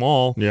 It works them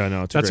all. Yeah,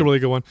 no, that's a really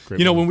good one.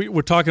 When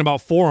we're talking about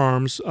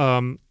forearms,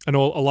 I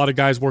know a lot of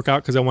guys work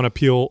out because I want to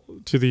appeal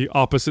to the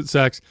opposite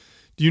sex.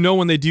 Do you know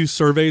when they do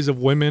surveys of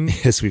women?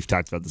 Yes, we've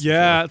talked about this.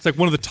 Yeah, before. it's like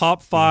one of the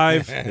top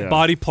 5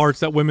 body parts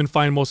that women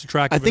find most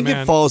attractive. I think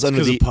it falls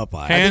under the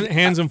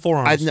hands and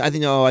forearms. I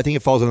think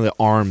it falls under the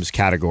arms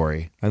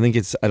category. I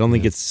don't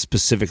think it's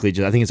specifically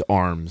just. I think it's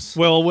arms.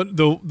 Well, what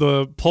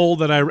the poll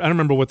that I don't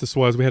remember what this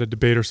was. We had a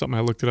debate or something.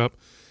 I looked it up.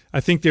 I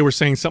think they were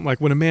saying something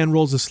like when a man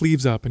rolls the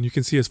sleeves up and you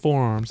can see his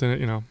forearms,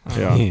 and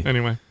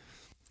Anyway,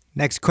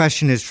 next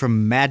question is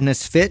from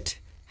Madness Fit.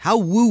 How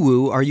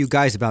woo-woo are you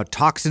guys about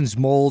toxins,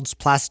 molds,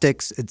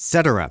 plastics,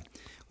 etc.?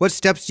 What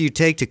steps do you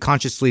take to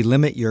consciously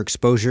limit your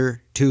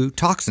exposure to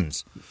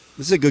toxins?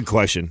 This is a good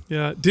question.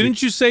 Yeah.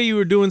 Didn't you say you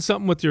were doing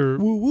something with your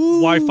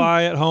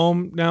Wi-Fi at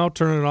home now,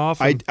 turning it off?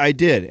 I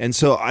did. And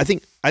so I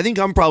think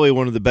I'm probably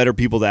one of the better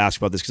people to ask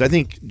about this, because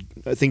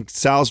I think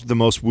Sal's the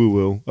most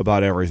woo-woo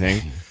about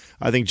everything.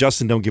 I think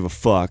Justin don't give a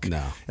fuck.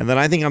 No. And then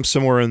I think I'm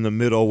somewhere in the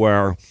middle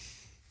where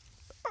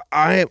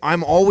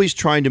I'm always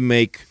trying to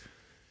make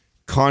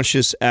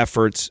conscious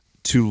efforts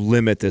to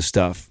limit this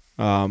stuff.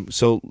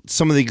 So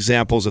some of the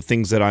examples of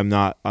things that I'm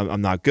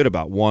not good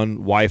about. One,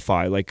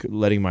 Wi-Fi, like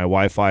letting my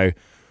Wi-Fi.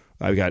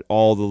 I've got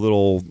all the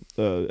little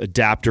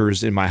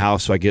adapters in my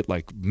house, so I get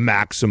like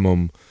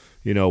maximum,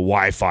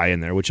 Wi-Fi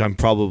in there, which I'm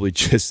probably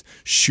just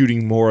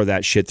shooting more of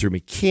that shit through me.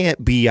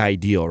 Can't be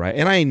ideal, right?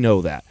 And I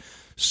know that.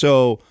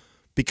 So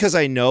because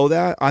I know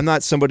that, I'm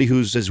not somebody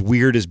who's as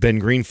weird as Ben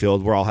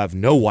Greenfield, where I'll have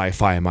no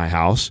Wi-Fi in my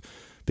house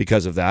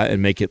because of that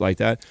and make it like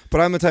that. But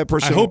I'm the type of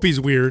person. I hope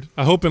he's weird.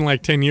 I hope in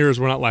like 10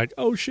 years we're not like,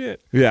 oh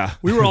shit. Yeah.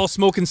 We were all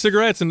smoking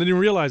cigarettes and didn't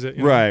realize it.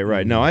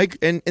 Right. No,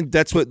 and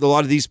that's what a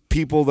lot of these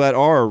people that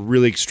are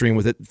really extreme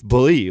with it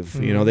believe.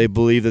 Mm-hmm. They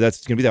believe that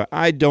that's going to be that.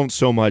 I don't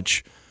so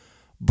much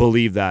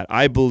believe that.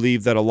 I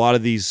believe that a lot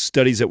of these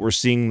studies that we're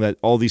seeing, that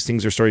all these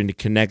things are starting to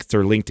connect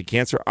or link to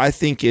cancer, I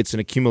think it's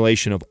an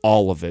accumulation of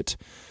all of it.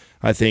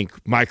 I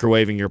think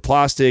microwaving your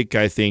plastic.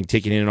 I think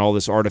taking in all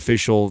this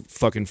artificial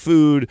fucking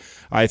food.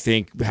 I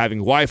think having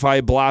Wi-Fi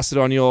blasted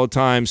on you all the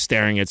time,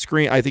 staring at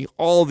screen. I think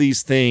all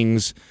these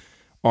things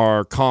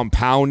are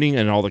compounding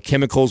and all the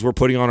chemicals we're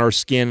putting on our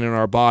skin and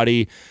our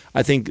body.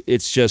 I think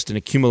it's just an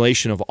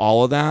accumulation of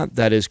all of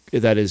that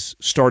is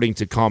starting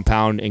to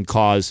compound and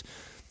cause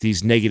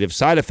these negative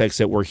side effects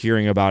that we're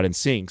hearing about and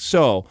seeing.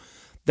 So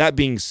that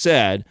being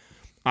said,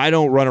 I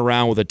don't run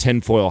around with a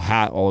tinfoil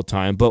hat all the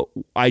time, but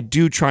I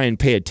do try and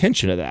pay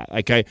attention to that.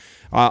 Like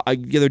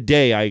the other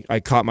day, I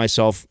caught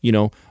myself,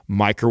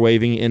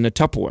 microwaving in a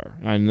Tupperware,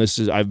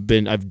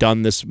 and I've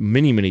done this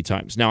many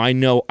times. Now I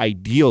know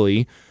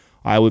ideally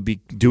I would be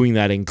doing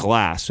that in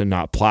glass and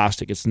not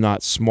plastic. It's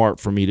not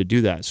smart for me to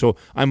do that. So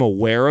I'm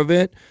aware of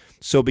it.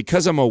 So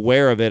because I'm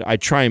aware of it, I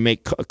try and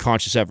make a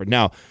conscious effort.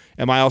 Now,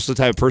 am I also the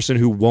type of person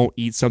who won't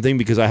eat something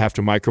because I have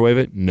to microwave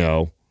it?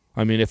 No.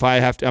 I mean,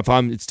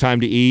 it's time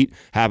to eat,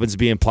 happens to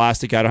be in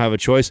plastic, I don't have a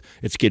choice,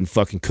 it's getting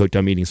fucking cooked.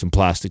 I'm eating some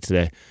plastic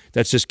today.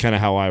 That's just kind of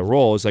how I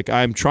roll. It's like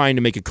I'm trying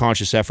to make a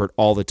conscious effort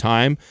all the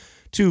time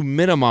to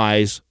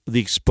minimize the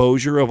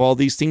exposure of all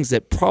these things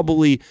that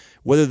probably,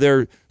 whether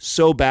they're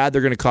so bad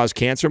they're going to cause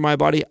cancer in my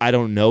body, I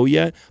don't know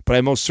yet, but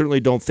I most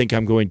certainly don't think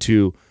I'm going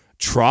to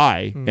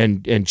try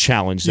and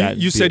challenge that.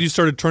 You said you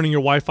started turning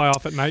your Wi-Fi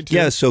off at night too?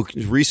 Yeah, so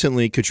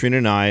recently Katrina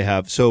and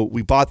I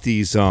we bought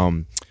these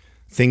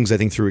things, I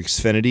think through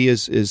Xfinity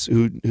is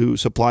who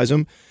supplies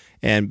them,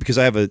 and because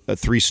I have a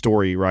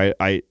 3-story, right,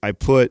 I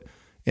put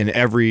in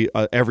every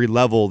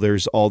level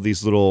there's all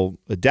these little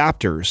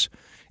adapters.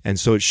 And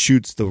so it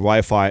shoots the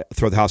Wi-Fi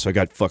throughout the house. So I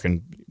got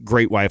fucking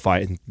great Wi-Fi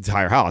in the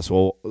entire house.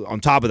 Well, on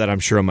top of that, I'm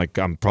sure I'm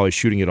probably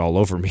shooting it all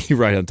over me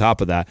right on top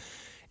of that.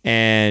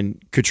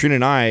 And Katrina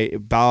and I,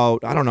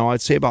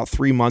 I'd say about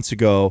 3 months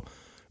ago,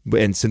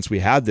 and since we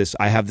had this,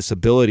 I have this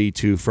ability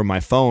to, from my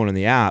phone and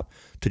the app,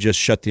 to just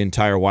shut the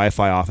entire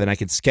Wi-Fi off. And I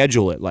can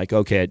schedule it like,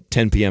 okay, at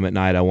 10 p.m. at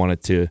night, I want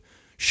it to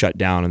shut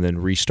down and then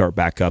restart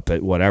back up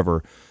at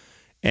whatever.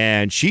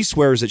 And she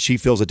swears that she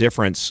feels a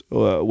difference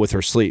with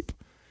her sleep.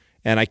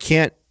 And I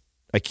can't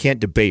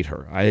debate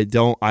her. I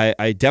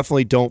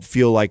definitely don't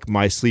feel like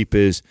my sleep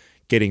is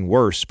getting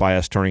worse by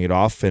us turning it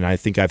off. And I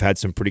think I've had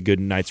some pretty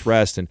good night's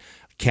rest. And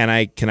can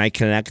I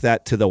connect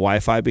that to the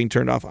Wi-Fi being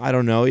turned off? I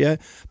don't know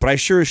yet. But I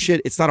sure as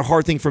shit, it's not a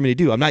hard thing for me to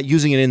do. I'm not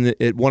using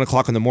it at 1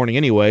 o'clock in the morning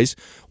anyways.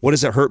 What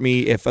does it hurt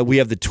me if we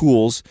have the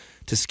tools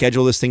to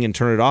schedule this thing and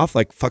turn it off?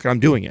 Like, fuck it, I'm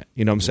doing it.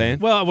 You know what I'm saying?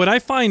 Well, what I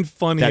find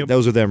funny...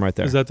 Those are them right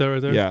there. Is that right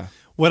there? Yeah.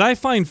 What I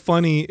find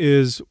funny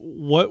is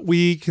what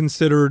we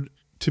considered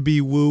to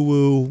be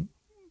woo-woo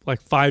like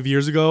 5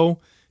 years ago,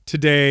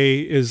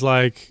 today is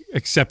like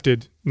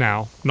accepted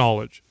now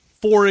knowledge.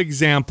 For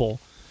example,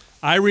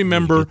 I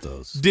remember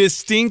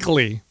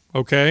distinctly,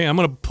 okay, I'm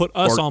going to put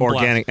us on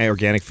blast.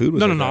 Organic food?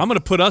 No, I'm going to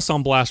put us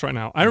on blast right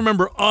now. I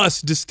remember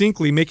us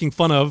distinctly making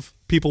fun of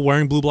people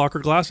wearing blue blocker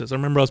glasses. I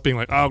remember us being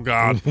like, oh,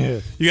 God,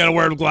 you got to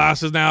wear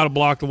glasses now to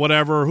block the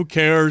whatever. Who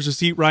cares?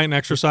 Just eat right and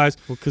exercise.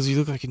 Well, because you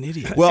look like an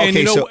idiot. Well, okay,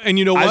 and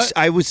you know what?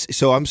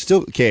 I'm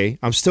still going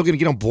to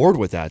get on board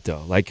with that,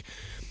 though. Like,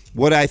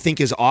 what I think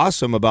is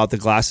awesome about the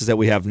glasses that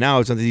we have now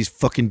is that these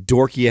fucking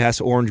dorky-ass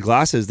orange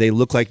glasses, they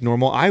look like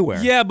normal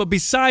eyewear. Yeah, but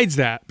besides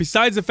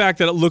the fact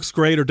that it looks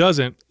great or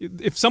doesn't,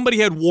 if somebody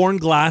had worn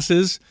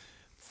glasses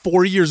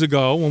 4 years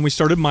ago when we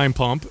started Mind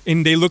Pump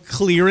and they look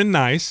clear and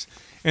nice,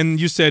 and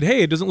you said,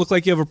 hey, it doesn't look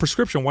like you have a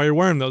prescription, why are you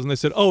wearing those? And they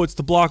said, oh, it's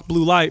to block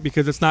blue light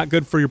because it's not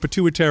good for your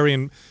pituitary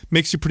and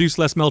makes you produce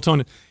less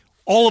melatonin.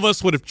 All of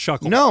us would have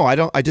chuckled. No, I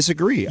don't. I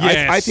disagree.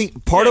 Yes. I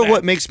think part of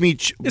what makes me,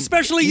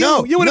 especially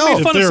you, you would have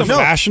made fun of someone.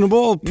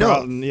 Fashionable.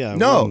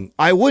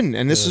 I wouldn't,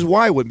 and this is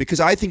why I wouldn't,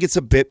 because I think it's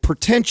a bit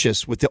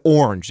pretentious with the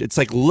orange. It's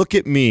like, look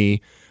at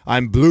me,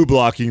 I'm blue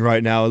blocking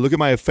right now. Look at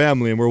my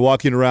family, and we're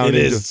walking around.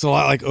 It's a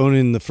lot like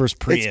owning the first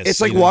Prius.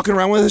 It's like walking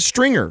around with a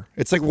stringer.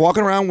 It's like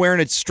walking around wearing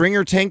a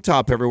stringer tank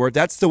top everywhere.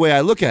 That's the way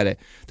I look at it.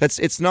 But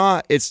as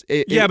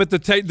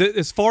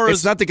far as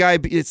it's not the guy.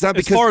 It's not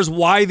because as far as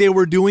why they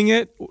were doing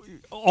it.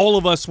 All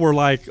of us were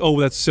like, oh,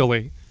 that's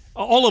silly.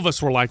 All of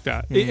us were like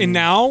that. And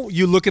now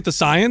you look at the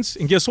science,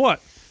 and guess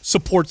what?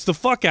 Supports the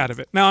fuck out of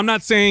it. Now, I'm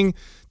not saying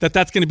that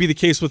that's going to be the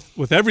case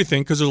with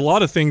everything, because there's a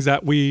lot of things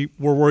that we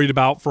were worried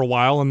about for a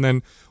while, and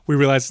then we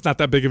realized it's not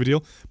that big of a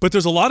deal. But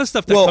there's a lot of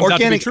stuff that comes out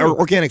to be true.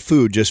 Organic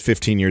food just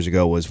 15 years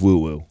ago was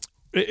woo-woo.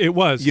 It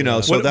was.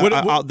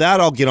 That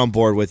I'll get on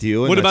board with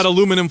you. What about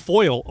aluminum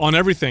foil on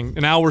everything?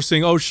 And now we're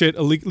saying, oh, shit,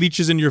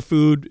 leaches into your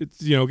food,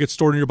 gets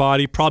stored in your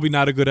body, probably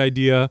not a good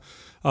idea.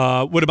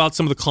 What about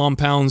some of the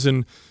compounds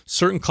in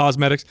certain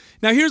cosmetics?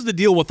 Now, here's the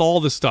deal with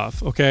all this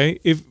stuff, okay?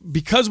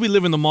 Because we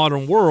live in the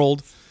modern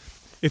world,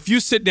 if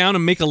you sit down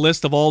and make a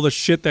list of all the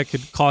shit that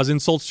could cause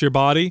insults to your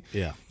body,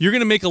 you're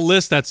going to make a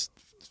list that's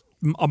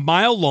a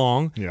mile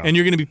long, and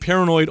you're going to be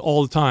paranoid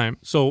all the time.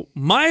 So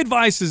my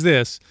advice is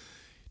this.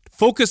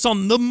 Focus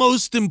on the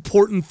most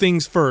important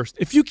things first.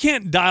 If you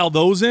can't dial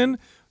those in,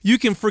 you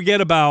can forget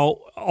about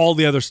all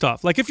the other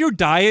stuff. Like if your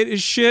diet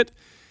is shit,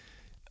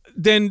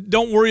 then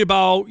don't worry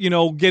about,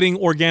 getting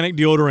organic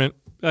deodorant.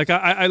 Like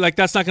I like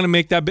that's not going to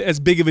make that as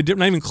big of a difference,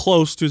 not even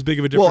close to as big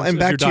of a difference. Well, and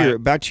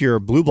back to your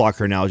blue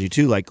blocker analogy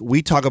too. Like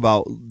we talk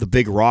about the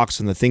big rocks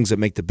and the things that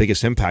make the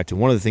biggest impact.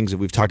 And one of the things that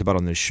we've talked about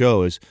on this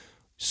show is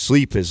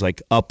sleep is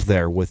like up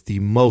there with the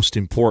most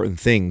important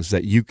things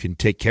that you can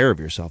take care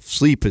of yourself.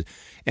 Sleep is,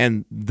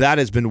 and that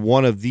has been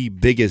one of the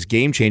biggest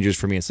game changers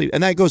for me in sleep.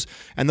 And that goes,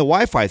 and the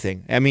Wi-Fi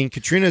thing. I mean,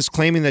 Katrina is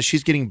claiming that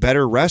she's getting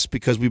better rest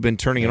because we've been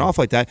turning it off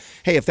like that.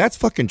 Hey, if that's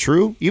fucking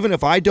true, even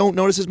if I don't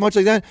notice as much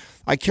like that,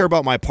 I care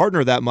about my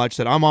partner that much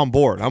that I'm on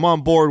board. I'm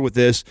on board with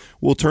this.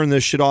 We'll turn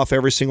this shit off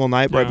every single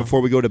night right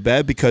before we go to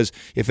bed, because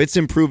if it's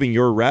improving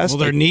your rest.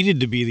 Well, there needed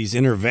to be these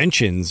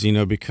interventions,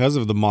 because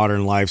of the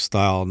modern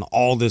lifestyle and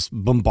all this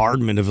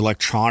bombardment of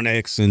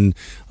electronics and,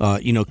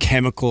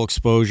 chemical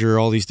exposure,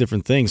 all these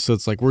different things. So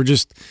it's like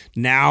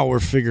we're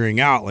figuring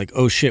out like,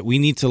 oh shit, we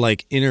need to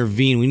like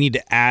intervene. We need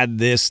to add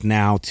this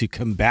now to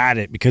combat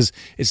it, because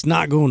it's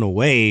not going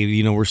away.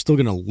 We're still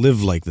going to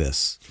live like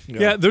this.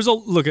 Yeah, there's a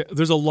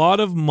lot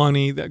of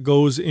money that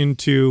goes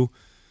into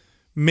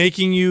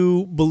making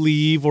you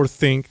believe or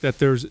think that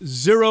there's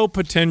zero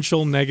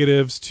potential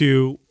negatives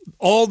to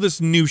all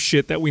this new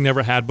shit that we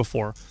never had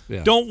before.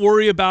 Yeah. Don't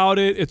worry about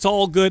it. It's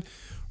all good.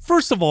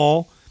 First of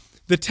all,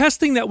 the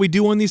testing that we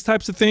do on these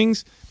types of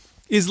things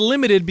is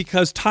limited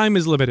because time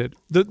is limited.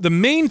 The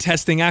main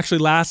testing actually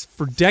lasts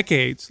for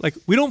decades. Like,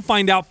 we don't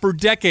find out for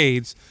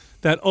decades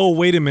that, oh,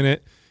 wait a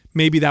minute,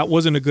 maybe that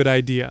wasn't a good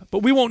idea. But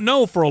we won't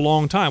know for a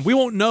long time. We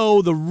won't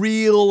know the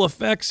real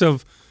effects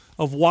of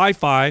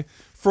Wi-Fi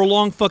for a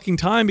long fucking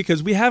time,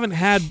 because we haven't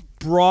had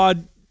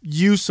broad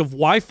use of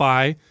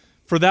Wi-Fi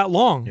for that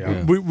long.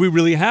 Yeah. We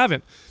really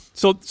haven't.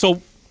 So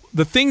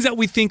the things that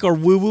we think are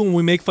woo-woo and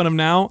we make fun of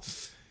now,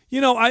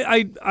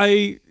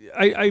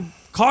 I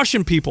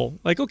caution people,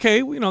 like,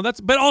 okay, that's,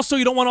 but also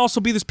you don't want to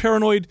also be this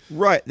paranoid.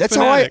 Right. That's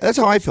fanatic.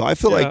 how I feel. I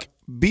feel like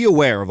be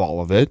aware of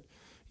all of it,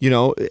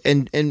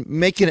 and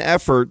make an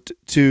effort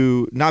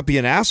to not be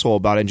an asshole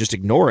about it and just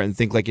ignore it and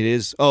think like it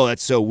is, oh,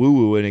 that's so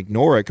woo-woo, and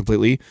ignore it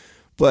completely.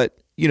 But,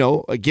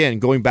 again,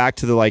 going back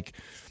to the, like,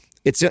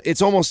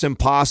 it's almost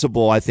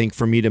impossible, I think,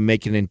 for me to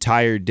make an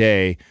entire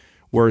day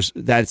where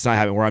that's not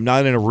happening, where I'm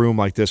not in a room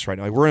like this right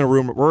now. Like,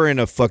 we're in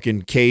a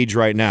fucking cage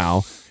right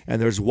now, and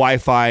there's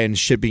Wi-Fi and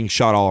shit being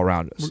shot all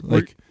around us.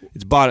 Like,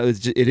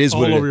 it is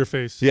all what over your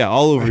face. Yeah,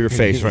 all over your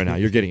face right now.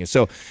 You're getting it.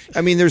 So,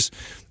 I mean,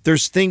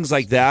 there's things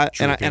like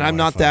that, and I'm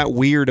not that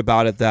weird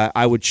about it that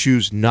I would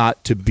choose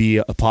not to be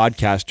a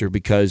podcaster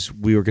because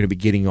we were going to be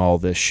getting all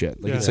this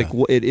shit. Like, it's like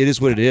it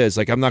is what it is.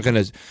 Like, I'm not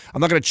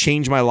gonna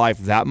change my life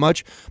that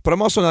much, but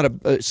I'm also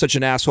not such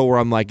an asshole where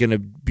I'm like going to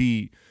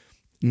be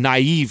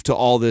naive to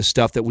all this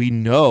stuff that we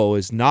know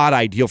is not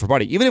ideal for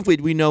body. Even if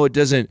we know it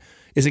isn't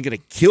going to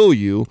kill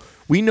you,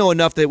 we know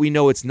enough that we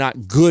know it's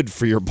not good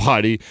for your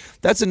body.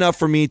 That's enough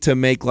for me to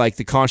make like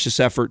the conscious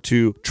effort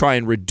to try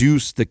and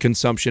reduce the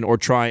consumption or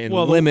try and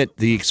limit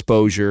the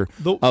exposure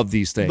of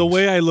these things. The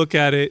way I look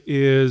at it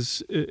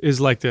is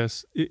like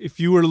this. If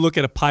you were to look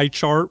at a pie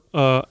chart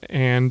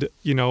and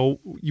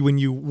when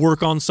you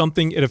work on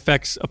something, it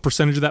affects a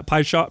percentage of that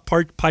pie chart,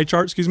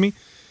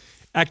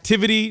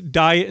 activity,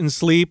 diet, and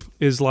sleep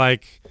is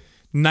like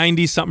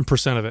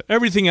 90-something% of it.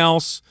 Everything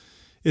else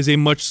is a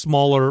much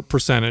smaller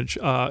percentage.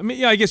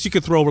 I guess you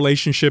could throw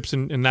relationships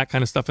and that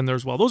kind of stuff in there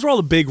as well. Those are all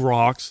the big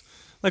rocks.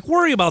 Like,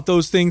 worry about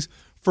those things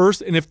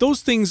first. And if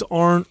those things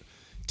aren't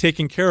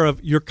taken care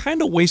of, you're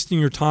kind of wasting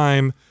your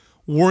time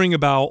worrying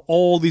about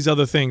all these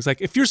other things.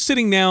 Like, if you're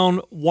sitting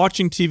down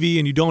watching TV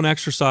and you don't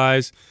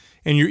exercise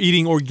and you're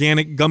eating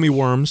organic gummy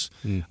worms,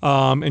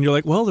 and you're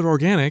like, well, they're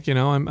organic,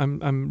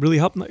 I'm really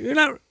helping. You're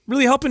not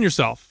really helping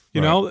yourself.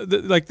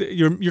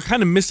 You're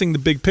kind of missing the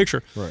big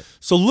picture. Right.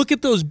 So look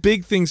at those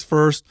big things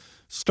first,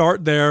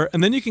 start there,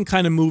 and then you can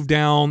kind of move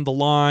down the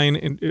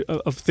line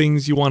of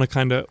things you want to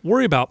kind of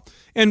worry about.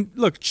 And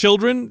look,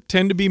 children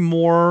tend to be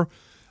more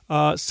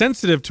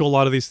sensitive to a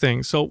lot of these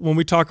things. So when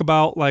we talk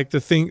about like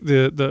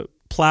the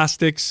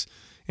plastics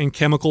and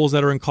chemicals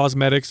that are in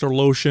cosmetics or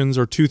lotions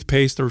or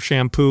toothpaste or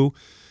shampoo,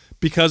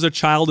 because a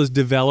child is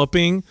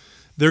developing,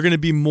 they're going to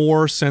be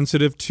more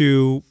sensitive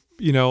to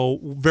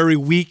very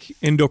weak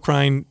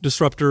endocrine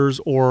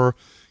disruptors or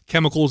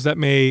chemicals that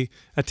may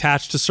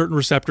attach to certain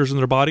receptors in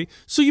their body.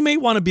 So you may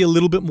want to be a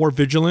little bit more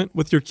vigilant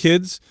with your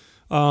kids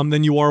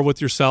than you are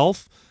with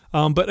yourself.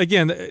 But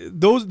again,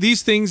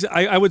 these things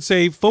I would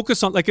say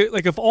focus on, like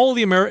if all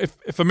the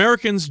if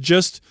Americans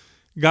just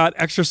got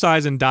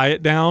exercise and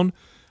diet down,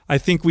 I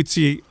think we'd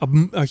see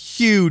a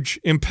huge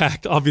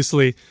impact,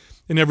 obviously,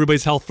 in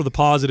everybody's health for the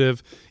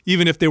positive,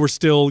 even if they were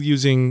still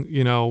using,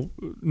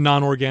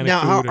 non-organic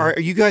food. Now, are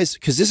you guys,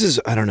 because this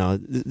is, I don't know,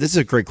 this is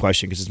a great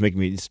question because it's making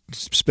me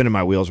spinning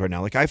my wheels right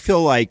now. Like, I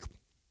feel like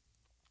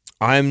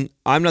I'm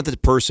not the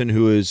person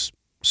who is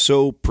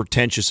so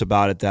pretentious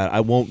about it that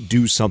I won't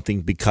do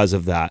something because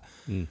of that.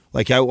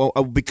 Like,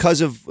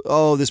 because of,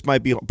 this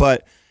might be,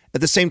 but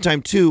at the same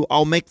time, too,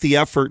 I'll make the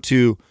effort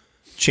to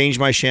change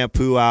my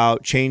shampoo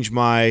out, change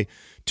my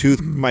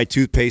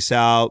toothpaste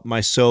out. My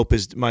soap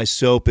is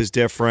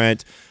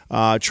different.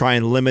 Try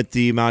and limit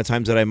the amount of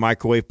times that I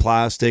microwave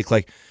plastic.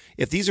 Like,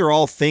 if these are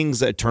all things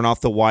that turn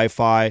off the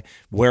Wi-Fi,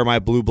 wear my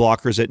blue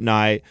blockers at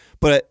night,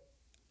 but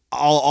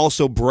I'll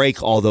also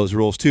break all those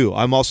rules too.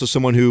 I'm also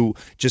someone who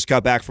just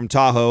got back from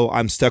Tahoe.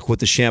 I'm stuck with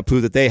the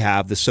shampoo that they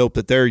have, the soap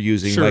that they're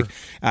using. Sure.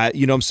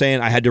 You know what I'm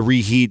saying? I had to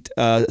reheat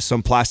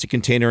some plastic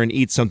container and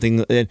eat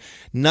something. And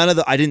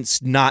I didn't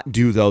not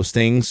do those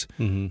things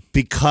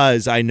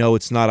because I know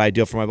it's not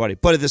ideal for my body.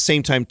 But at the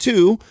same time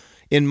too,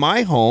 in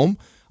my home,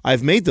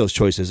 I've made those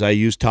choices. I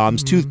use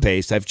Tom's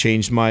toothpaste. I've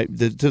changed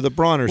to the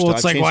Bronner Well, stuff.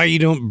 it's like why you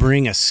don't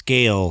bring a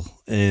scale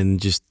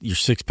and just your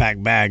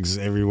 6-pack bags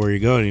everywhere you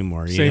go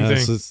anymore. Same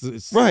thing.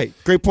 It's right.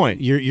 Great point.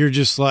 You're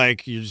just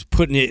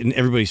putting it in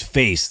everybody's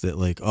face that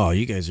like, oh,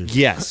 you guys are.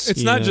 Yes.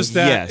 It's not just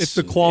that. Yes. It's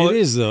the quality.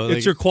 It is, though.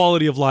 It's your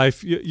quality of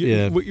life.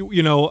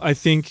 You know, I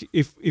think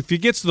if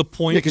it gets to the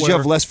point because you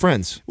have less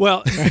friends.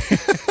 Well,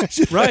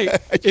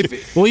 right.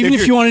 Even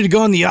if you wanted to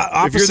go on the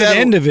opposite that-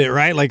 end of it,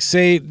 right? Like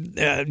say,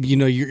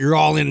 you're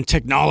all in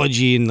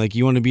technology and like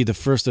you want to be the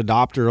first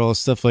adopter, all this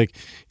stuff. Like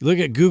you look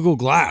at Google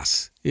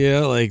Glass. Yeah,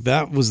 like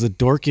that was the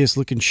dorkiest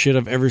looking shit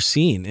I've ever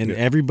seen. And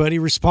everybody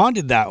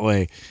responded that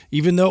way.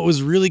 Even though it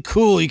was really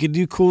cool, you could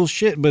do cool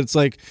shit. But it's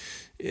like,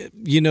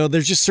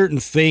 there's just certain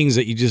things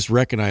that you just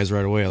recognize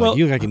right away. Like, Well,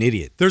 you look like an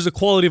idiot. There's a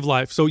quality of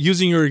life. So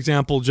using your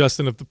example,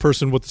 Justin, of the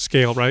person with the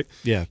scale, right?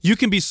 Yeah. You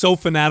can be so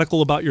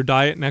fanatical about your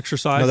diet and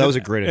exercise. No, that was a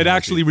great It analogy.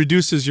 actually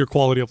reduces your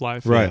quality of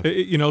life. Right.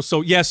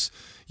 So yes,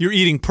 you're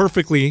eating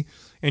perfectly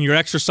and you're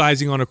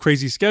exercising on a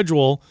crazy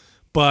schedule,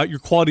 but your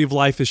quality of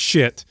life is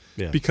shit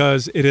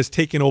because it has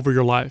taken over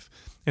your life.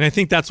 And I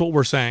think that's what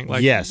we're saying.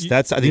 Like, yes,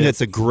 I think that's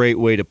a great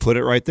way to put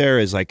it right there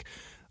is like,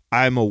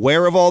 I'm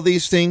aware of all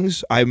these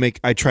things. I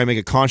try to make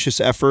a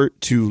conscious effort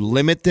to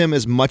limit them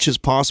as much as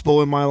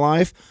possible in my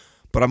life,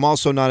 but I'm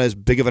also not as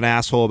big of an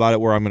asshole about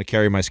it where I'm going to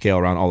carry my scale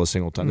around all the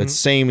single time. That's the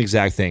same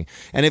exact thing.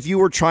 And if you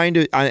were trying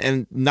to,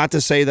 and not to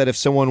say that if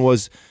someone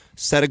was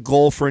set a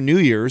goal for New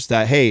Year's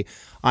that, hey,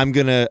 I'm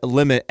going to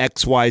limit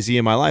X, Y, Z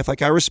in my life.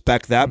 Like I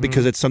respect that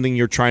because it's something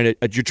you're trying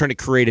to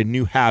create a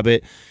new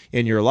habit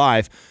in your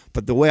life.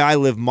 But the way I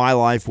live my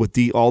life with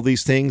all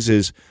these things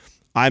is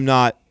I'm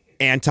not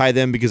anti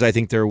them because I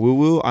think they're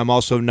woo-woo. I'm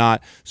also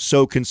not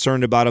so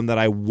concerned about them that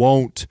I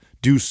won't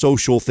do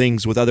social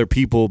things with other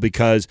people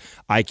because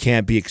I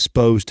can't be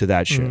exposed to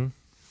that shit.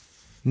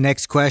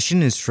 Next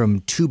question is from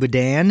Tuba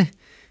Dan.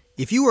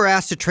 If you were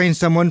asked to train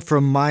someone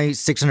from my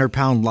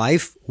 600-pound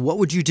life, what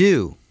would you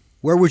do?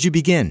 Where would you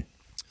begin?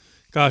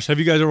 Gosh, have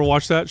you guys ever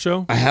watched that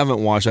show? I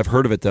haven't watched. I've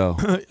heard of it though.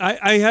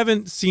 I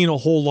haven't seen a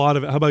whole lot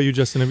of it. How about you,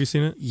 Justin? Have you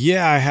seen it?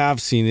 Yeah, I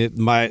have seen it.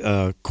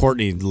 My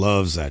Courtney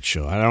loves that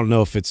show. I don't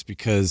know if it's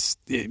because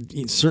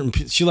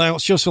she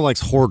also likes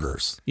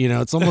hoarders.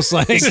 It's almost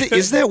like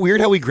isn't that weird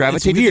how we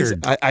gravitate? It's to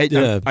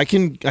things?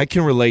 I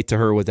can relate to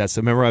her with that. So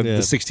remember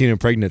the 16 and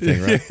pregnant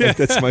thing, right? Like,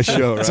 that's my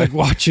show. Right? It's like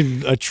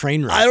watching a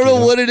train wreck. I don't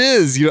know what it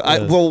is.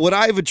 What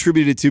I've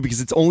attributed it to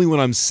because it's only when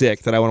I'm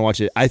sick that I want to watch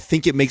it. I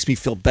think it makes me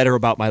feel better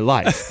about my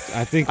life.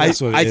 I think that's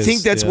what it is. I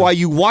think that's why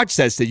you watch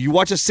that stuff. You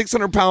watch a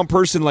 600-pound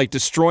person like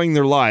destroying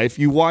their life.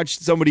 You watch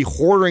somebody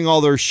hoarding all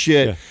their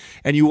shit,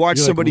 and you watch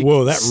somebody.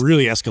 Whoa, that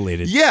really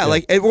escalated. Yeah,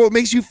 like it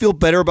makes you feel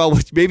better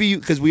about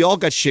because we all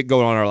got shit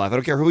going on in our life. I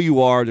don't care who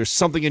you are. There's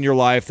something in your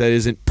life that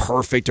isn't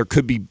perfect or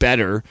could be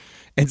better.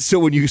 And so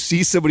when you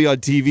see somebody on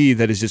TV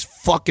that is just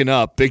fucking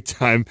up big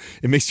time,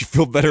 it makes you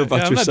feel better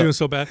about yourself. I'm not doing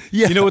so bad.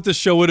 Yeah. You know what this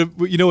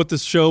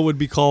show would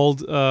be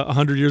called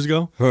 100 years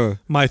ago?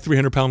 My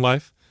 300-pound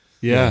life.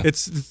 Yeah.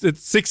 It's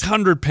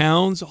 600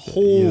 pounds.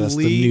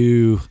 Holy.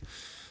 Yeah, that's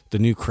the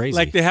new crazy.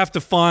 Like they have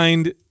to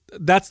find.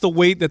 That's the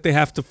weight that they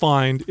have to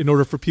find in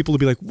order for people to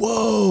be like,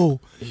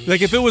 whoa.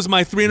 Like if it was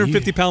my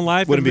 350-pound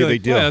life, wouldn't be a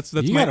big deal. Yeah, that's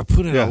you got to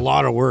put in a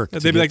lot of work.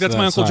 They'd be like, that's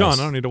my Uncle John.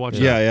 I don't need to watch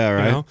that. Yeah,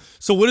 right. You know?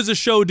 So what does the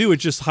show do? It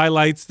just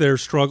highlights their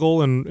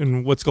struggle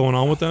and what's going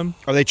on with them.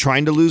 Are they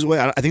trying to lose weight?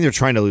 I think they're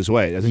trying to lose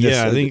weight. I think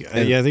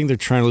they're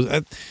trying to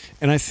lose.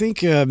 And I think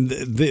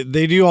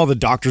they do all the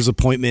doctor's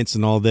appointments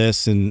and all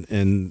this, and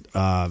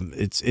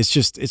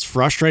it's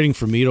frustrating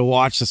for me to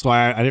watch. That's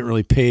why I didn't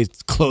really pay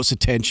close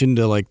attention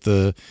to like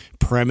the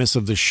premise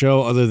of the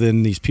show, other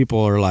than these people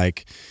are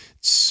like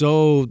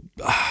so.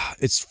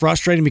 It's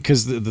frustrating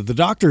because the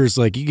doctor is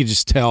like, you could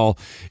just tell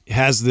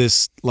has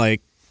this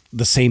like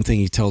the same thing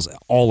he tells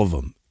all of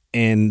them.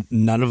 And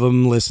none of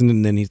them listen,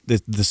 and then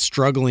the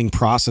struggling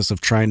process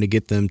of trying to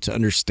get them to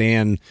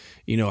understand,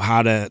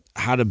 how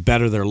to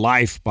better their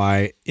life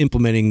by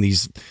implementing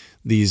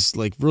these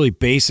like really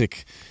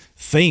basic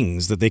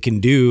things that they can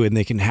do and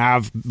they can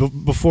have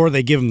before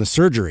they give them the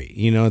surgery.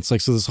 It's like,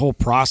 so this whole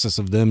process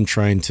of them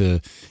trying to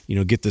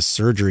get this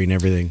surgery and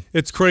everything.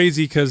 It's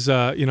crazy because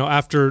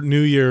after New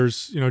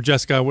Year's,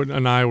 Jessica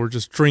and I were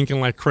just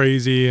drinking like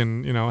crazy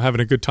and having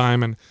a good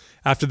time. And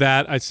after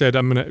that, I said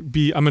I'm gonna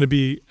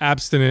be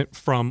abstinent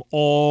from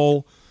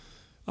all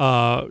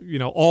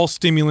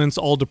stimulants,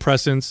 all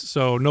depressants.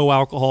 So no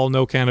alcohol,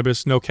 no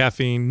cannabis, no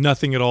caffeine,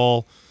 nothing at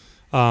all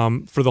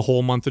for the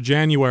whole month of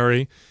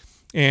January.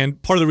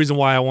 And part of the reason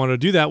why I wanted to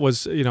do that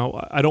was,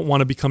 I don't want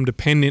to become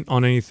dependent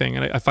on anything,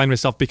 and I find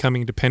myself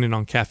becoming dependent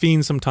on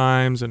caffeine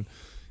sometimes and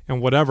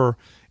whatever.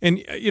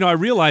 And I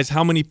realize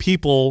how many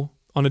people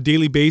on a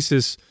daily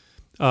basis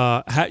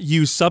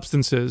use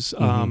substances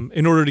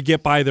in order to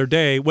get by their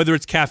day, whether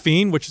it's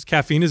caffeine, which is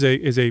caffeine is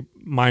a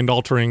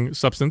mind-altering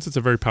substance. It's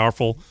a very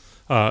powerful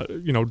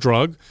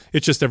drug.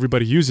 It's just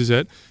everybody uses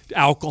it.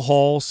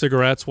 Alcohol,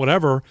 cigarettes,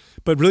 whatever.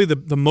 But really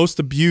the most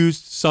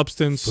abused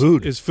substance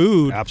is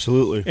food.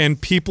 Absolutely.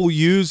 And people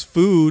use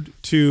food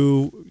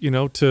to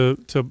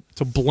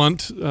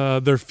blunt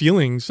their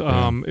feelings.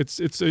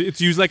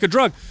 It's used like a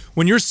drug.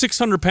 When you're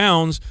 600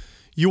 pounds,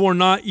 you are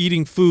not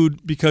eating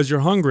food because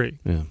you're hungry.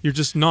 Yeah. You're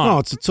just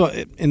not. No,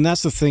 and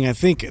that's the thing. I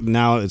think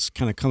now it's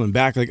kind of coming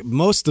back. Like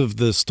most of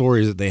the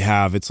stories that they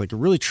have, it's like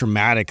really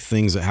traumatic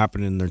things that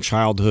happen in their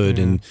childhood,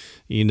 and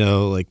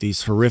like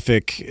these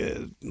horrific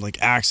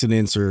like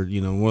accidents, or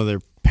one of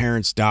their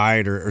parents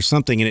died or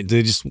something, and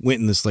they just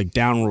went in this like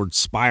downward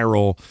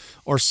spiral.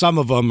 Or some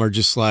of them are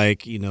just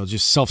like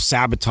just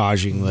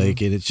self-sabotaging,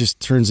 like, and it just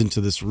turns into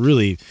this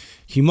really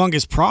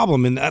humongous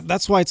problem. And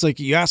that's why it's like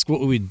you ask what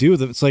would we do with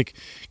them. It's like,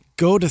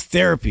 go to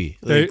therapy.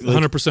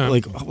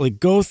 100%. Like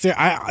go there.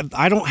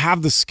 I don't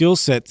have the skill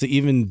set to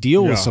even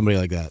deal with somebody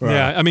like that. Right.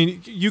 Yeah, I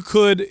mean, you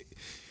could.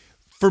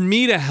 For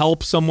me to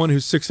help someone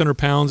who's 600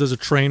 pounds as a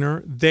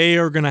trainer, they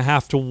are going to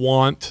have to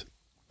want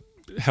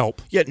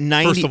help. Yeah,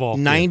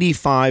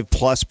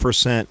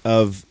 95+%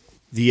 of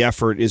the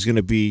effort is going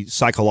to be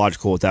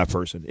psychological with that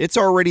person. It's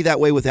already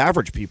that way with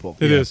average people.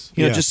 It is.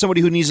 Just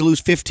somebody who needs to lose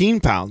 15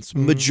 pounds.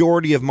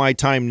 Majority of my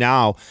time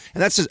now,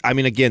 and that's just. I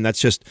mean, again,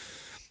 that's just.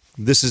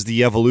 This is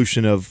the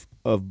evolution of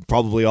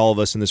probably all of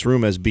us in this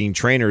room as being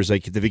trainers.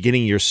 Like at the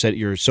beginning, you're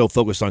so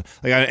focused on,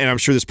 like, and I'm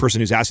sure this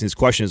person who's asking this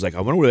question is like, I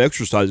wonder what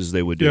exercises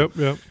they would do.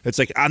 Yep. It's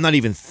like, I'm not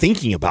even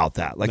thinking about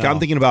that. Like, I'm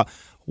thinking about,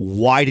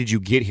 why did you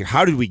get here?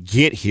 How did we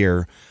get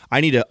here?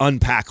 I need to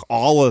unpack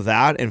all of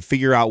that and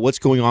figure out what's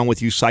going on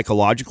with you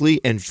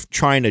psychologically and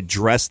try and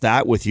address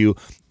that with you.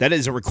 That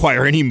doesn't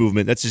require any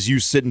movement. That's just you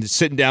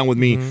sitting down with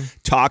me,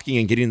 talking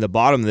and getting to the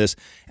bottom of this,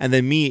 and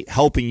then me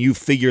helping you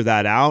figure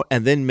that out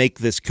and then make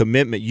this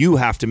commitment. You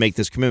have to make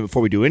this commitment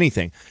before we do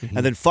anything.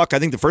 And then I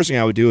think the first thing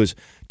I would do is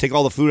take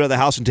all the food out of the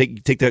house and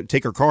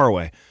take her car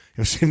away.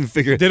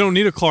 Figure they don't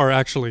need a car,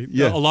 actually.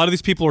 Yeah. A lot of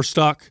these people are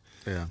stuck.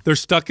 Yeah. They're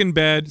stuck in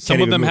bed.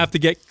 Some of them have to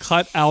get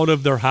cut out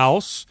of their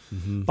house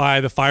by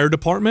the fire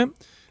department.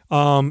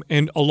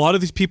 And a lot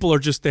of these people are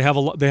just they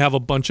have a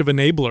bunch of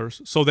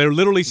enablers. So they're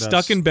literally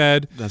stuck in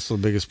bed. That's the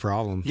biggest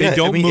problem. They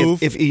don't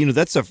move. If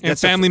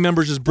that's family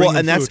members just bring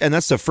and food.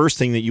 that's the first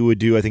thing that you would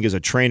do, I think, as a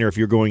trainer if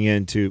you're going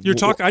into.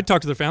 I'd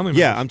talk to their family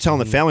members. Yeah, I'm telling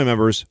the family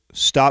members,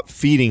 stop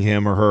feeding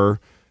him or her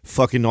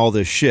fucking all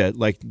this shit.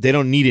 Like, they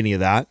don't need any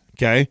of that.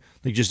 Okay,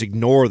 like, just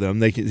ignore them.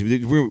 We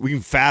can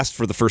fast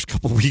for the first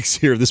couple of weeks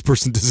here. This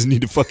person doesn't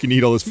need to fucking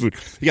eat all this food.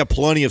 You got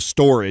plenty of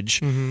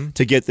storage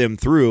to get them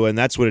through, and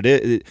that's what it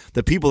is.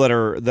 The people that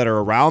are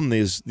around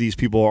these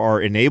people are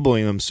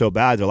enabling them so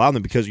bad. They're allowing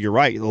them, because you're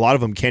right. A lot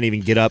of them can't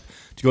even get up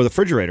to go to the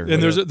refrigerator.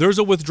 And there's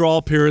a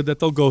withdrawal period that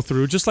they'll go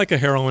through, just like a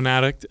heroin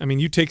addict. I mean,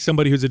 you take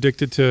somebody who's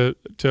addicted to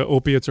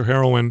opiates or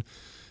heroin.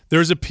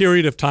 There's a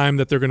period of time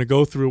that they're going to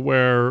go through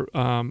where,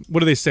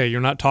 what do they say?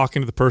 You're not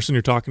talking to the person,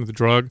 you're talking to the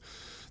drug.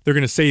 They're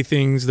going to say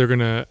things. They're going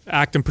to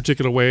act in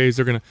particular ways.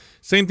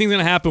 Same thing's going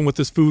to happen with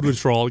this food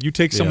withdrawal. You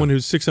take someone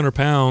who's 600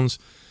 pounds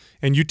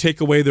and you take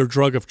away their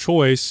drug of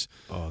choice.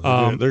 They're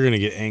going to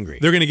get angry.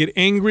 They're going to get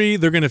angry.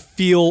 They're going to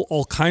feel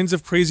all kinds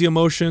of crazy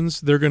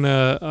emotions. They're going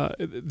to,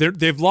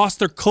 they've lost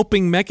their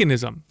coping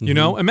mechanism. You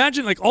know,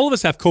 imagine, like, all of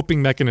us have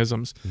coping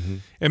mechanisms.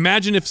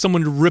 Imagine if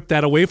someone ripped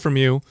that away from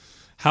you,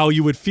 how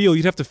you would feel.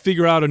 You'd have to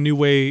figure out a new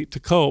way to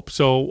cope.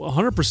 So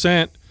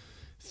 100%.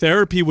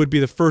 Therapy would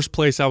be the first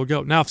place I would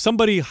go. Now, if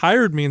somebody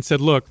hired me and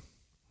said, look,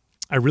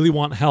 I really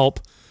want help.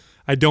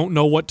 I don't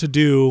know what to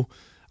do.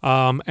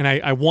 And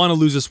I want to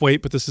lose this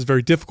weight, but this is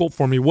very difficult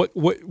for me.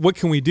 What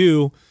can we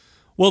do?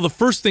 Well, the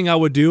first thing I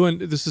would do, and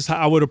this is how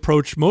I would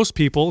approach most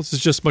people, this is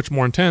just much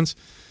more intense,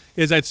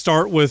 is I'd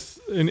start with,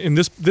 in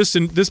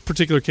this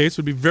particular case,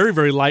 would be very,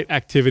 very light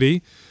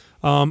activity.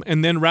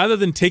 And then rather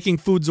than taking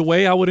foods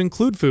away, I would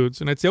include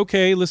foods. And I'd say,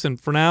 okay, listen,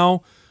 for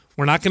now,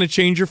 we're not going to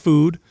change your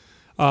food.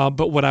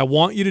 But what I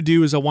want you to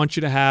do is I want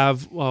you to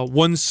have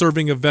one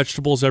serving of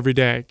vegetables every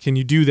day. Can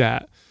you do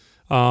that?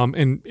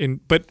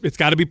 But it's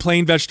got to be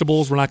plain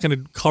vegetables. We're not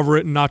going to cover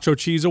it in nacho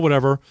cheese or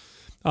whatever.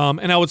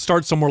 And I would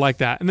start somewhere like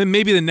that. And then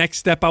maybe the next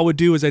step I would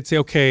do is I'd say,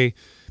 okay,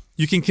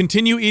 you can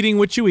continue eating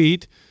what you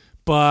eat,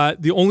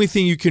 but the only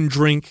thing you can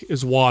drink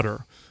is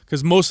water.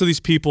 Because most of these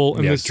people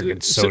in this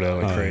drinking soda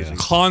like crazy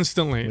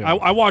constantly. Yeah.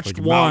 I watched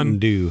like one. Mountain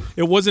Dew.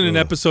 It wasn't an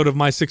episode of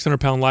My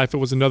 600-Pound Life. It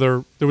was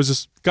another. There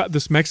was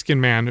this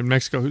Mexican man in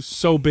Mexico who's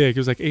so big. He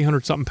was like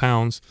 800 something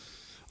pounds,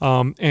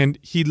 and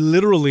he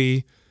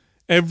literally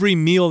every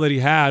meal that he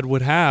had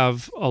would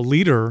have a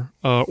liter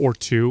or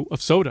two of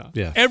soda.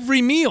 Yeah.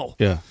 Every meal.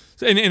 Yeah.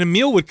 And a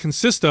meal would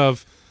consist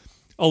of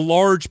a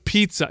large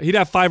pizza. He'd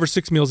have 5 or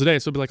 6 meals a day.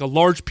 So it'd be like a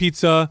large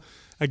pizza,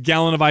 a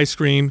gallon of ice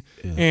cream,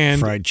 and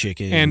fried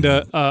chicken, and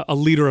a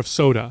liter of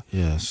soda.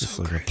 Yeah, it's just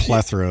like a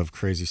plethora of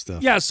crazy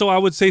stuff. Yeah, so I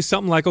would say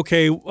something like,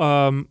 okay,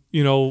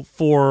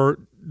 for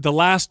the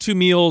last 2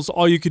 meals,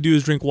 all you could do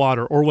is drink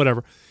water or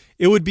whatever.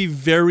 it would be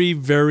very,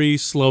 very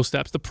slow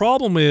steps. The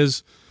problem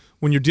is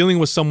when you're dealing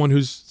with someone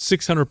who's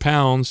 600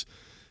 pounds,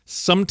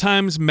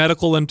 sometimes many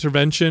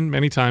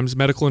times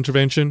medical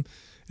intervention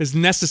is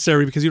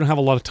necessary because you don't have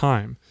a lot of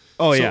time.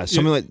 Oh, so, yeah.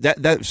 Something like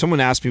that. Someone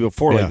asked me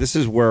before, like, this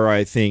is where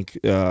I think,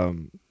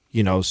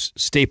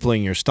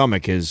 stapling your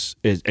stomach is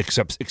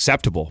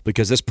acceptable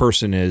because this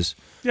person is.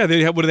 Yeah,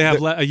 what do they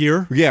have? A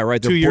year? Yeah, right.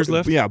 2 years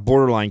left. Yeah,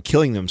 borderline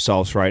killing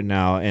themselves right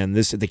now, and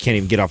they can't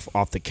even get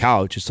off the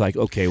couch. It's like,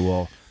 okay,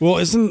 well,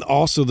 isn't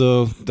also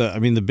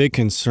the big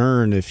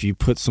concern if you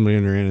put somebody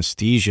under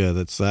anesthesia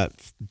that's that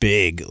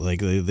big,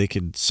 like they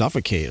could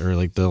suffocate or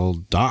like they'll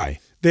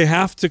die. They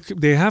have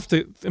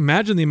to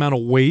imagine the amount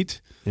of weight.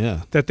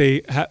 Yeah, that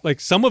they like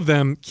some of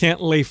them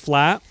can't lay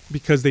flat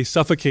because they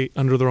suffocate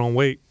under their own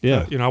weight.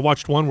 Yeah, I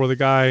watched one where the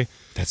guy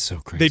that's so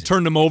crazy. They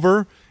turned him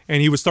over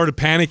and he started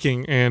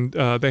panicking, and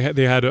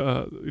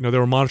they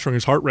were monitoring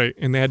his heart rate,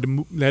 and they had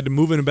to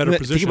move in a better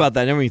position. Think about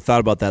that. I never even thought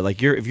about that.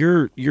 Like if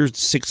you're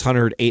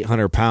 600,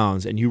 800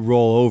 pounds and you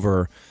roll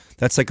over,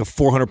 that's like a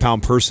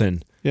 400-pound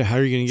person. Yeah, how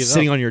are you going to get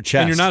sitting up? On your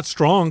chest? And you're not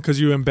strong because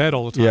you're in bed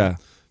all the time. Yeah.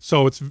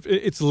 So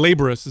it's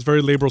laborious. It's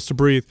very laborious to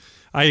breathe.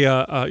 I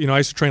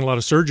used to train a lot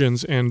of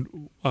surgeons,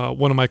 and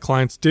one of my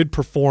clients did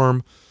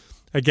perform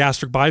a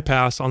gastric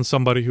bypass on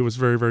somebody who was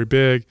very, very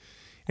big.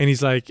 And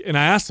he's like, and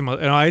I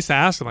used to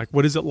ask him, like,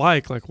 what is it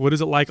like? Like, what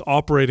is it like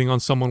operating on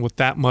someone with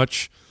that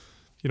much,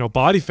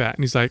 body fat?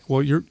 And he's like,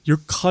 well,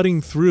 you're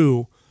cutting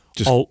through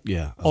a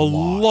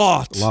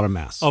lot of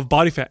mass of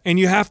body fat, and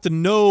you have to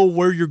know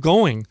where you're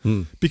going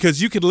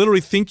because you could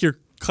literally think you're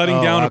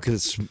cutting down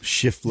because it's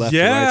shift left.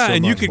 Yeah, right so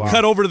and much. you could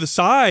cut over to the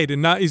side,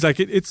 and not. He's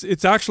like,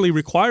 it's actually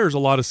requires a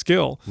lot of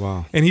skill.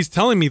 Wow. And he's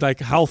telling me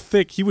like how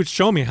thick. He would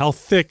show me how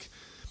thick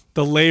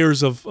the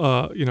layers of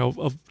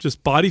of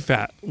just body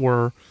fat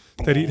were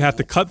that he'd have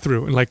to cut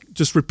through, and like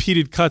just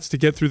repeated cuts to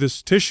get through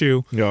this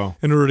tissue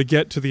in order to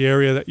get to the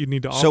area that you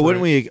need to operate. So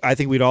wouldn't we? I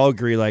think we'd all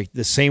agree, like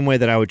the same way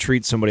that I would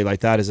treat somebody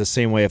like that is the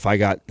same way if I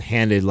got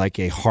handed like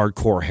a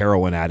hardcore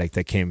heroin addict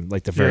that came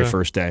like the very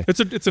first day.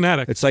 It's an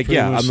addict. It's like Pretty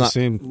I'm much not the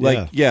same,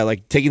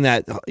 like taking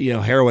that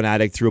heroin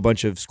addict through a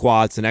bunch of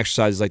squats and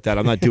exercises like that.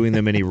 I'm not doing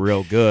them any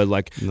real good.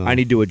 Like I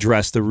need to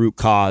address the root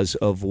cause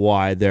of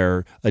why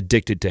they're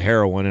addicted to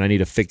heroin, and I need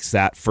to fix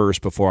that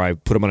first before I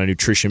put them on a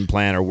nutrition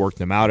plan or work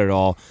them out at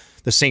all.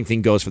 The same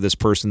thing goes for this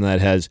person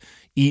that has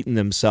eaten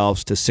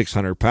themselves to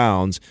 600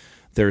 pounds.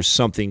 There's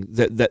something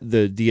that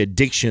the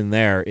addiction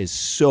there is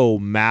so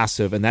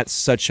massive, and that's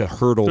such a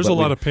hurdle. There's a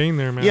lot of pain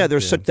there, man. Yeah,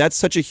 that's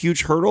such a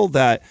huge hurdle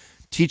that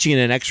teaching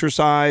an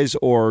exercise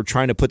or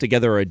trying to put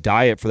together a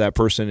diet for that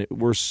person,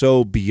 we're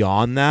so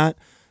beyond that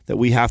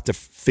we have to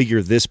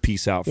figure this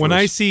piece out first. When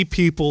I see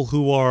people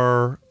who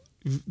are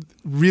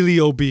really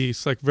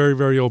obese, like very,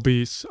 very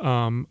obese,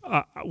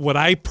 what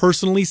I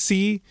personally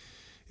see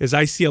is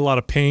I see a lot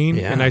of pain,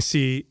 and I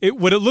see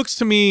what it looks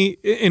to me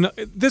in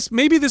this.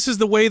 Maybe this is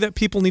the way that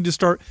people need to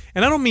start.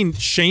 And I don't mean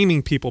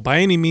shaming people by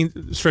any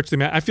means stretch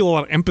them out. I feel a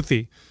lot of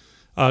empathy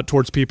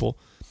towards people,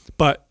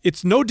 but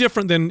it's no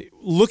different than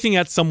looking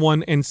at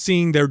someone and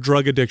seeing their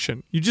drug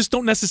addiction. You just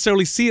don't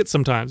necessarily see it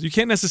sometimes. You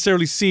can't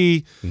necessarily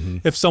see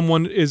if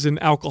someone is an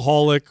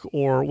alcoholic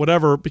or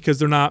whatever because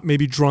they're not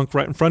maybe drunk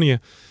right in front of you.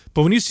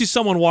 But when you see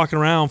someone walking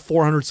around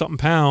 400-something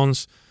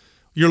pounds,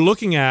 you're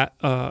looking at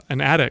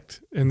an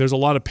addict, and there's a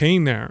lot of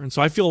pain there. And so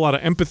I feel a lot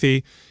of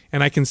empathy,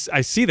 and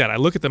I see that. I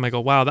look at them, I go,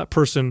 wow, that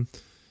person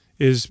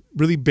is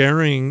really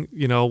bearing,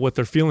 what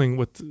they're feeling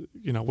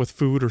with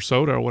food or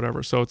soda or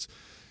whatever. So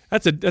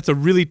that's a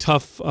really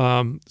tough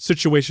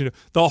situation.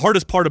 The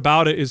hardest part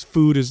about it is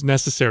food is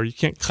necessary. You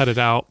can't cut it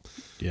out.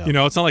 Yeah.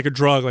 It's not like a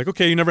drug. Like,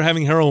 okay, you're never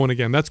having heroin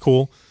again. That's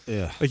cool.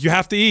 Yeah. Like you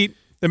have to eat.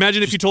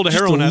 Imagine if you told a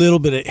heroin just a little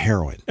bit of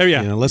heroin. Oh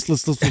yeah,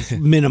 let's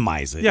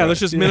minimize it. Yeah,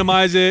 let's just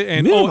minimize it.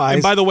 And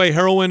and by the way,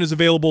 heroin is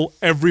available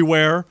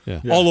everywhere,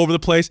 all over the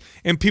place,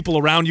 and people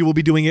around you will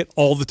be doing it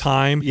all the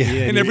time. Yeah,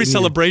 and every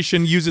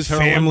celebration uses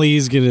heroin.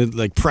 Family's gonna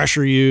like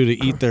pressure you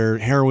to eat their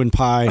heroin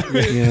pie. You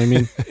know what I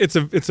mean? It's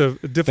a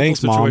difficult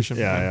situation.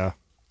 Mom. Yeah.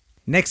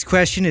 Next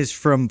question is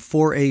from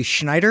 4A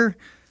Schneider.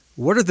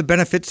 What are the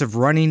benefits of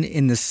running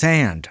in the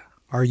sand?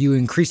 Are you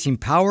increasing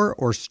power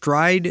or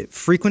stride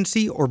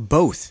frequency or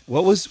both?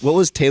 What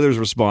was Taylor's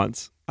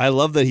response? I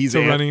love that he's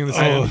running in the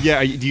sand. Yeah,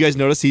 do you guys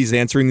notice he's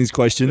answering these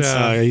questions?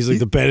 He's like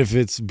the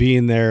benefits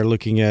being there,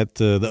 looking at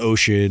the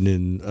ocean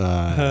and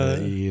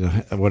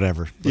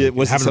whatever.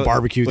 Like having a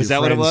barbecue. Was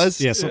that what it was?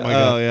 Yeah, something like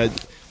that. Oh yeah.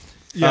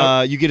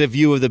 Yeah. You get a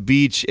view of the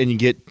beach, and you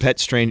get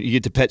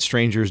to pet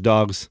strangers'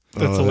 dogs.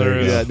 That's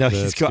hilarious. Yeah, no,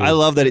 he's cool. I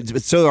love that.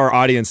 It's so our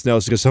audience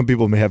knows, because some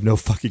people may have no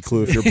fucking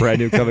clue if you're brand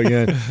new coming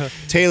in.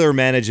 Taylor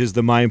manages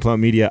the Mind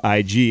Pump Media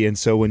IG, and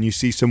so when you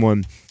see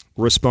someone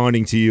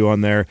responding to you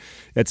on there,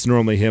 it's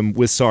normally him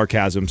with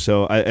sarcasm.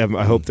 So I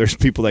hope there's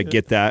people that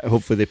get that.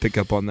 Hopefully they pick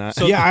up on that.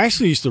 So, yeah, I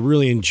actually used to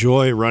really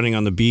enjoy running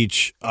on the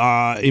beach.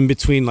 In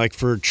between, like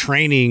for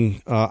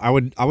training, I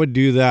would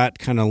do that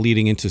kind of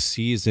leading into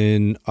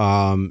season.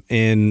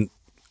 And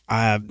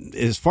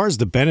as far as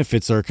the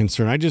benefits are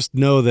concerned, I just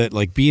know that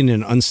like being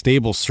an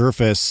unstable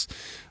surface,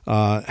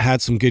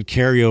 had some good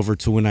carryover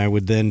to when I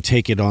would then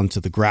take it onto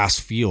the grass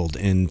field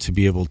and to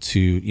be able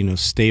to,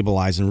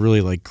 stabilize and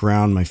really like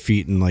ground my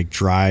feet and like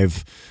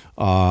drive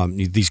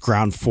these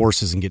ground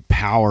forces and get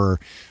power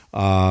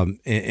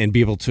and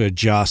be able to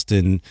adjust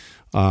and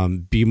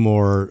be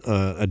more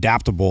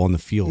adaptable on the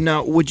field.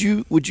 Now, would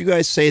you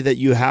guys say that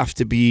you have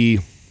to be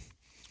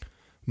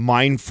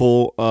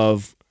mindful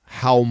of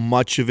how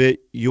much of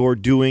it you're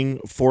doing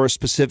for a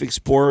specific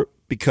sport?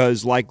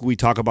 Because like we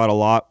talk about a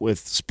lot with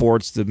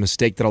sports, the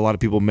mistake that a lot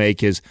of people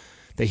make is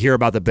they hear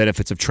about the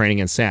benefits of training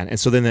in sand. And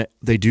so then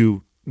they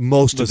do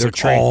most of their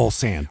training. All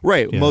sand.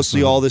 Right. Yeah,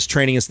 mostly all this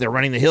training is they're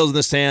running the hills in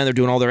the sand. They're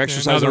doing all their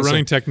exercises. Their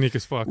running technique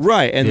is fucked.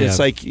 Right. And it's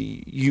like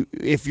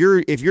if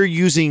you're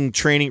using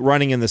training,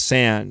 running in the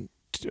sand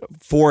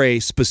for a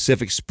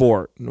specific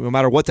sport, no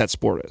matter what that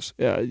sport is,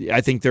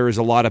 I think there is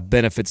a lot of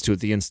benefits to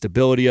it. The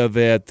instability of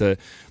it, the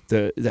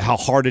how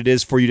hard it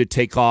is for you to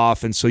take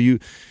off, and so you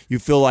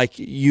feel like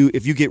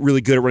if you get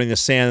really good at running the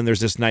sand, then there's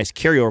this nice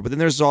carryover. But then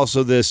there's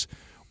also this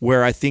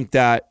where I think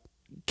that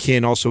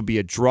can also be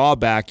a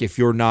drawback if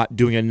you're not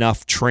doing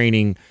enough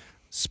training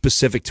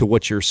specific to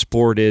what your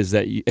sport is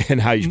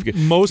and how you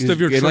most of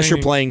your unless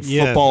you're playing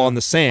football on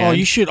the sand. Oh,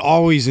 you should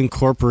always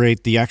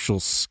incorporate the actual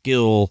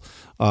skill.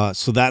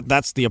 So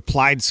that's the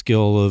applied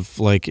skill of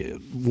like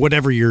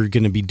whatever you're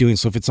going to be doing.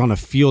 So if it's on a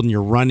field and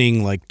you're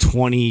running like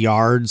 20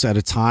 yards at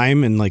a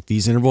time and like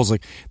these intervals,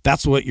 like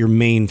that's what your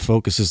main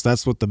focus is.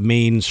 That's what the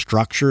main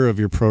structure of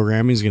your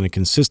programming is going to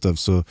consist of.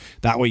 So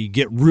that way you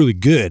get really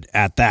good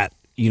at that,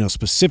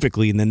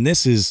 specifically. And then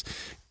this is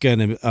going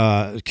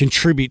to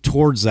contribute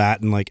towards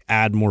that and like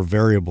add more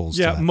variables.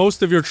 Yeah, to that.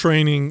 most of your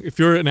training, if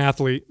you're an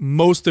athlete,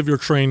 most of your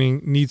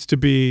training needs to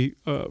be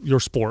your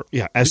sport.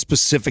 Yeah, as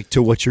specific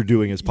to what you're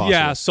doing as possible.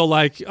 Yeah, so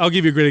like I'll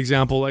give you a great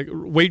example. Like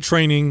weight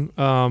training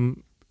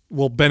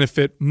will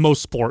benefit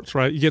most sports,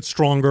 right? You get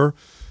stronger,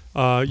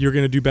 you're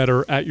going to do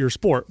better at your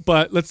sport.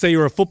 But let's say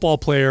you're a football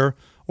player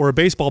or a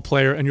baseball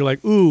player and you're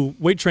like, ooh,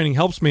 weight training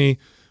helps me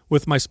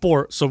with my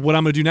sport. So what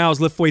I'm going to do now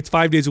is lift weights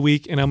 5 days a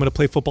week and I'm going to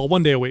play football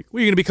 1 day a week. Well,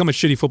 you're going to become a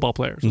shitty football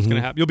player. So it's going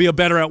to happen. You'll be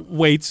better at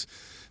weights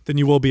than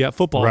you will be at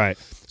football. Right.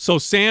 So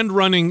sand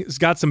running has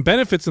got some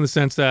benefits in the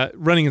sense that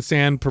running in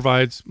sand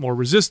provides more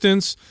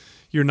resistance.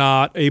 You're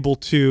not able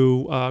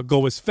to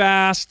go as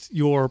fast.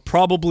 You're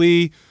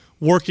probably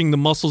working the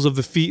muscles of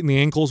the feet and the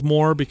ankles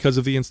more because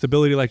of the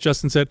instability, like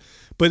Justin said.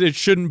 But it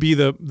shouldn't be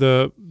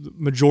the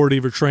majority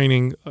of your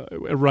training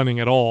running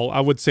at all.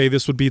 I would say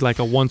this would be like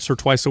a once or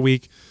twice a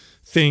week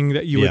thing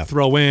that you would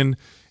throw in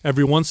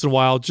every once in a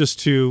while just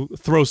to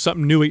throw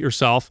something new at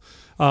yourself.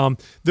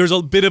 There's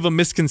a bit of a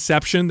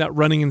misconception that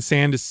running in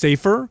sand is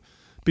safer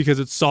because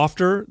it's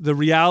softer. The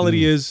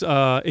reality is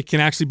it can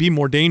actually be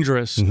more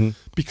dangerous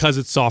because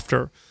it's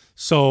softer.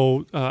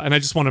 So, and I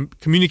just want to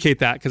communicate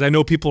that because I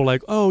know people are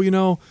like,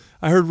 oh,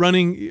 I heard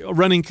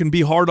running can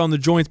be hard on the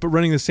joints, but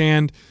running the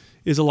sand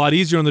is a lot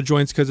easier on the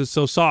joints because it's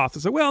so soft.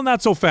 It's like, well,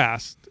 not so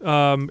fast.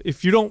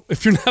 If you're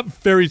not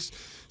very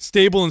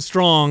stable and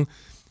strong,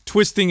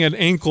 twisting an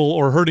ankle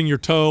or hurting your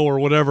toe or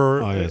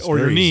whatever, or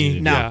your knee.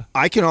 Now,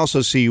 I can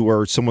also see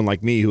where someone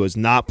like me who is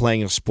not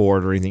playing a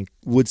sport or anything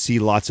would see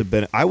lots of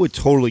benefit. I would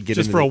totally get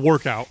just into for a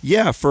workout.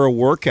 Yeah, for a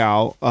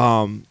workout.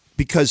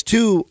 Because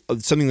too,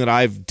 something that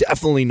I've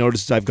definitely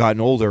noticed as I've gotten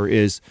older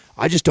is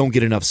I just don't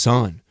get enough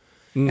sun.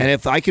 And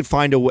if I can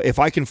find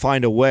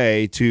a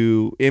way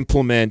to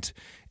implement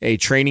a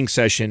training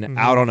session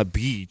out on a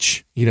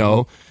beach,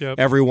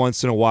 every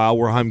once in a while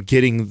where I'm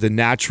getting the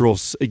natural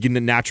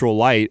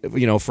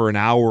light, for an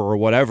hour or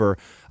whatever.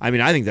 I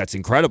mean, I think that's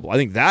incredible. I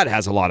think that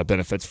has a lot of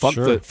benefits. Fuck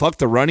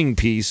the running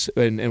piece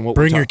and what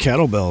bring your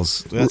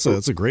kettlebells.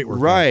 That's a great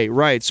workout.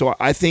 Right. So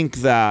I think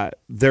that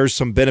there's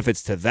some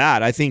benefits to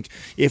that. I think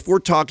if we're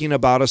talking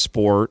about a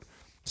sport,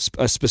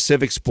 a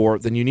specific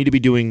sport, then you need to be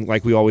doing,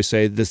 like we always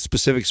say, the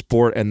specific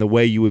sport and the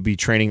way you would be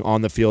training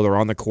on the field or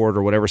on the court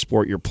or whatever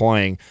sport you're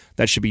playing.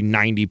 That should be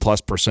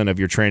 90+% of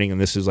your training, and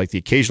this is like the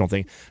occasional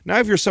thing. Now,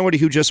 if you're somebody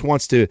who just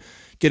wants to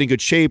get in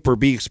good shape or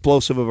be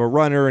explosive of a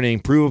runner and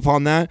improve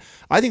upon that,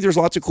 I think there's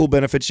lots of cool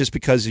benefits just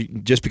because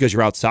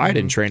you're outside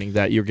in training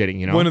that you're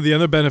getting. One of the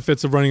other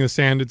benefits of running the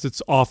sand is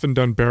it's often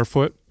done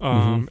barefoot.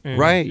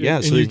 Right. Yeah.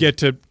 And you get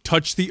to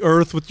touch the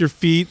earth with your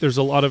feet. There's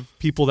a lot of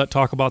people that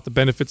talk about the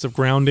benefits of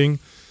grounding.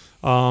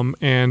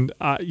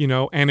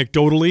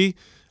 Anecdotally,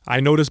 I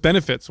notice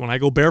benefits when I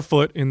go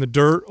barefoot in the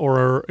dirt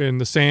or in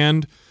the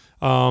sand.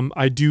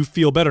 I do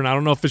feel better. And I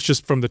don't know if it's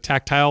just from the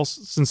tactile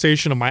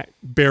sensation of my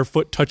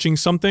barefoot touching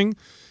something.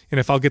 And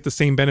if I'll get the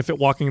same benefit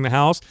walking in the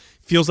house,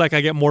 feels like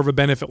I get more of a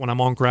benefit when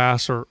I'm on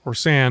grass or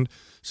sand.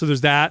 So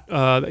there's that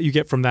you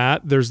get from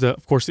that. There's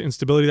of course, the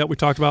instability that we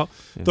talked about,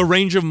 the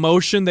range of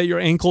motion that your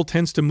ankle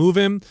tends to move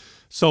in.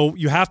 So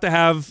you have to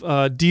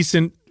have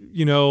decent,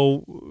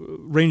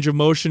 range of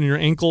motion in your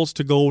ankles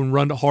to go and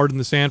run hard in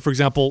the sand. For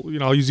example,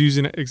 I'll use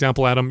an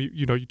example, Adam.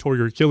 You tore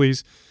your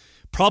Achilles.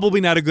 Probably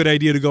not a good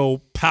idea to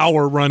go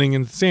power running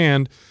in the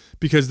sand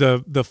because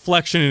the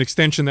flexion and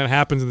extension that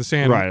happens in the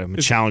sand, Right, I'm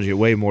challenging it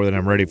way more than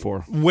I'm ready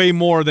for. way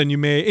more than you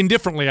may,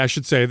 indifferently, I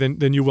should say,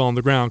 than you will on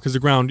the ground, because the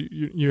ground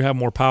you have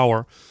more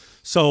power.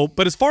 So,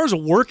 but as far as a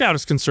workout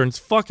is concerned, it's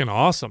fucking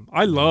awesome.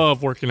 I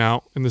love working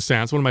out in the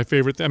sand. It's one of my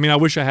favorite. I mean, I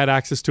wish I had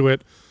access to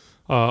it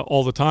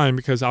all the time,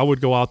 because I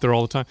would go out there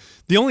all the time.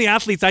 The only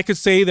athletes I could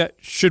say that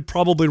should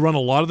probably run a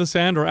lot of the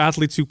sand are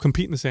athletes who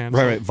compete in the sand.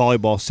 Right, right.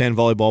 Volleyball, sand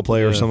volleyball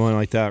player or something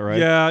like that, right?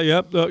 Yeah,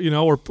 yep.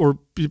 Or what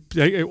do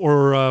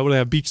they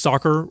have? Beach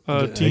soccer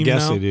team. I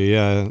guess now? they do.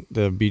 Yeah,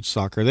 the beach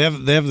soccer. They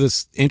have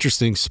this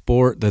interesting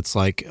sport that's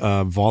like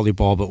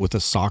volleyball, but with a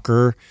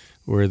soccer,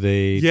 where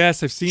they I've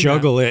seen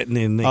juggle it and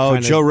then they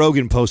Joe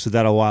Rogan posted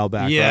that a while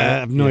back. Yeah, right? I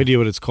have no idea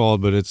what it's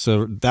called, but it's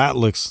that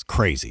looks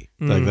crazy.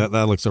 Like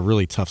that looks a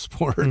really tough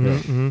sport.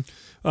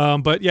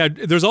 But yeah,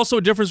 there's also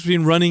a difference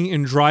between running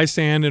in dry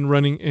sand and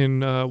running in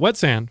wet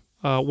sand.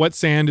 Wet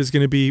sand is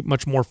going to be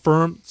much more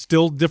firm.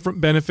 Still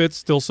different benefits.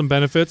 Still some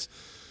benefits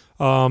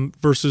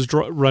versus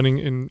running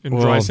in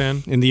dry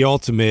sand. And the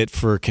ultimate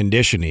for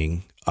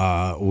conditioning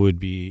would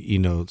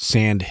be,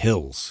 sand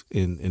hills.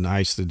 And I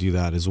used to do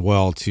that as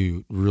well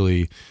to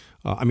really,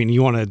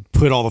 you want to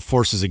put all the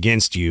forces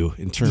against you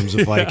in terms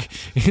of like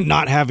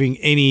not having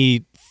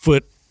any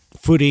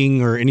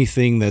footing or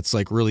anything that's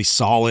like really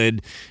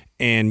solid,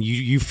 and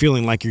you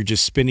feeling like you're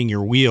just spinning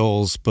your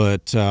wheels,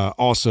 but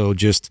also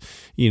just,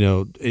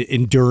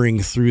 enduring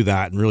through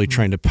that and really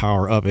trying to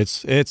power up.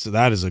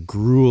 That is a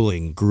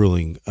grueling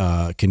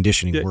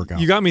conditioning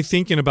workout. You got me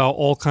thinking about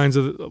all kinds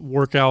of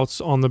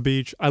workouts on the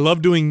beach. I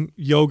love doing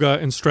yoga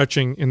and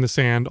stretching in the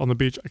sand on the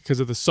beach because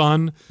of the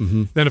sun.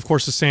 Then, of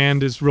course, the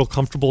sand is real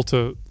comfortable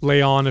to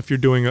lay on if you're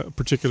doing a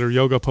particular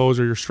yoga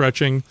pose or you're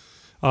stretching.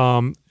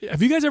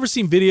 Have you guys ever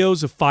seen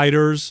videos of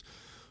fighters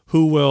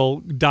who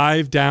will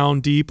dive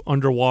down deep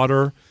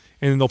underwater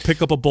and they'll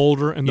pick up a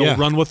boulder and they'll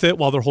run with it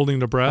while they're holding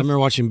their breath? I remember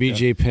watching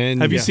BJ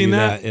Penn. Have you seen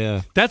that?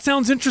 Yeah. That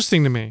sounds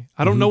interesting to me.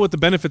 I don't know what the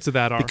benefits of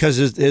that are.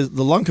 Because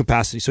the lung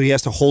capacity, so he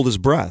has to hold his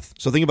breath.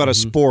 So think about a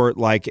sport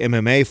like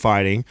MMA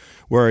fighting,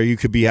 where you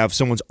could have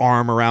someone's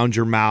arm around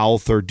your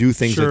mouth or do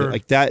things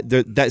like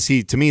that.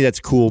 See, to me, that's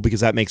cool because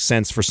that makes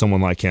sense for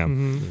someone like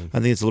him. I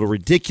think it's a little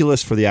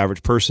ridiculous for the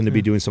average person to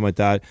be doing something like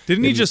that.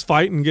 Didn't he just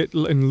fight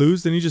and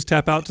lose? Didn't he just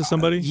tap out to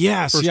somebody?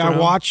 Yes.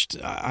 Yeah,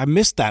 I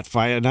missed that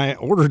fight and I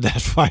ordered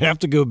that fight. I have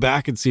to go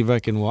back and see if I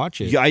can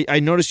watch it. Yeah, I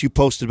noticed you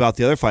posted about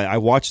the other fight. I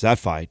watched that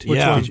fight. Which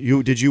one?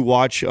 Did you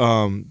watch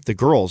the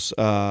girls?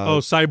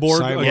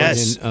 Cyborg.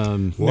 Yes.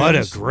 And, what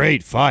a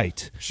great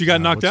fight. She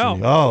got knocked out.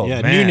 Oh,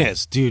 yeah, man.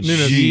 Nunes, dude.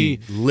 She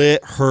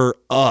lit her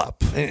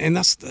up. And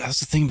that's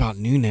the thing about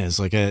Nunes.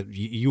 Like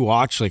you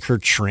watch like her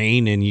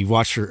train and you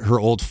watch her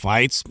old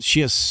fights.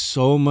 She has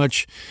so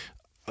much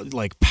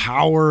like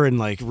power and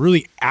like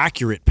really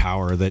accurate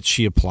power that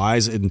she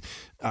applies, and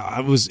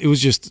it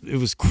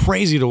was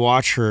crazy to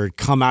watch her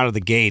come out of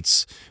the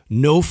gates,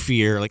 no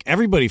fear. Like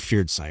everybody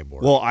feared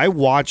Cyborg. Well, I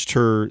watched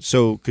her.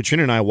 So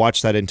Katrina and I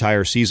watched that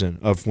entire season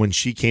of when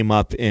she came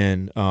up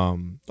in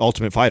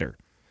Ultimate Fighter.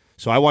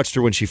 So I watched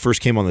her when she first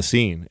came on the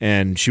scene,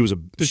 and she was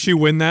Did she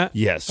win that?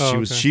 Yes,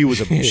 Oh, she was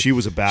a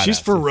badass.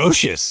 She's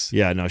ferocious.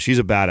 Yeah, no, she's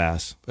a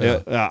badass.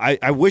 Yeah.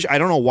 I wish, I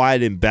don't know why I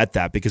didn't bet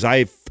that, because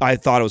I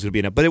thought it was going to be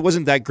enough, but it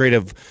wasn't that great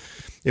of.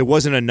 It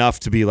wasn't enough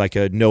to be like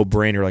a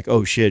no-brainer, like,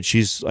 oh shit,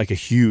 she's like a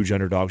huge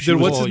underdog.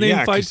 What's his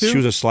name fight too? She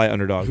was a slight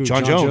underdog. Who,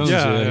 John John Jones.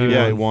 Jones?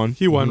 Yeah, he won.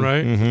 He won,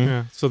 right?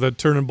 Yeah. So the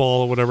turning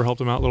ball or whatever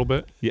helped him out a little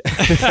bit. Yeah.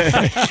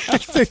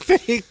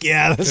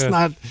 That's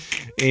not.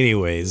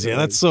 Anyways,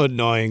 that's so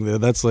annoying.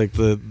 That's like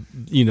the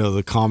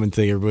common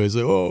thing. Everybody's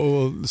like,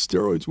 oh, the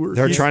steroids work.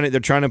 They're trying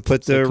to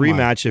put the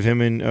rematch of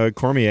him and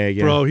Cormier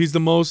again. Bro, he's the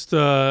most,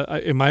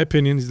 in my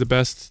opinion, he's the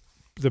best,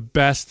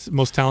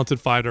 most talented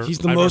fighter. He's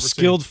the I've most ever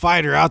skilled seen.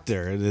 fighter out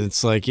there, and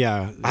it's like,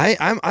 yeah,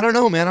 I don't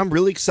know, man. I'm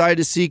really excited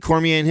to see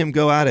Cormier and him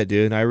go at it,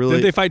 dude.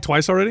 Did they fight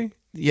twice already?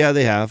 Yeah,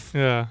 they have.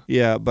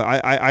 Yeah.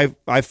 But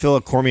I feel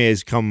like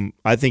Cormier's come.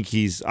 I think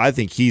he's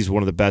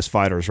one of the best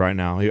fighters right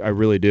now. I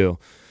really do.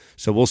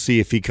 So we'll see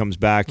if he comes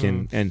back,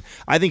 and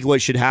I think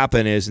what should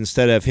happen is,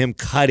 instead of him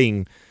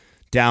cutting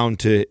down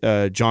to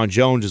John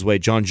Jones'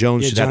 weight, John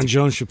Jones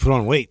should put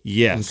on weight.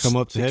 Yes, and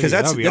come up to heavy. because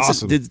That'd be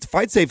awesome. The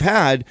fights they've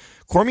had.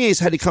 Cormier's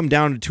had to come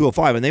down to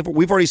 205, and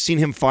we've already seen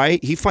him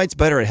fight. He fights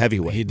better at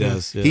heavyweight. He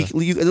does. Yeah.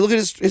 You look at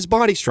his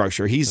body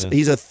structure. He's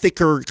a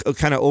thicker,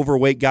 kind of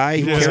overweight guy.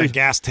 He looks like a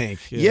gas tank.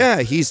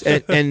 Yeah, he's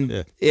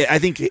and I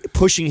think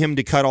pushing him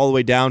to cut all the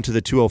way down to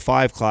the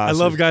 205 class. I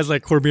love guys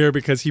like Cormier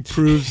because he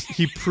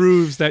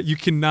proves that you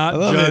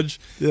cannot judge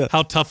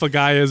how tough a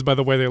guy is by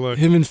the way they look.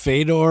 Him and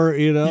Fedor,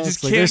 You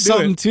just can't there's do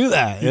something it. to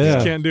that. You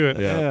just can't do it.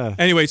 Yeah.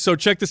 Anyway, so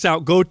check this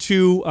out. Go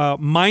to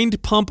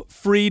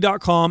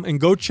mindpumpfree.com and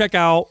go check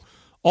out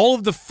all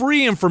of the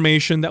free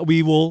information that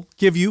we will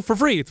give you for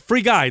free. It's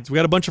free guides. We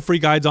got a bunch of free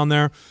guides on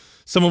there.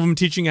 Some of them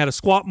teaching you how to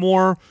squat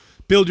more,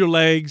 build your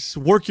legs,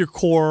 work your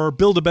core,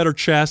 build a better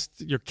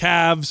chest, your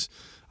calves.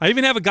 I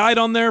even have a guide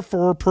on there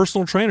for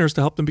personal trainers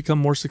to help them become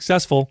more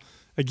successful.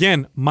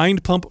 Again,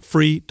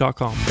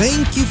 mindpumpfree.com.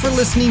 Thank you for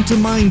listening to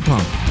Mind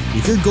Pump.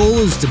 If your goal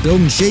is to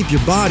build and shape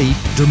your body,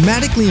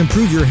 dramatically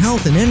improve your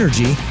health and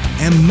energy,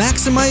 and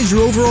maximize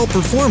your overall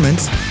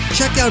performance,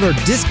 check out our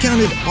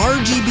discounted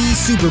RGB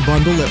Super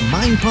Bundle at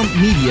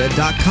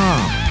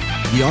mindpumpmedia.com.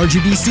 The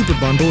RGB Super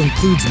Bundle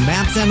includes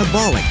MAPS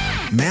Anabolic,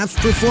 MAPS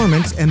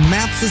Performance, and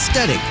MAPS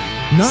Aesthetic.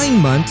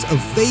 9 months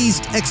of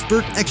phased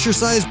expert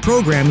exercise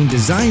programming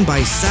designed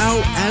by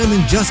Sal, Adam,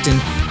 and Justin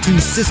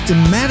to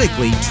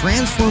systematically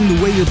transform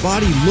the way your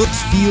body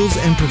looks, feels,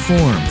 and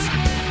performs.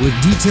 With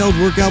detailed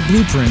workout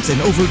blueprints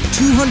and over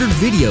 200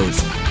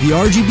 videos, the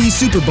RGB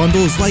Super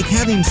Bundle is like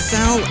having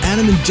Sal,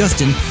 Adam, and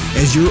Justin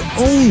as your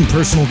own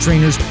personal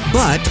trainers,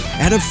 but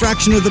at a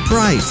fraction of the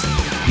price.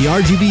 The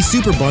RGB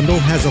Super Bundle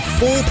has a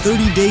full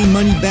 30-day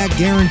money-back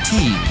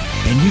guarantee,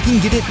 and you can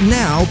get it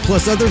now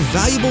plus other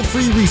valuable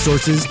free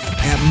resources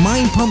at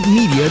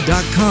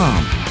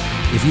mindpumpmedia.com.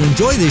 If you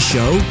enjoy this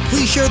show,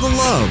 please share the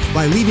love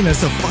by leaving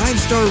us a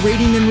 5-star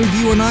rating and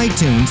review on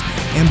iTunes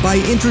and by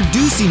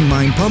introducing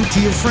Mind Pump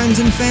to your friends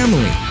and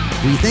family.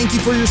 We thank you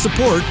for your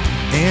support,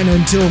 and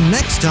until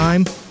next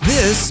time,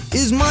 this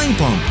is Mind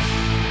Pump.